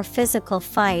verbal or physical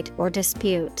fight or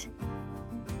dispute.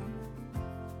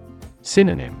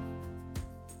 Synonym: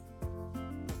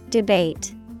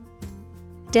 debate,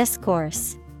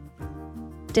 discourse,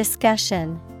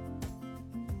 discussion.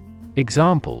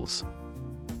 Examples: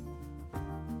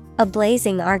 A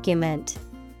blazing argument.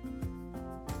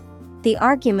 The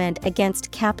argument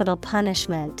against capital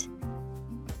punishment.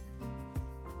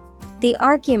 The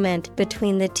argument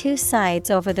between the two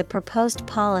sides over the proposed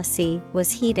policy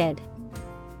was heated.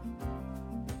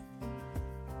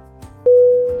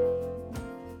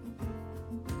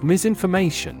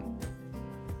 Misinformation.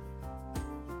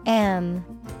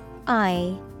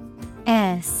 Misinformation.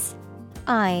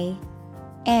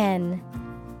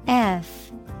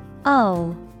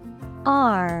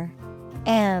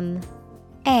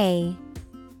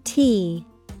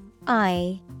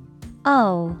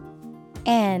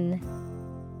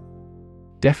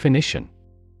 Definition: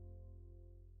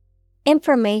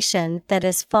 Information that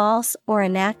is false or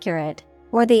inaccurate,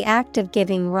 or the act of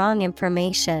giving wrong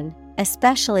information,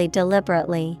 especially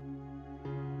deliberately.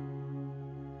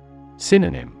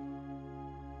 Synonym: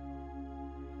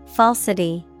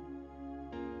 Falsity,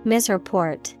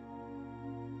 misreport,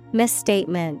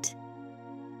 misstatement.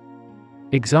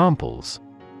 Examples: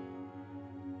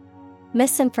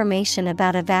 Misinformation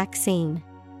about a vaccine.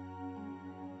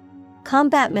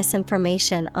 Combat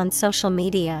misinformation on social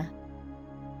media.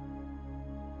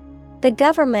 The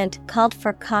government called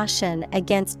for caution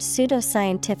against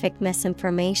pseudoscientific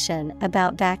misinformation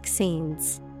about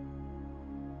vaccines.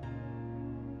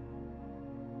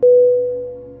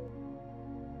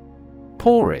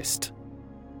 Poorest.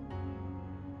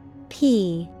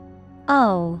 Poorest.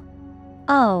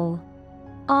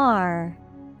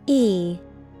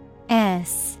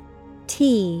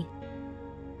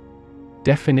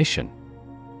 Definition: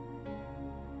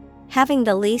 Having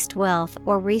the least wealth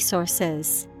or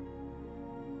resources.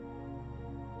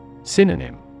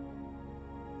 Synonym: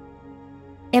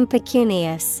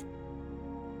 Impecunious,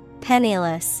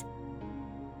 penniless,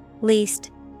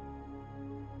 least.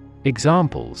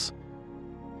 Examples: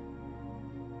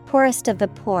 Poorest of the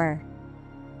poor.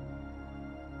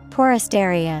 Poorest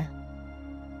area.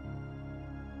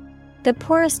 The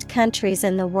poorest countries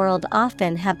in the world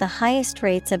often have the highest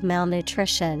rates of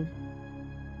malnutrition.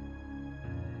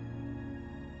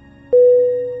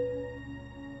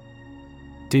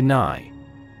 Deny.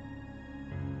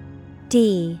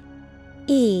 D-E-N-Y.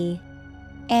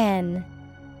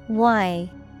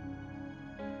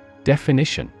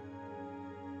 Definition: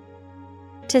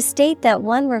 To state that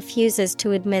one refuses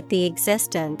to admit the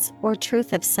existence or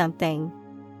truth of something.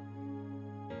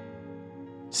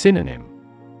 Synonym: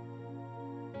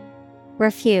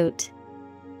 Refute,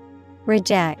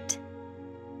 reject,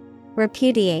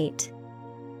 repudiate.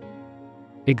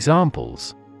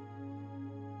 Examples: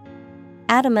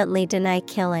 Adamantly deny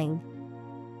killing.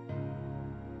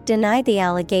 Deny the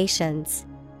allegations.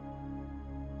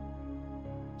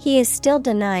 He is still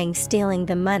denying stealing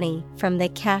the money from the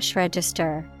cash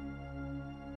register.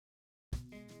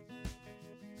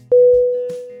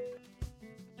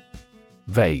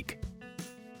 Vague.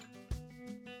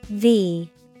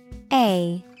 V-A-G-U-E.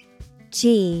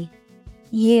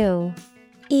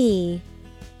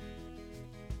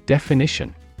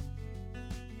 Definition: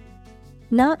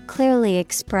 Not clearly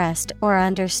expressed or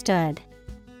understood.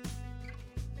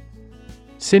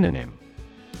 Synonym: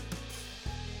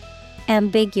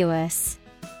 Ambiguous,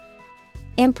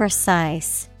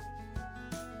 imprecise,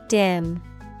 dim.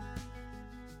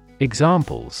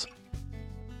 Examples: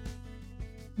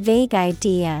 Vague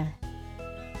idea.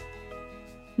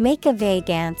 Make a vague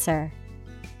answer.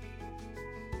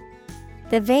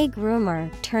 The vague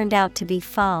rumor turned out to be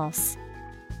false.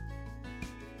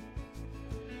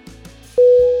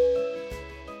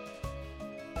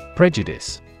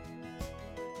 Prejudice.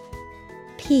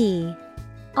 P-R-E-J-U-D-I-C-E.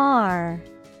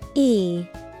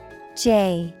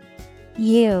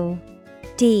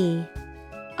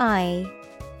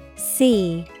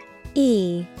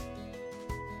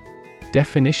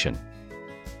 Definition: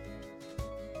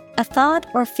 A thought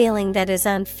or feeling that is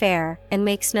unfair and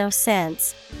makes no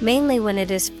sense, mainly when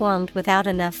it is formed without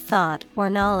enough thought or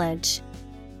knowledge.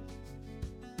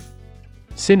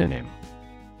 Synonym: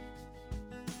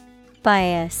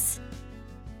 Bias,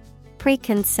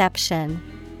 preconception,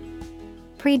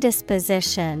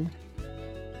 predisposition.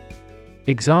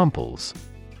 Examples: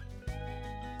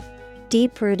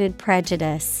 Deep-rooted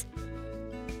prejudice.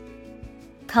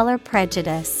 Color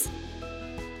prejudice.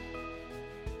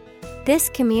 This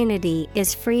community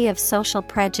is free of social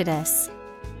prejudice.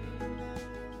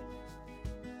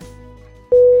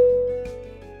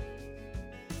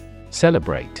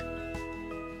 Celebrate.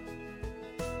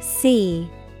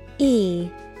 C-E-L-E-B-R-A-T-E.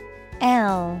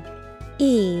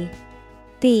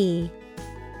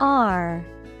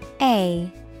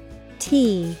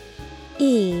 T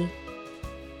E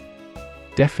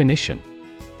Definition: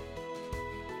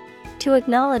 to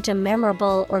acknowledge a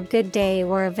memorable or good day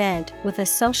or event with a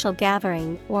social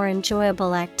gathering or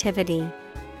enjoyable activity.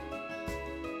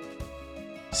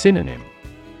 Synonym: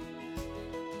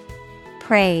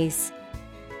 Praise,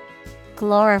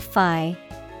 glorify,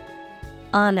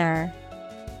 honor.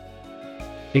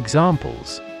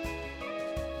 Examples: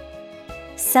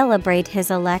 Celebrate his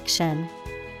election.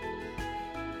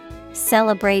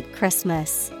 Celebrate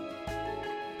Christmas.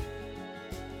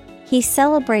 He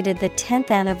celebrated the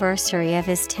 10th anniversary of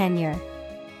his tenure.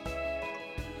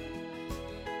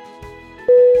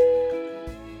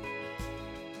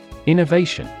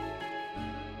 Innovation.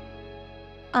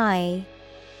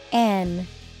 INNOVATION.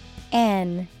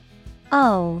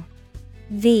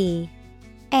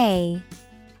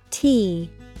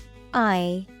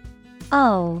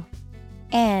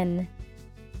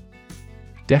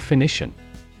 Definition: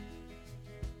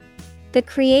 the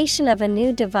creation of a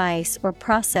new device or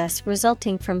process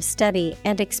resulting from study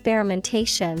and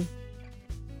experimentation.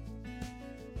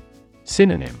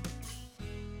 Synonym: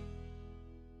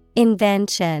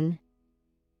 Invention,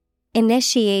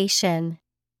 initiation,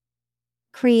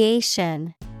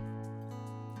 creation.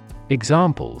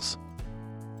 Examples: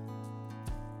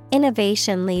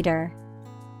 Innovation leader.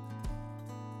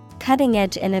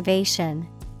 Cutting-edge innovation.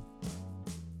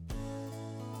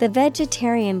 The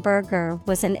vegetarian burger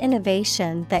was an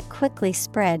innovation that quickly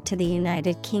spread to the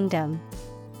United Kingdom.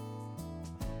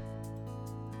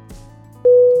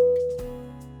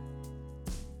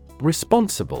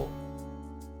 Responsible.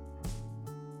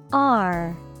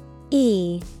 RESPONSIBLE.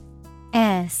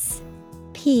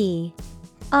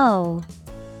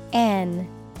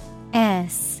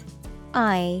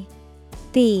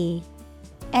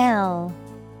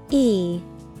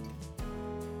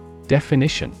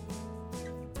 Definition: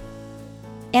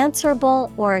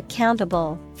 answerable or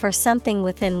accountable for something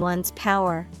within one's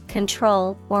power,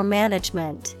 control, or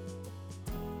management.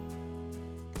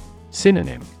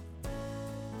 Synonym: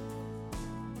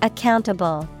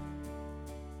 Accountable,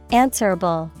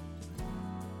 answerable,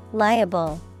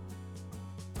 liable.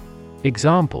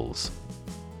 Examples: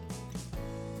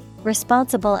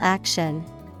 responsible action.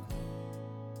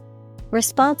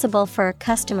 Responsible for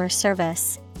customer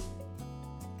service.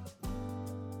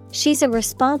 She's a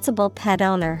responsible pet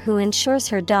owner who ensures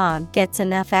her dog gets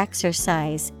enough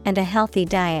exercise and a healthy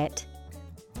diet.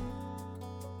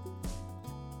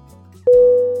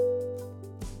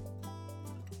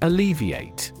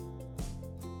 Alleviate.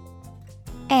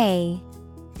 ALLEVIATE.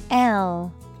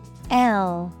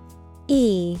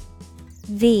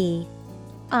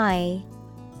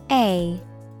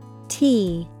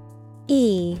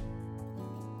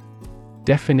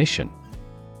 Definition: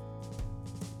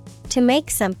 to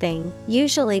make something,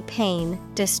 usually pain,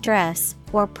 distress,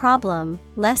 or problem,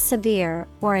 less severe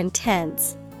or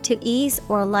intense, to ease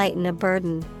or lighten a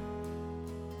burden.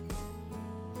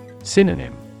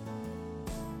 Synonym: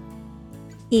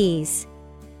 Ease,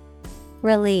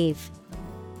 relieve,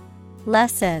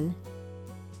 lessen.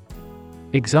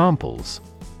 Examples: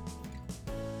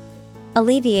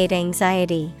 alleviate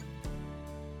anxiety.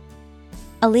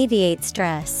 Alleviate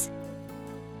stress.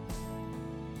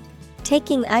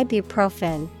 Taking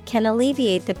ibuprofen can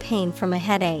alleviate the pain from a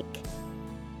headache.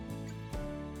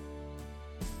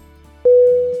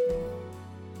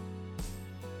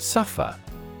 Suffer.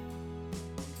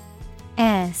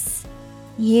 SUFFER.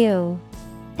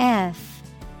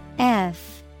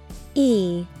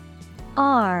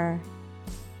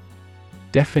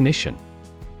 Definition: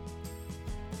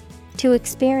 to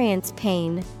experience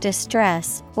pain,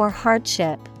 distress, or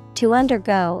hardship, to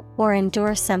undergo or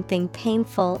endure something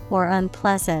painful or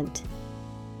unpleasant.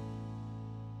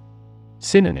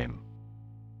 Synonym: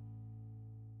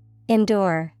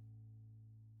 endure,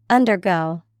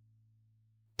 undergo,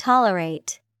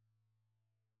 tolerate.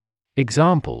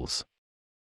 Examples: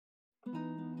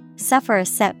 suffer a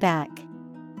setback.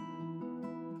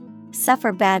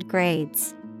 Suffer bad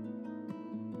grades.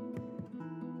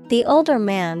 The older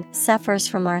man suffers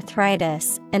from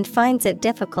arthritis and finds it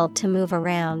difficult to move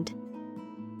around.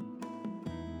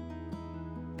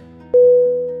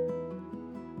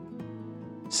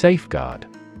 Safeguard.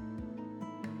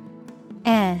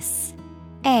 SAFEGUARD.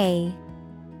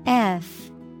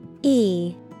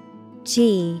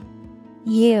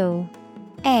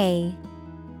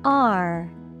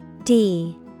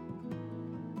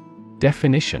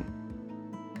 Definition: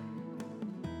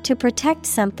 to protect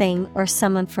something or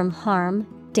someone from harm,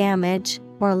 damage,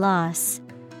 or loss.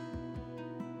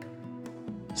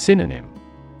 Synonym: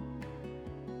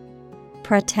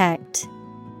 protect,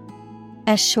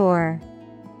 assure,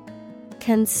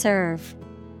 conserve.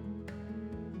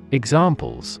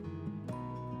 Examples: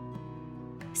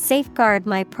 Safeguard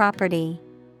my property.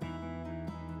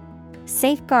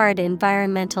 Safeguard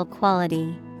environmental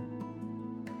quality.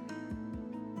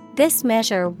 This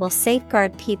measure will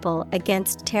safeguard people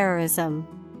against terrorism.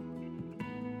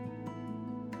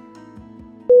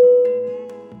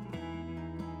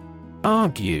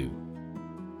 Argue.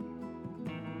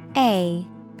 A-R-G-U-E.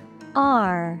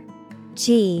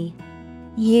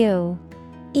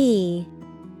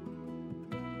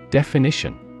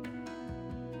 Definition: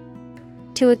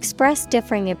 to express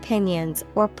differing opinions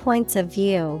or points of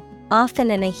view,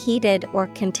 often in a heated or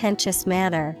contentious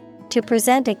manner, to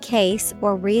present a case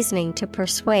or reasoning to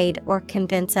persuade or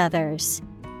convince others.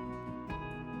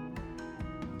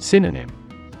 Synonym: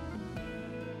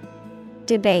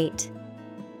 debate,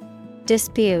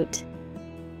 dispute,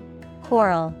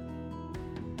 quarrel.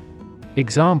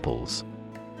 Examples: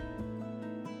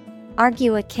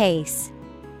 argue a case.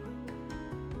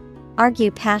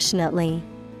 Argue passionately.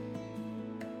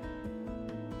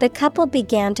 The couple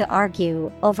began to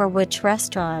argue over which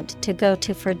restaurant to go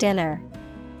to for dinner.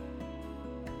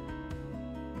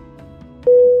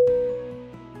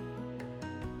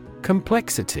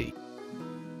 Complexity.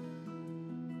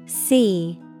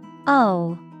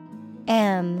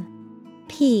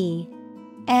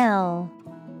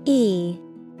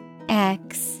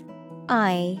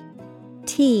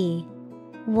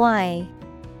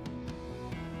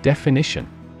 Definition: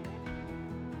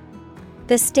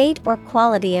 the state or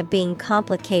quality of being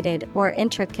complicated or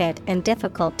intricate and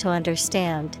difficult to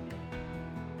understand.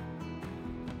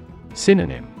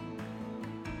 Synonym: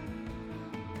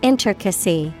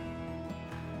 intricacy,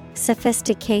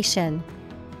 sophistication,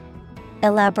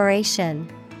 elaboration.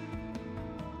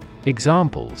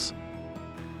 Examples: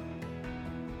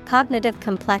 cognitive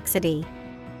complexity.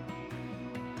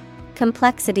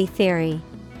 Complexity theory.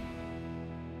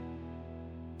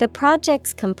 The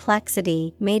project's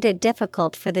complexity made it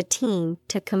difficult for the team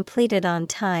to complete it on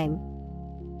time.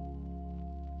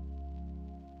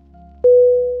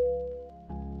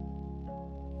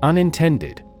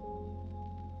 Unintended.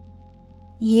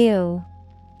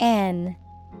 U-N-I-N-T-E-N-D-E.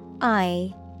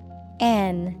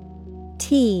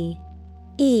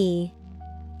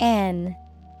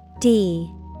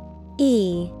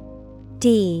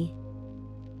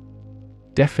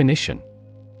 Definition: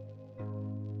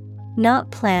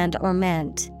 not planned or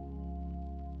meant.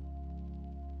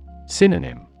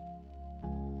 Synonym: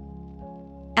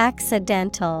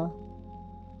 accidental,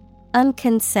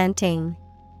 unconsenting,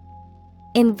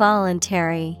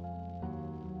 involuntary.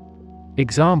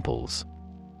 Examples: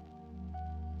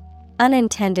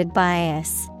 unintended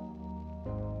bias,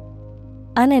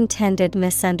 unintended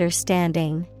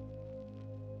misunderstanding.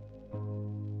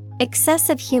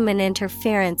 Excessive human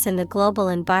interference in the global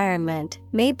environment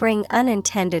may bring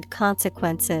unintended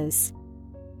consequences.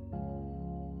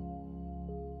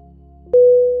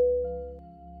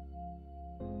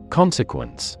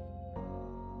 Consequence.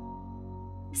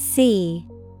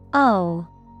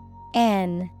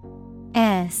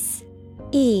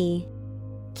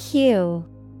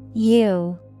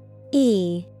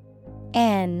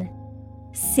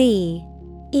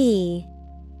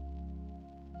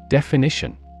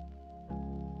 Definition: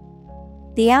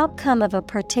 the outcome of a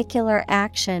particular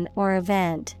action or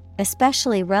event,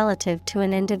 especially relative to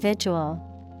an individual.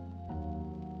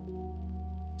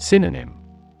 Synonym: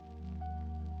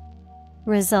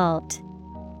 result,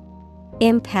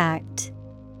 impact,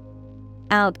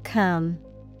 outcome.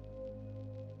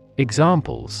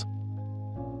 Examples: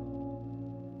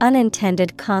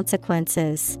 unintended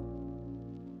consequences.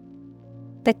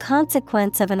 The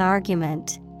consequence of an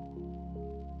argument.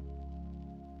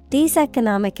 These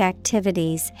economic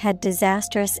activities had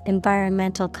disastrous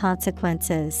environmental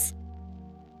consequences.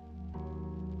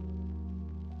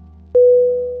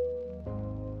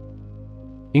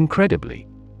 Incredibly.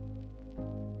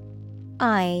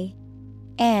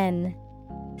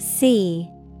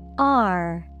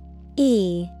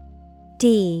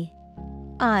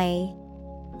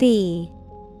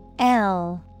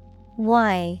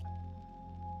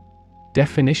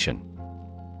 Definition: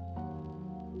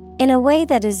 in a way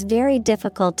that is very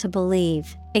difficult to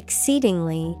believe,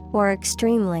 exceedingly or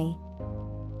extremely.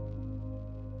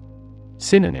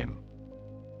 Synonym: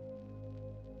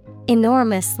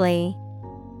 enormously,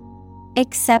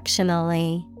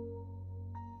 exceptionally,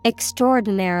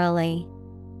 extraordinarily.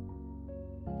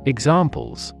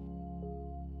 Examples: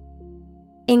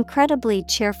 incredibly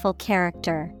cheerful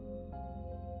character.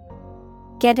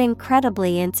 Get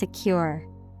incredibly insecure.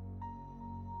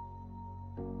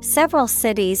 Several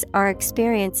cities are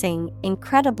experiencing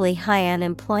incredibly high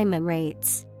unemployment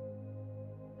rates.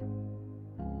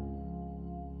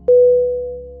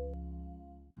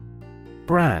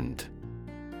 Brand.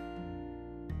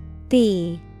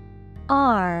 B-R-A-N-D.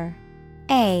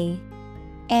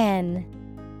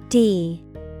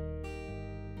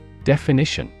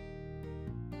 Definition: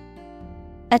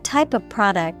 a type of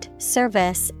product,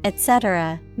 service,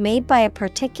 etc., made by a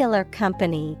particular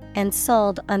company and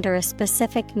sold under a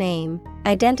specific name,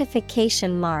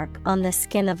 identification mark on the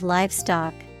skin of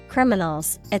livestock,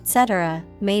 criminals, etc.,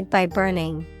 made by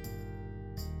burning.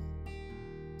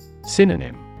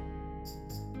 Synonym: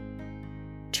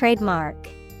 Trademark,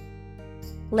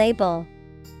 label,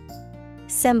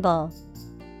 symbol.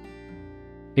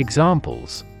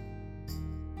 Examples: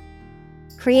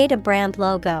 create a brand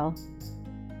logo.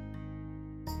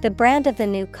 The brand of the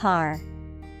new car.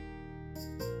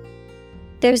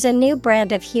 There's a new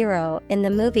brand of hero in the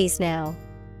movies now.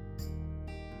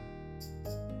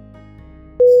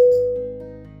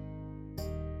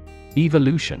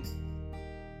 Evolution.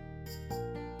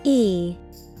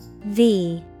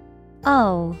 E-V-O-L-U-T-I-O-N.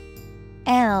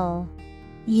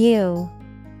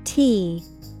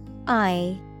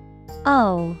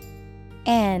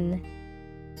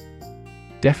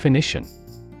 Definition: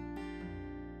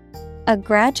 a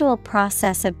gradual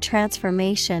process of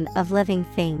transformation of living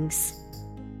things.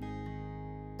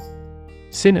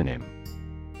 Synonym: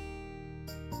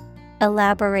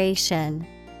 elaboration,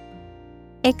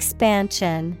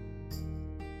 expansion,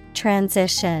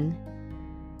 transition.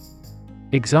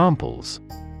 Examples: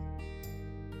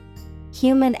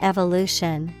 human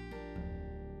evolution,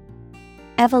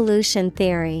 evolution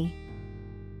theory.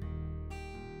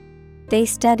 They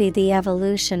study the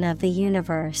evolution of the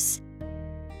universe.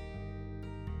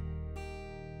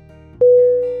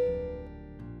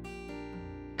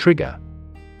 Trigger.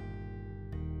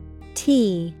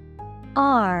 T-R-I-G-G-E-R.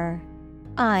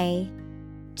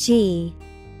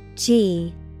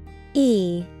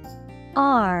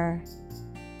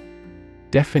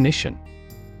 Definition: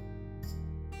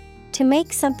 to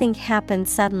make something happen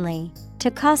suddenly, to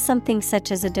cause something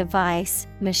such as a device,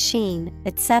 machine,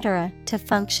 etc., to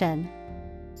function.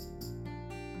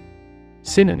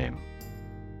 Synonym: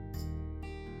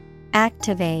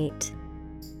 activate,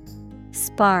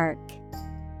 spark,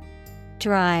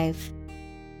 drive.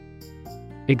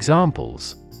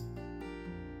 Examples: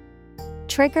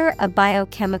 trigger a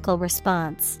biochemical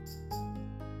response.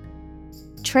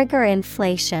 Trigger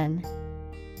inflation.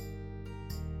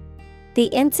 The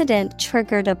incident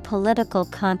triggered a political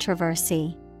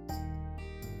controversy.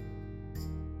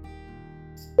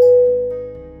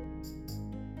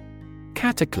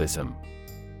 Cataclysm.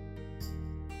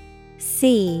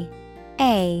 C-A-T-A-C-L-Y-S-M.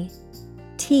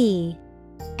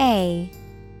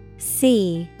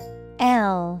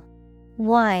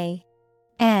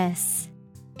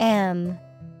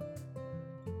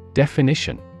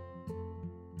 Definition: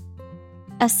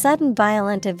 a sudden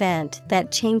violent event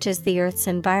that changes the Earth's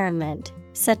environment,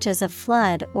 such as a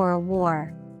flood or a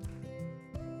war.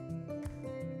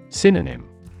 Synonym: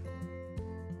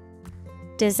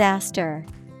 disaster,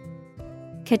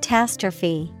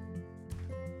 catastrophe,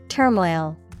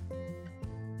 turmoil.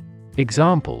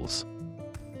 Examples: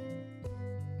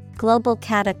 global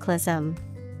cataclysm,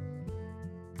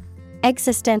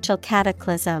 existential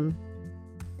cataclysm.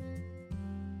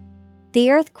 The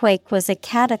earthquake was a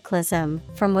cataclysm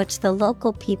from which the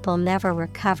local people never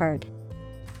recovered.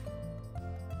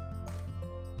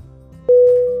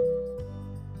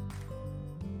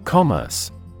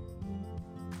 Commerce.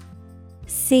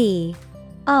 C-O-M-M-E-R-C-E.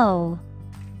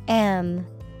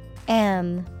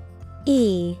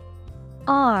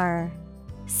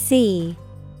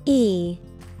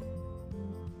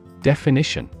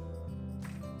 Definition: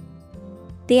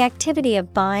 the activity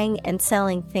of buying and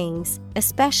selling things,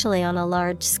 especially on a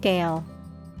large scale.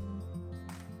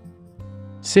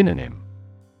 Synonym: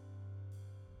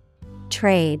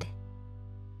 trade,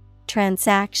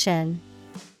 transaction,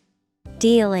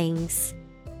 dealings.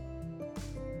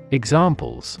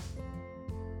 Examples: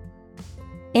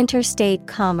 interstate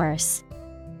commerce.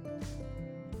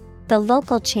 The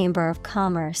local chamber of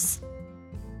commerce.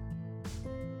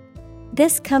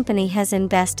 This company has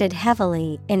invested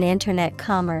heavily in internet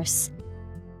commerce.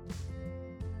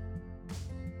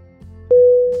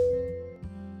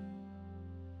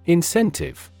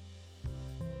 Incentive.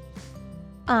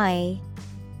 I-N-C-E-N-T-I-V-E.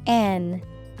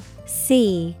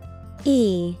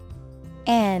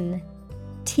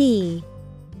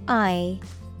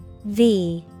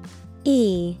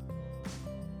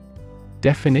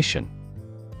 Definition: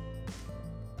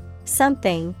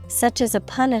 something, such as a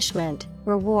punishment,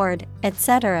 reward,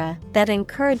 etc., that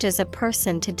encourages a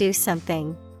person to do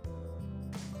something.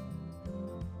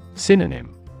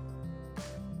 Synonym: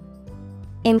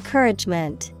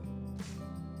 encouragement,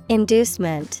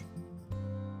 inducement,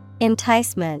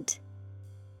 Enticement.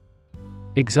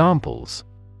 Examples: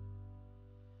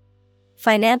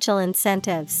 Financial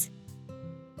incentives.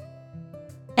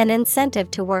 An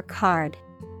incentive to work hard.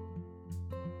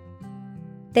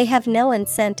 They have no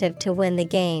incentive to win the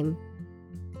game.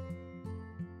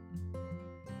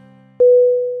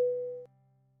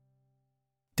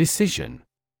 Decision.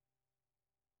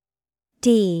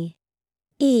 D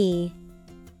E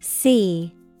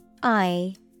C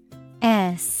I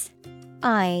S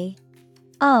I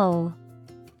O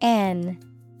N.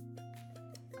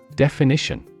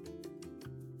 Definition: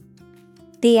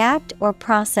 The act or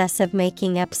process of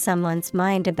making up someone's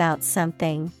mind about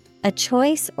something, a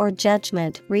choice or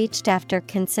judgment reached after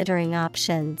considering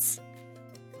options.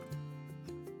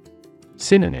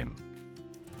 Synonym: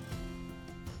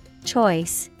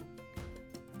 Choice,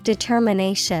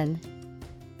 determination,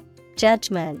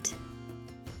 judgment.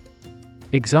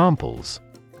 Examples: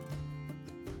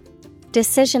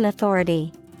 Decision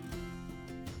authority.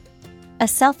 A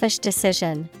selfish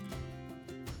decision.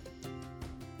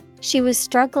 She was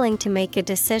struggling to make a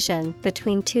decision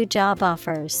between two job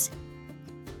offers.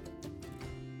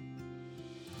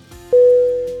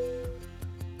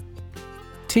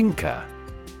 Tinker.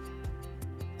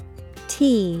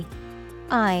 T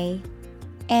I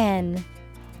N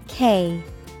K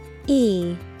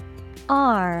E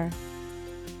R.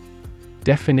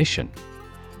 Definition: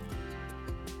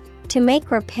 To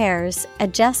make repairs,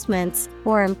 adjustments,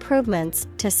 or improvements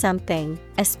to something,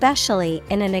 especially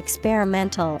in an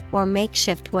experimental or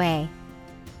makeshift way.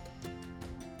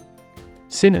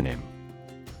 Synonym: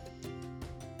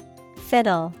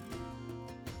 Fiddle,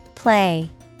 play,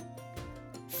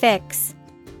 fix.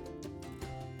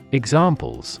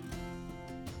 Examples: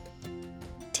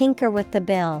 Tinker with the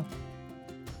bill.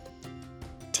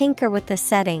 Tinker with the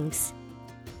settings.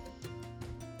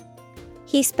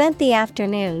 He spent the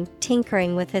afternoon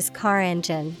tinkering with his car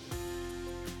engine.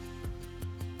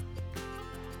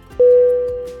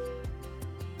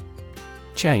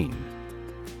 Chain.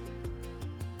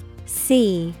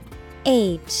 C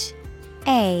H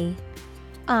A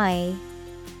I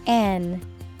N.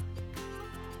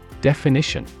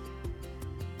 Definition: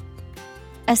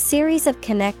 A series of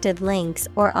connected links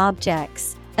or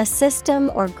objects, a system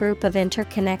or group of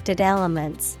interconnected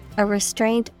elements, a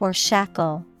restraint or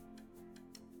shackle.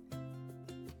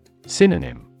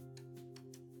 Synonym: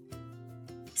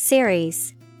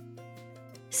 Series,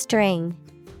 string,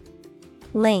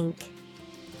 link.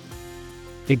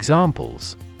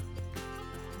 Examples: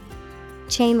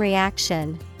 Chain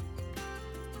reaction.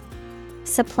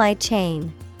 Supply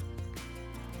chain.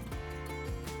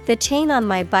 The chain on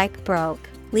my bike broke,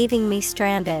 leaving me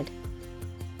stranded.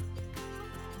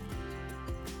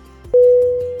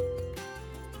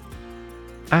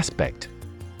 Aspect.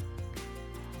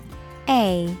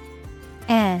 A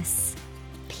S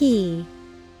P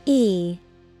E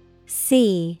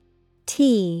C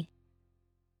T.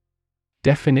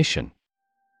 Definition: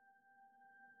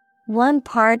 One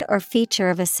part or feature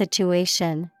of a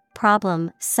situation,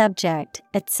 problem, subject,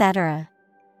 etc.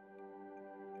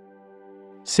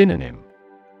 Synonym: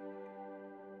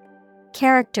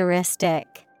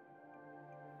 Characteristic,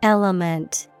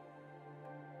 element,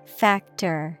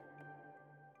 factor.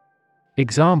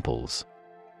 Examples: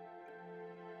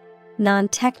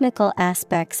 Non-technical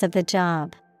aspects of the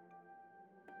job.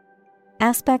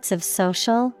 Aspects of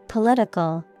social,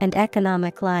 political, and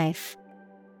economic life.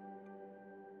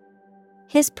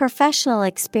 His professional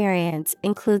experience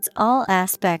includes all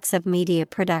aspects of media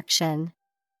production.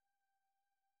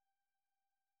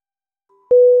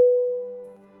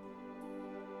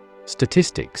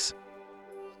 Statistics.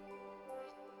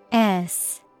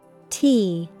 S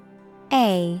T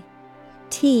A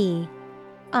T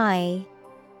I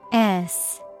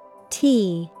S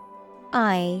T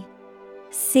I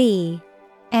C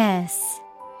S.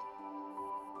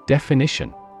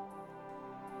 Definition: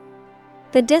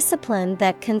 The discipline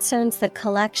that concerns the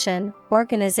collection,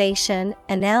 organization,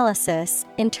 analysis,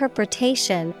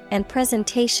 interpretation, and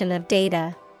presentation of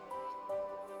data.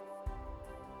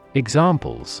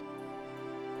 Examples: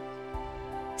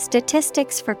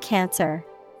 Statistics for cancer.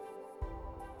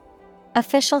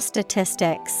 Official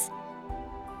statistics.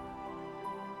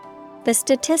 The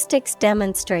statistics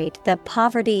demonstrate that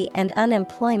poverty and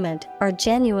unemployment are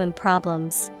genuine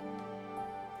problems.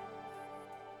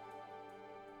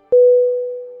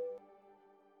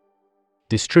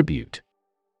 Distribute.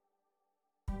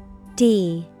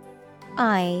 D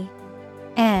I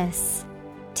S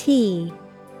T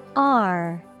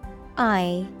R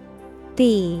I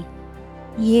B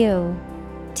U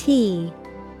T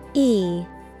E.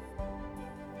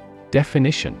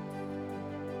 Definition: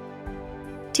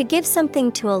 To give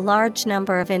something to a large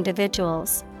number of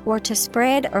individuals, or to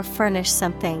spread or furnish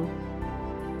something.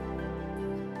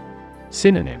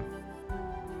 Synonym: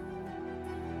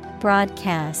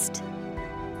 Broadcast,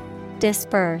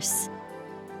 disperse,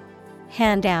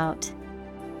 handout.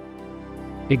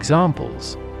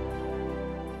 Examples: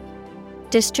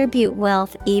 Distribute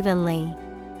wealth evenly.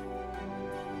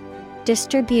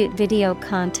 Distribute video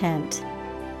content.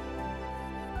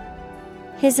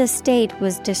 His estate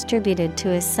was distributed to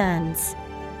his sons.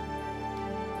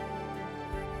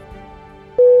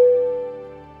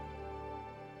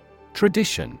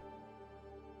 Tradition.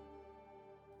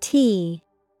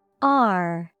 Tradition.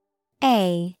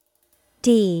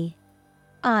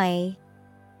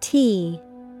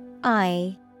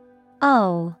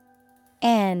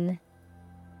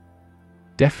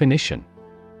 Definition: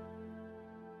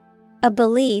 A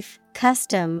belief,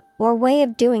 custom, or way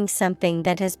of doing something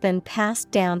that has been passed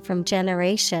down from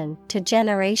generation to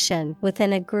generation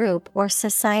within a group or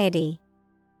society.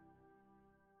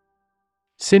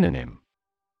 Synonym: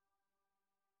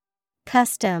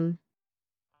 Custom,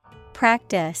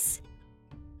 practice,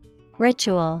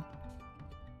 ritual.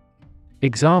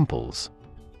 Examples: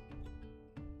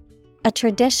 A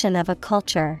tradition of a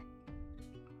culture.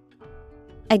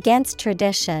 Against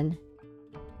tradition.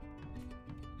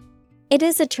 It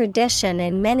is a tradition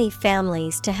in many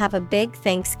families to have a big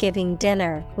Thanksgiving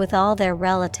dinner with all their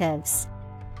relatives.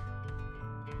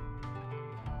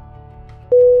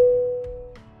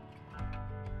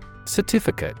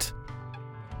 Certificate.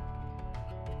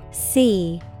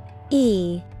 Certificate.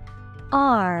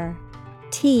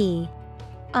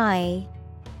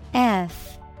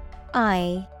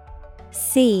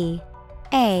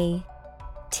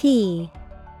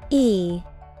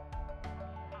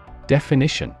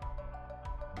 Definition: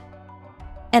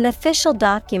 An official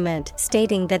document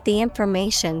stating that the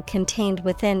information contained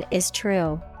within is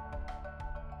true.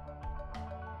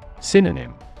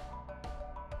 Synonym: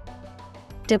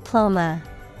 Diploma,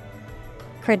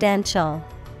 credential,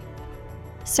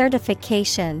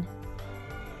 certification.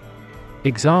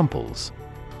 Examples: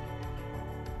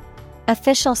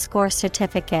 Official score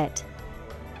certificate.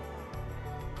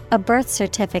 A birth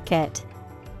certificate.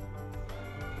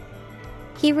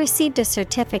 He received a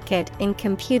certificate in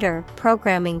computer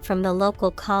programming from the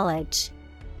local college.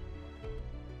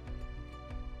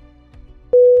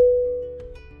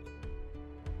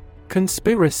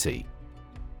 Conspiracy.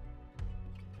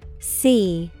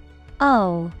 Conspiracy.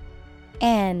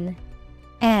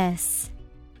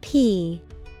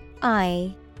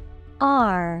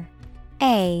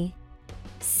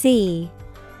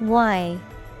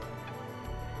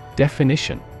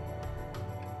 Definition: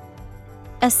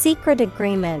 A secret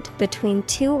agreement between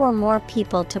two or more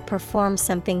people to perform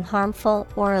something harmful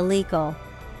or illegal.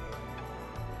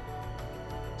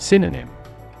 Synonym: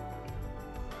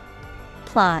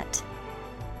 Plot,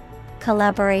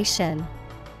 collaboration,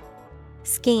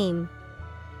 scheme.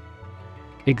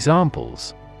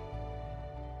 Examples: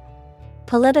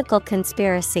 Political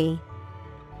conspiracy.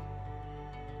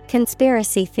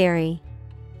 Conspiracy theory.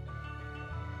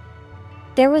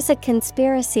 There was a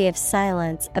conspiracy of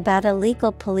silence about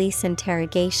illegal police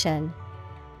interrogation.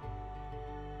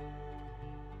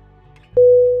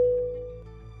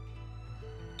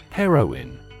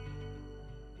 Heroin.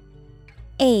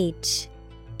 Heroin.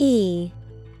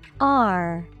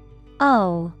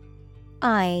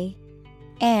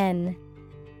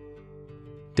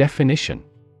 Definition: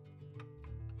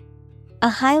 A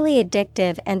highly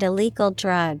addictive and illegal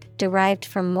drug derived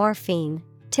from morphine,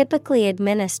 typically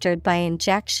administered by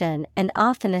injection and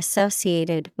often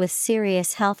associated with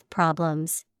serious health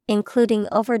problems, including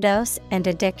overdose and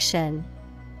addiction.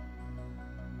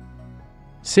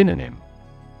 Synonym: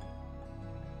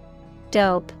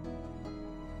 Dope,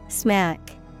 smack,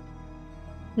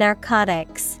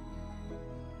 narcotics.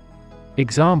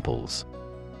 Examples: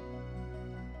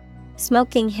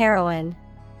 Smoking heroin.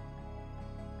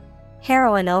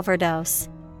 Heroin overdose.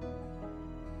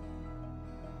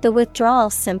 The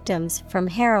withdrawal symptoms from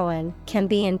heroin can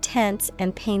be intense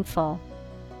and painful.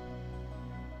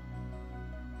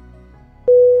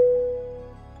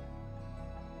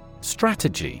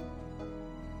 Strategy.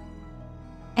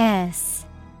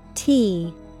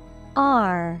 STRATEGY.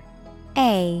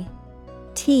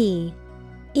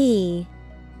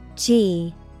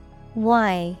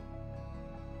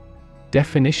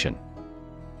 Definition: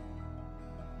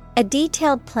 A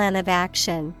detailed plan of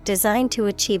action designed to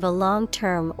achieve a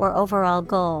long-term or overall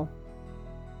goal.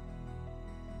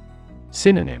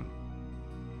 Synonym: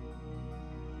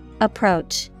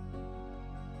 Approach,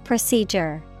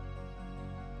 procedure,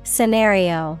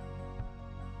 scenario.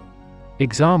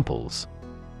 Examples: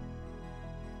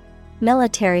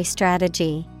 Military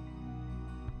strategy.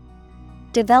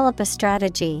 Develop a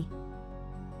strategy.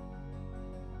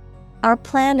 Our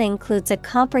plan includes a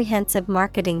comprehensive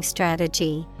marketing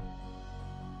strategy.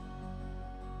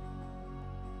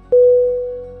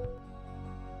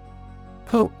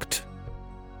 Hooked.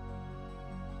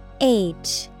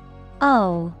 Hooked.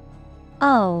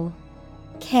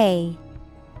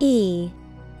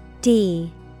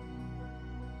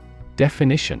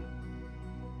 Definition.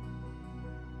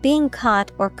 Being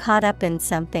caught or caught up in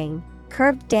something,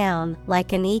 curved down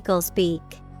like an eagle's beak.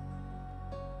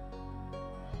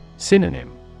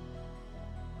 Synonym.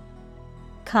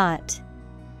 Caught,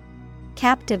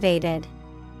 captivated,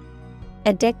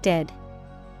 addicted.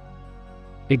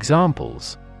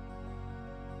 Examples.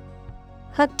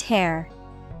 Hooked hair.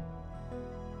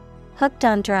 Hooked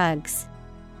on drugs.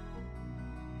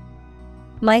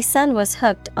 My son was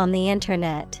hooked on the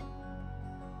internet.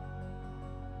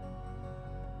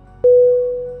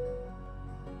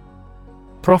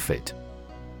 Profit.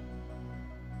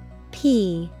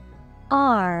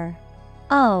 Profit.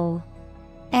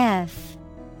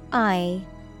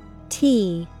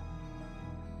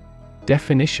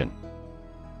 Definition.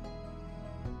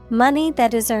 Money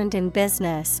that is earned in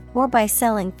business or by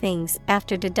selling things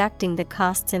after deducting the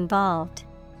costs involved.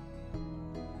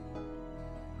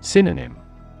 Synonym.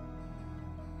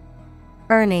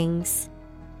 Earnings,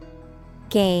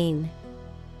 gain,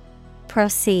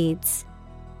 proceeds.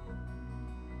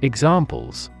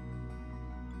 Examples.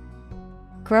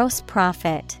 Gross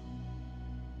profit.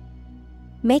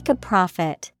 Make a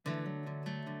profit.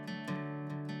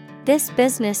 This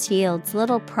business yields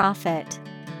little profit.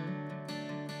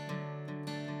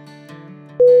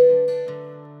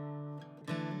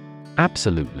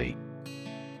 Absolutely.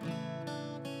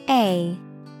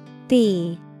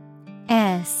 Absolutely.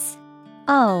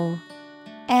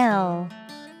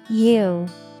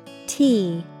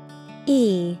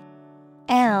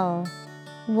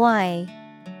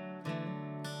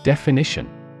 Definition.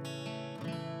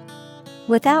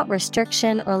 Without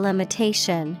restriction or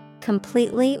limitation,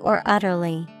 completely or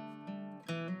utterly.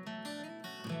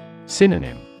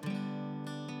 Synonym.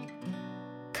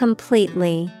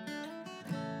 Completely,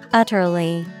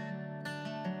 utterly,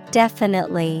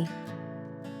 definitely.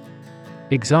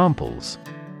 Examples.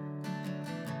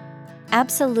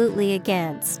 Absolutely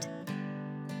against.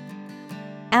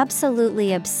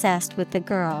 Absolutely obsessed with the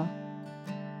girl.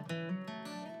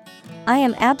 I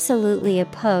am absolutely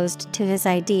opposed to his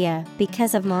idea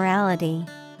because of morality.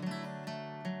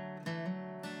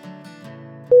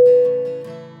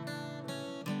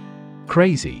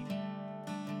 Crazy.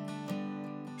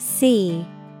 C-R-A-Z-Y.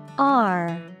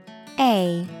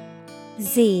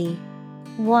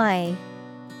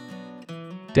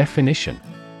 Definition.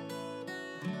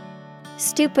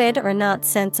 Stupid or not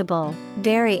sensible,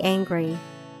 very angry.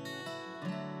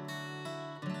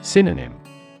 Synonym.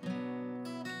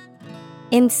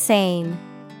 Insane,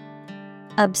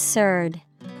 absurd,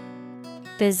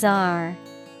 bizarre.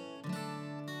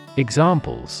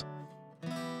 Examples.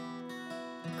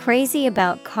 Crazy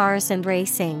about cars and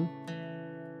racing.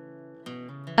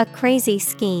 A crazy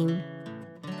scheme.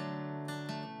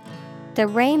 The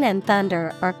rain and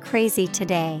thunder are crazy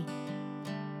today.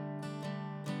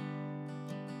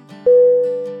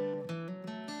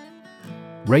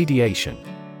 Radiation.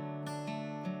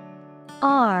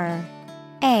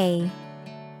 R-A-D-I-A-T-I-O-N.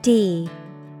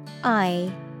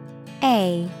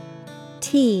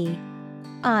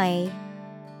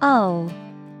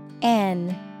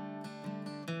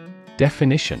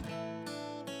 Definition.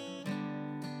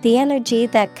 The energy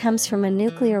that comes from a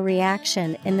nuclear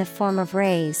reaction in the form of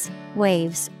rays,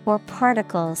 waves, or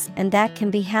particles, and that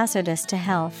can be hazardous to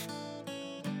health.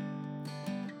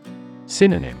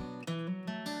 Synonym.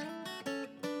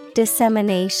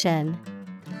 Dissemination,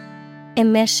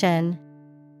 emission,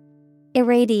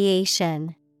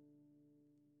 irradiation.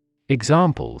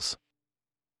 Examples.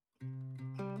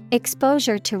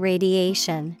 Exposure to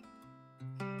radiation.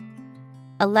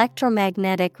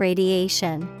 Electromagnetic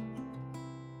radiation.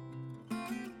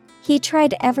 He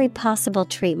tried every possible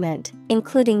treatment,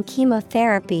 including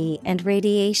chemotherapy and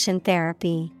radiation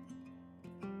therapy.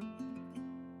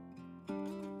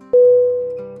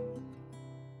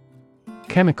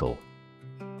 Chemical.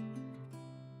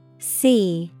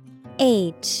 C-H-E-M-I-C-A-L.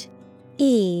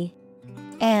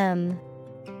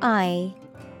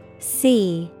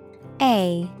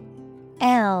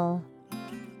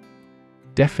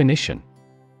 Definition.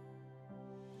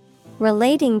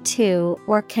 Relating to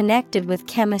or connected with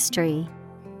chemistry.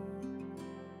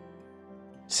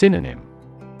 Synonym.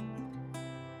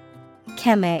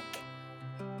 Chemic,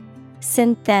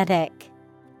 synthetic.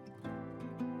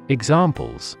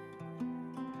 Examples.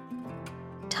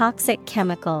 toxic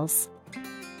chemicals.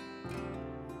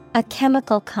 A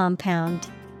chemical compound.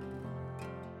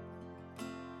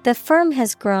 The firm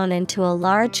has grown into a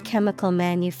large chemical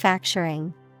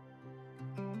manufacturing.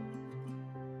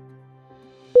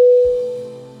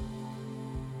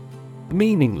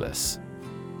 Meaningless.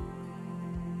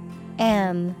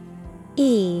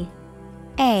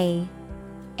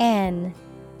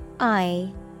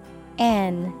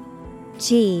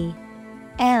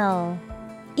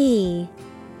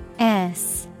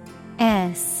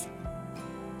 meaningless.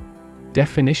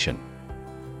 Definition.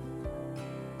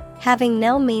 Having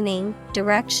no meaning,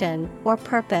 direction, or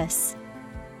purpose.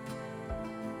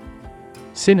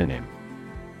 Synonym.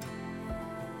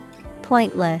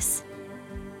 Pointless,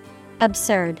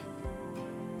 absurd,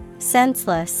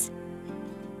 senseless.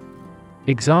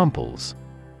 Examples.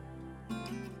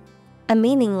 A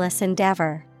meaningless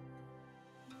endeavor.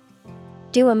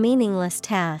 Do a meaningless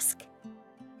task.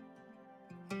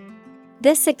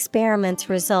 This experiment's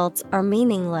results are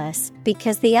meaningless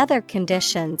because the other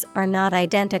conditions are not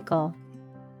identical.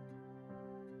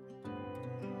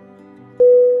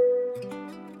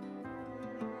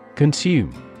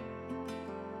 Consume.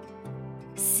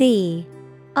 CONSUME.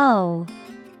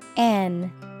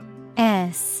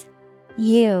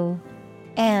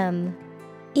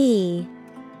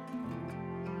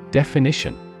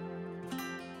 Definition.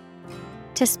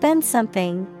 To spend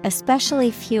something,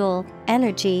 especially fuel,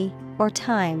 energy, or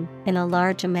time, in a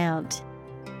large amount.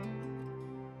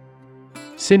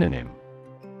 Synonym.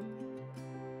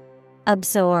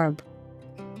 Absorb,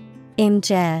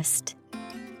 ingest,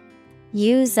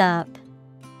 use up.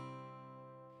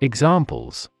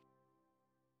 Examples.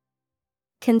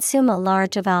 Consume a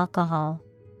large of alcohol.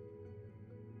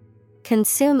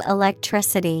 Consume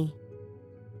electricity.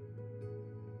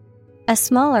 A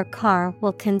smaller car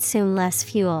will consume less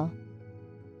fuel.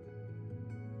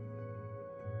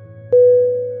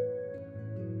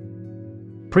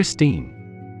 Pristine.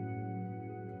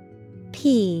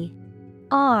 PRISTINE.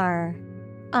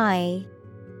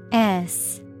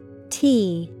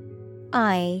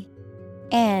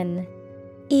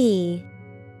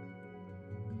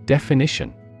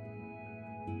 Definition.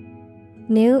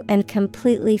 New and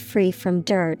completely free from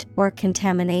dirt or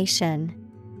contamination.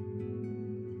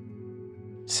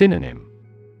 Synonym.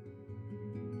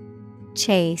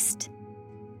 Chaste,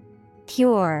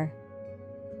 pure,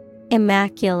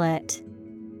 immaculate.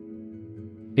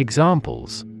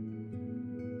 Examples.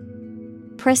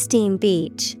 Pristine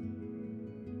beach.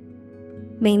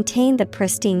 Maintain the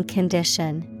pristine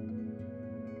condition.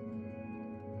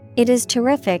 It is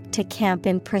terrific to camp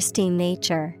in pristine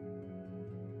nature.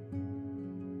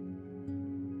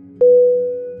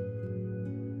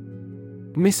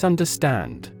 Misunderstand.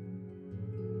 Misunderstand.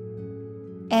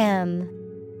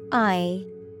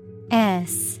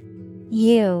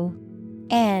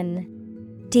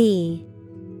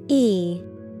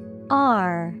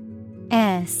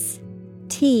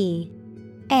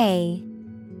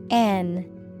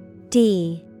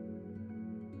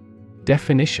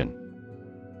 Definition.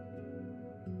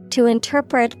 To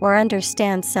interpret or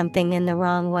understand something in the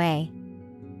wrong way.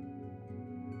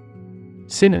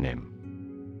 Synonym.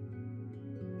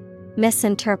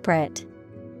 Misinterpret,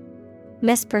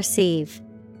 misperceive,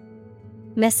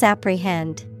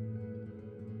 misapprehend.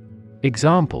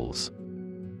 Examples.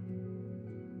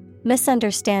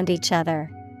 Misunderstand each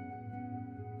other.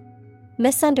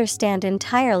 Misunderstand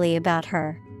entirely about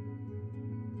her.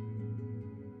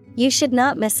 You should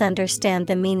not misunderstand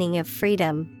the meaning of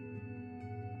freedom.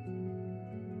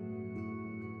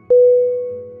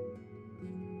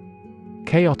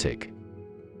 Chaotic.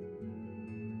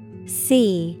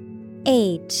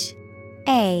 CHAOTIC.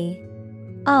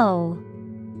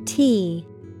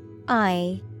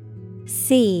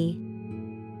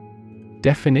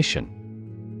 Definition.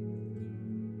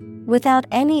 Without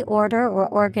any order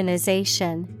or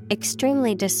organization,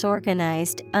 extremely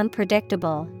disorganized,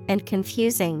 unpredictable, and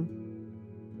confusing.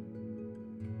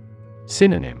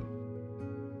 Synonym.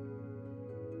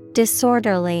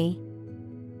 Disorderly,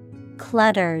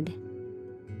 cluttered,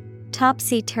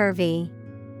 topsy-turvy.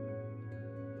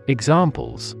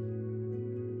 Examples.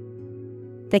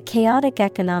 The chaotic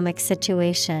economic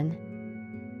situation.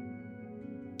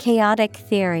 Chaotic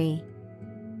theory.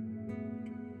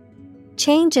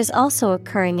 Change is also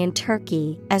occurring in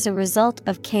Turkey as a result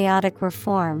of chaotic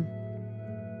reform.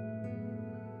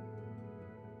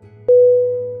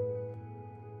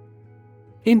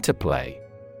 Interplay.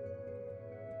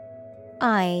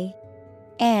 INTERPLAY.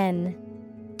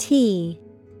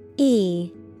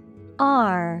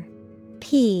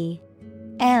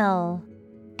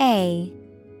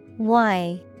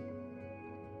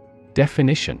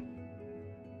 Definition.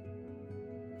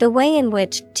 The way in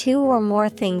which two or more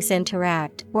things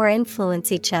interact or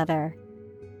influence each other.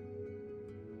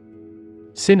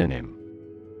 Synonym: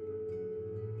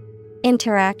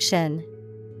 Interaction,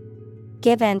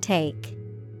 give and take,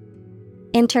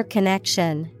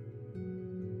 interconnection.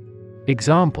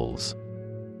 Examples: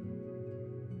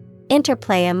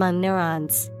 Interplay among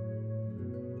neurons.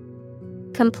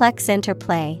 Complex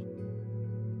interplay.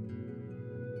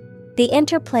 The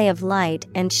interplay of light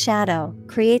and shadow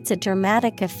creates a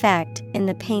dramatic effect in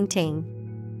the painting.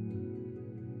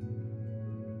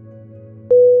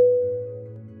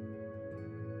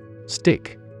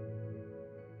 Stick.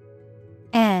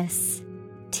 S-T-I-C-K.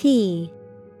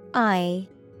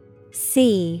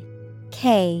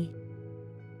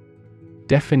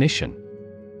 Definition: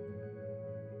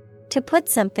 To put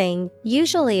something,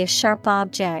 usually a sharp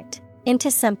object,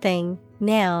 into something.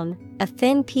 Noun, a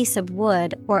thin piece of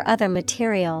wood or other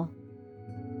material.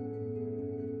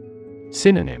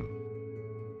 Synonym: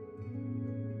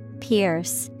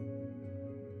 Pierce,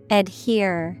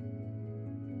 adhere,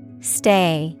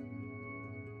 stay.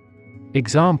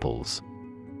 Examples: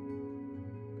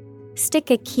 Stick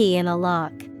a key in a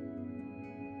lock.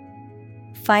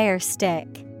 Fire stick.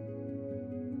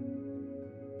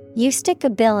 You stick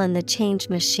a bill in the change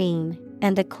machine,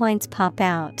 and the coins pop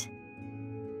out.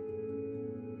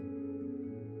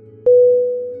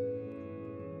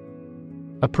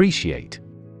 Appreciate.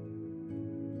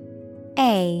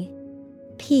 A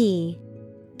P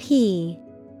P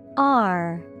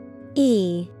R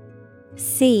E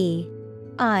C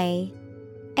I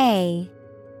A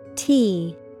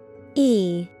T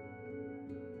E.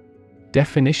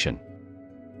 Definition: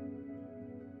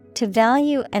 To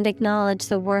value and acknowledge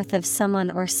the worth of someone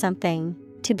or something,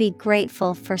 to be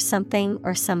grateful for something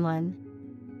or someone.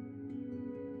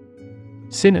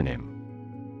 Synonym: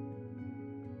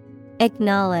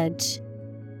 Acknowledge,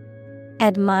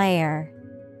 admire,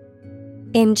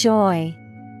 enjoy.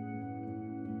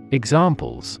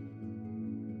 Examples: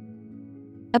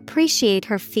 Appreciate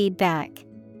her feedback.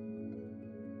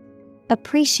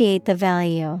 Appreciate the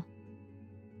value.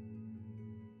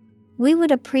 We would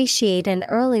appreciate an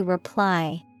early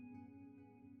reply